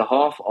 It's like the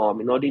half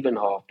army, not even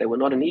half. They were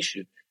not an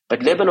issue.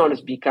 But Lebanon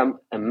has become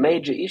a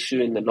major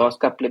issue in the last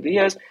couple of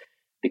years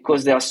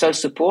because they are so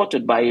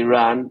supported by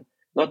Iran,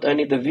 not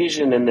only the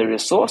vision and the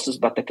resources,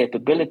 but the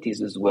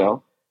capabilities as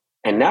well.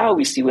 And now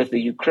we see with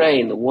the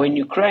war in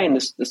Ukraine,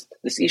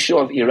 this issue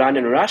of Iran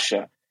and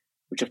Russia,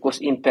 which of course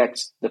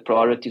impacts the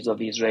priorities of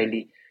the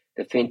Israeli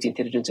defense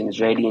intelligence and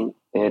Israeli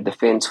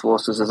defense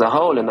forces as a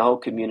whole and the whole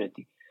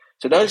community.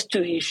 So those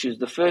two issues,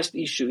 the first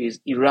issue is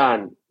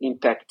Iran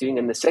impacting,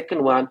 and the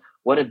second one,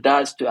 what it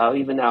does to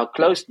our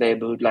close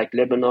neighborhood like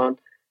Lebanon,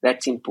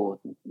 that's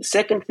important. The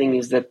second thing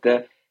is that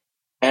the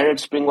Arab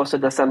Spring also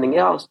does something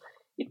else.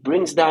 It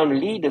brings down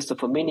leaders. So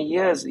for many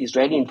years,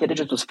 Israeli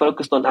intelligence was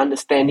focused on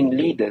understanding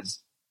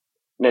leaders.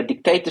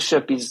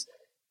 Dictatorship is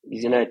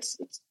it's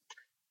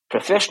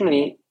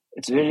professionally,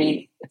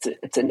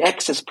 it's an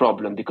access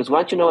problem, because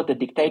once you know what the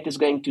dictator is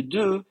going to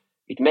do,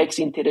 it makes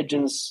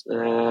intelligence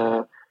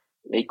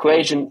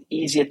equation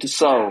easier to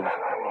solve.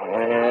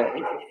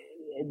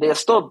 There are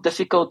still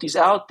difficulties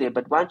out there,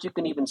 but once you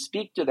can even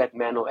speak to that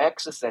man or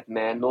access that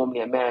man, normally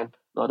a man,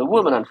 not a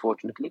woman,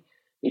 unfortunately,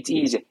 it's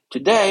easier.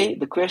 Today,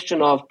 the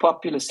question of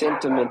popular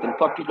sentiment and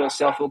popular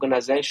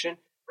self-organization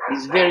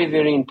is very,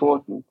 very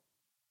important.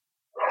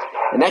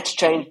 And that's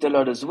changed a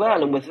lot as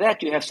well. And with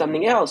that, you have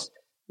something else.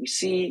 We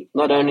see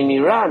not only in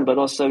Iran, but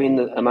also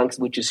amongst,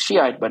 which is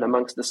Shiite, but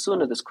amongst the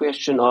Sunni, this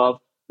question of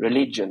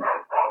religion.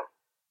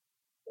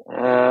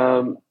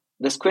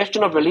 This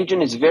question of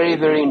religion is very,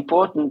 very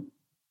important,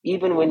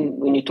 even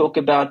when you talk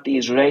about the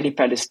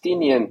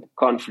Israeli-Palestinian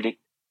conflict,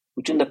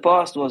 which in the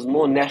past was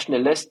more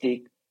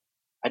nationalistic.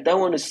 I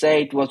don't want to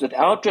say it was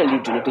without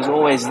religion, it was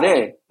always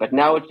there, but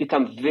now it's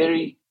become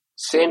very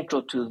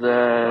central to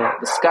the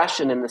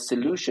discussion and the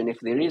solution, if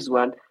there is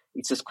one.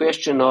 It's this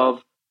question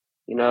of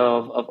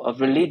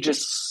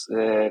religious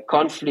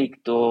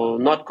conflict or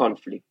not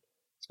conflict.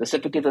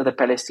 Specifically to the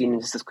Palestinians,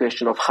 it's this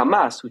question of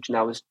Hamas, which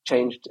now has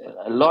changed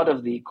a lot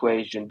of the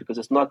equation, because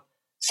it's not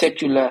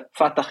secular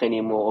Fatah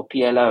anymore or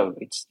PLO.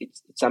 It's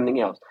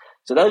something else.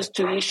 So those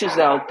two issues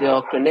out there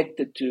are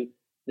connected to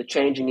the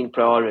changing in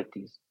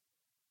priorities.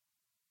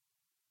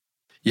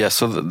 Yeah,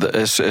 so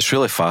it's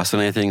really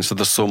fascinating. So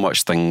there's so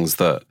much things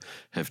that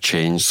have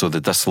changed. So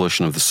the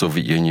dissolution of the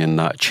Soviet Union,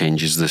 that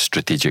changes the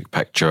strategic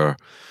picture.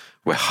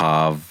 We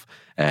have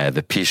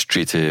the peace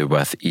treaty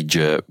with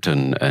Egypt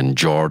and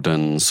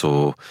Jordan.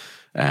 So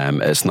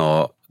it's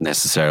not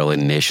necessarily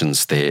nation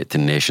state to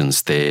nation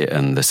state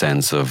in the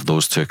sense of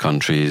those two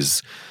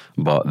countries.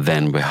 But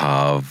then we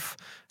have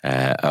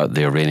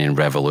the Iranian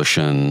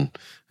Revolution,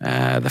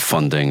 the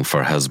funding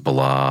for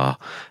Hezbollah.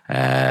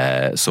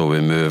 So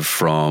we move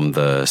from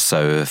the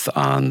south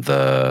and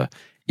the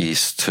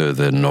east to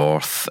the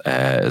north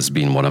as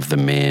being one of the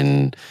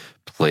main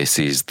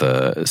places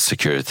the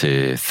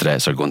security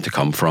threats are going to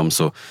come from.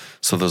 So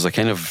there's a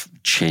kind of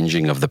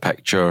changing of the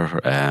picture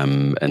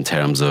in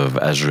terms of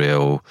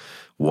Israel,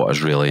 what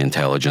Israeli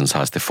intelligence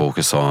has to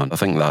focus on. I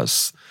think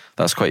that's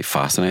quite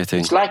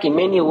fascinating. It's like in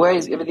many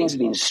ways everything's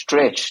been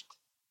stretched.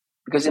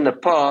 Because in the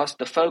past,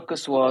 the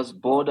focus was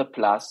border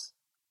plus,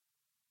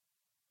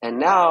 and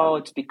now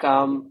it's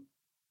become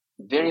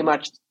very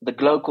much the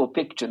global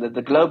picture, that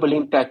the global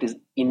impact is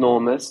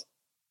enormous,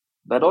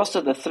 but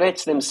also the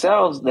threats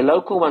themselves, the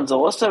local ones are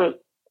also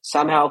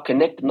somehow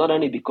connected, not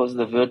only because of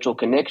the virtual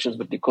connections,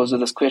 but because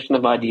of this question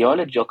of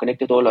ideology are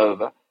connected all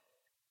over.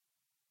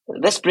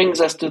 This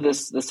brings us to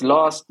this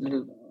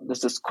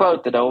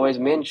quote that I always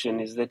mention,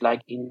 is that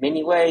like in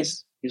many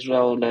ways,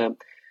 Israel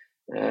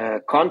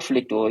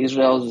conflict or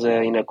Israel's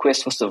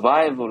quest for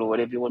survival or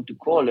whatever you want to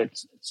call it,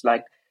 it's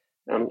like,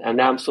 and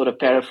now I'm sort of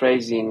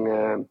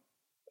paraphrasing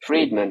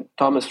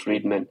Thomas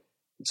Friedman,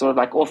 it's sort of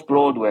like off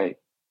Broadway.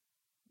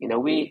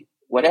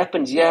 What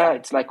happens here,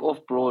 it's like off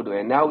Broadway,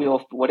 and now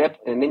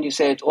and then you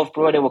say it's off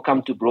Broadway, we'll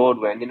come to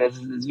Broadway, and there's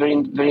this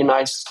very, very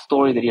nice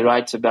story that he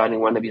writes about in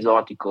one of his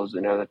articles,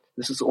 that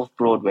this is off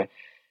Broadway.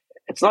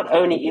 It's not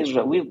only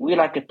Israel. We're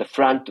like at the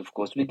front, of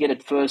course. We get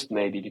it first,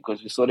 maybe,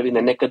 because we're sort of in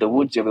the neck of the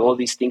woods here where all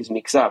these things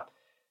mix up.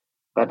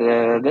 But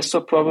this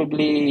will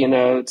probably,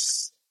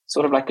 it's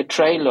sort of like a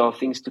trailer of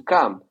things to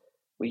come,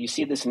 where you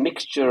see this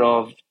mixture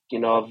of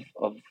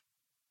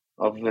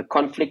the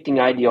conflicting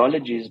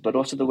ideologies, but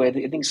also the way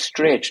that things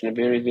stretch, and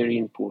very, very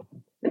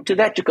important. And to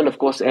that, you can, of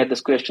course, add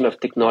this question of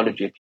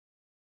technology.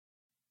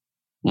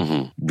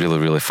 Really,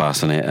 really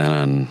fascinating,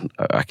 and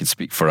I could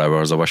speak for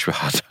hours. I wish we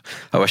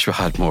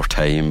had more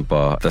time,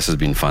 but this has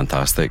been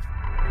fantastic.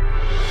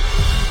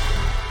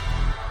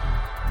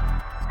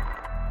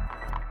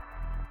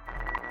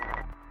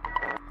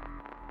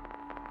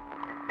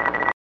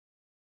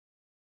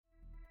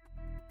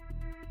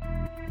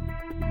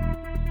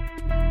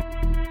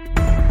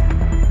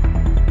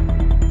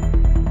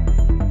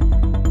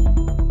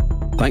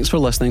 Thanks for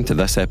listening to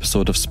this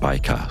episode of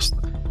Spycast.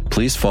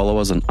 Please follow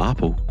us on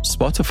Apple,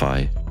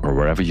 Spotify, or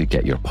wherever you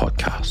get your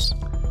podcasts.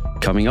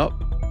 Coming up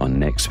on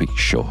next week's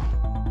show.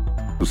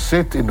 To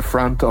sit in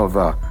front of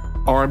an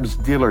arms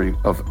dealer,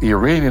 of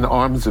Iranian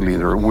arms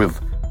leader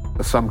with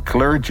some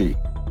clergy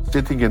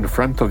sitting in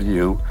front of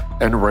you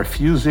and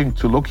refusing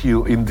to look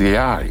you in the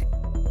eye.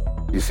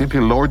 He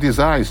simply lowered his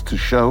eyes to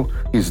show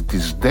his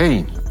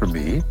disdain for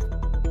me,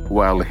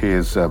 while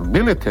his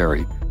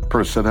military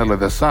personnel at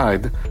the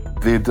side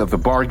did the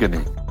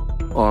bargaining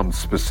on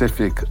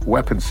specific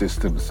weapon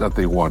systems that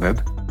they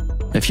wanted.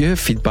 If you have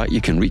feedback,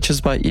 you can reach us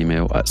by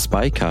email at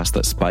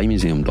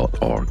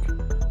spycast@spymuseum.org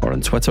or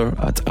on Twitter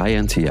at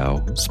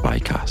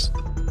INTL-Spycast.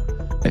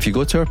 If you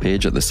go to our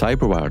page at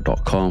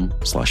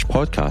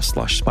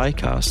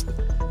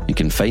thecyberwire.com/podcast/spycast, you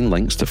can find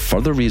links to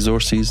further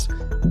resources,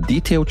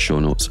 detailed show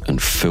notes,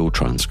 and full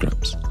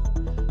transcripts.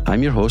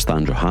 I'm your host,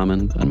 Andrew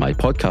Hammond, and my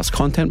podcast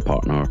content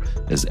partner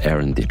is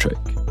Erin Dietrich.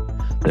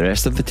 The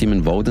rest of the team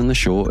involved in the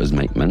show is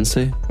Mike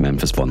Mincey,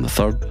 Memphis Von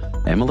III,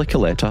 Emily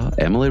Coletta,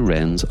 Emily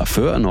Renz,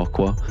 Afua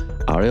Anokwa,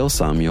 Ariel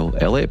Samuel,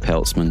 Elliot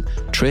Peltzman,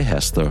 Trey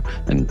Hester,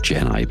 and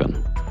Jen Iben.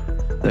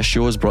 This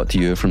show is brought to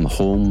you from the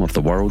home of the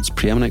world's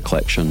preeminent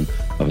collection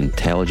of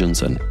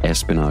intelligence and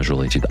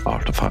espionage-related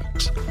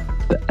artifacts,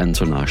 the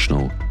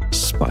International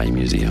Spy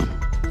Museum.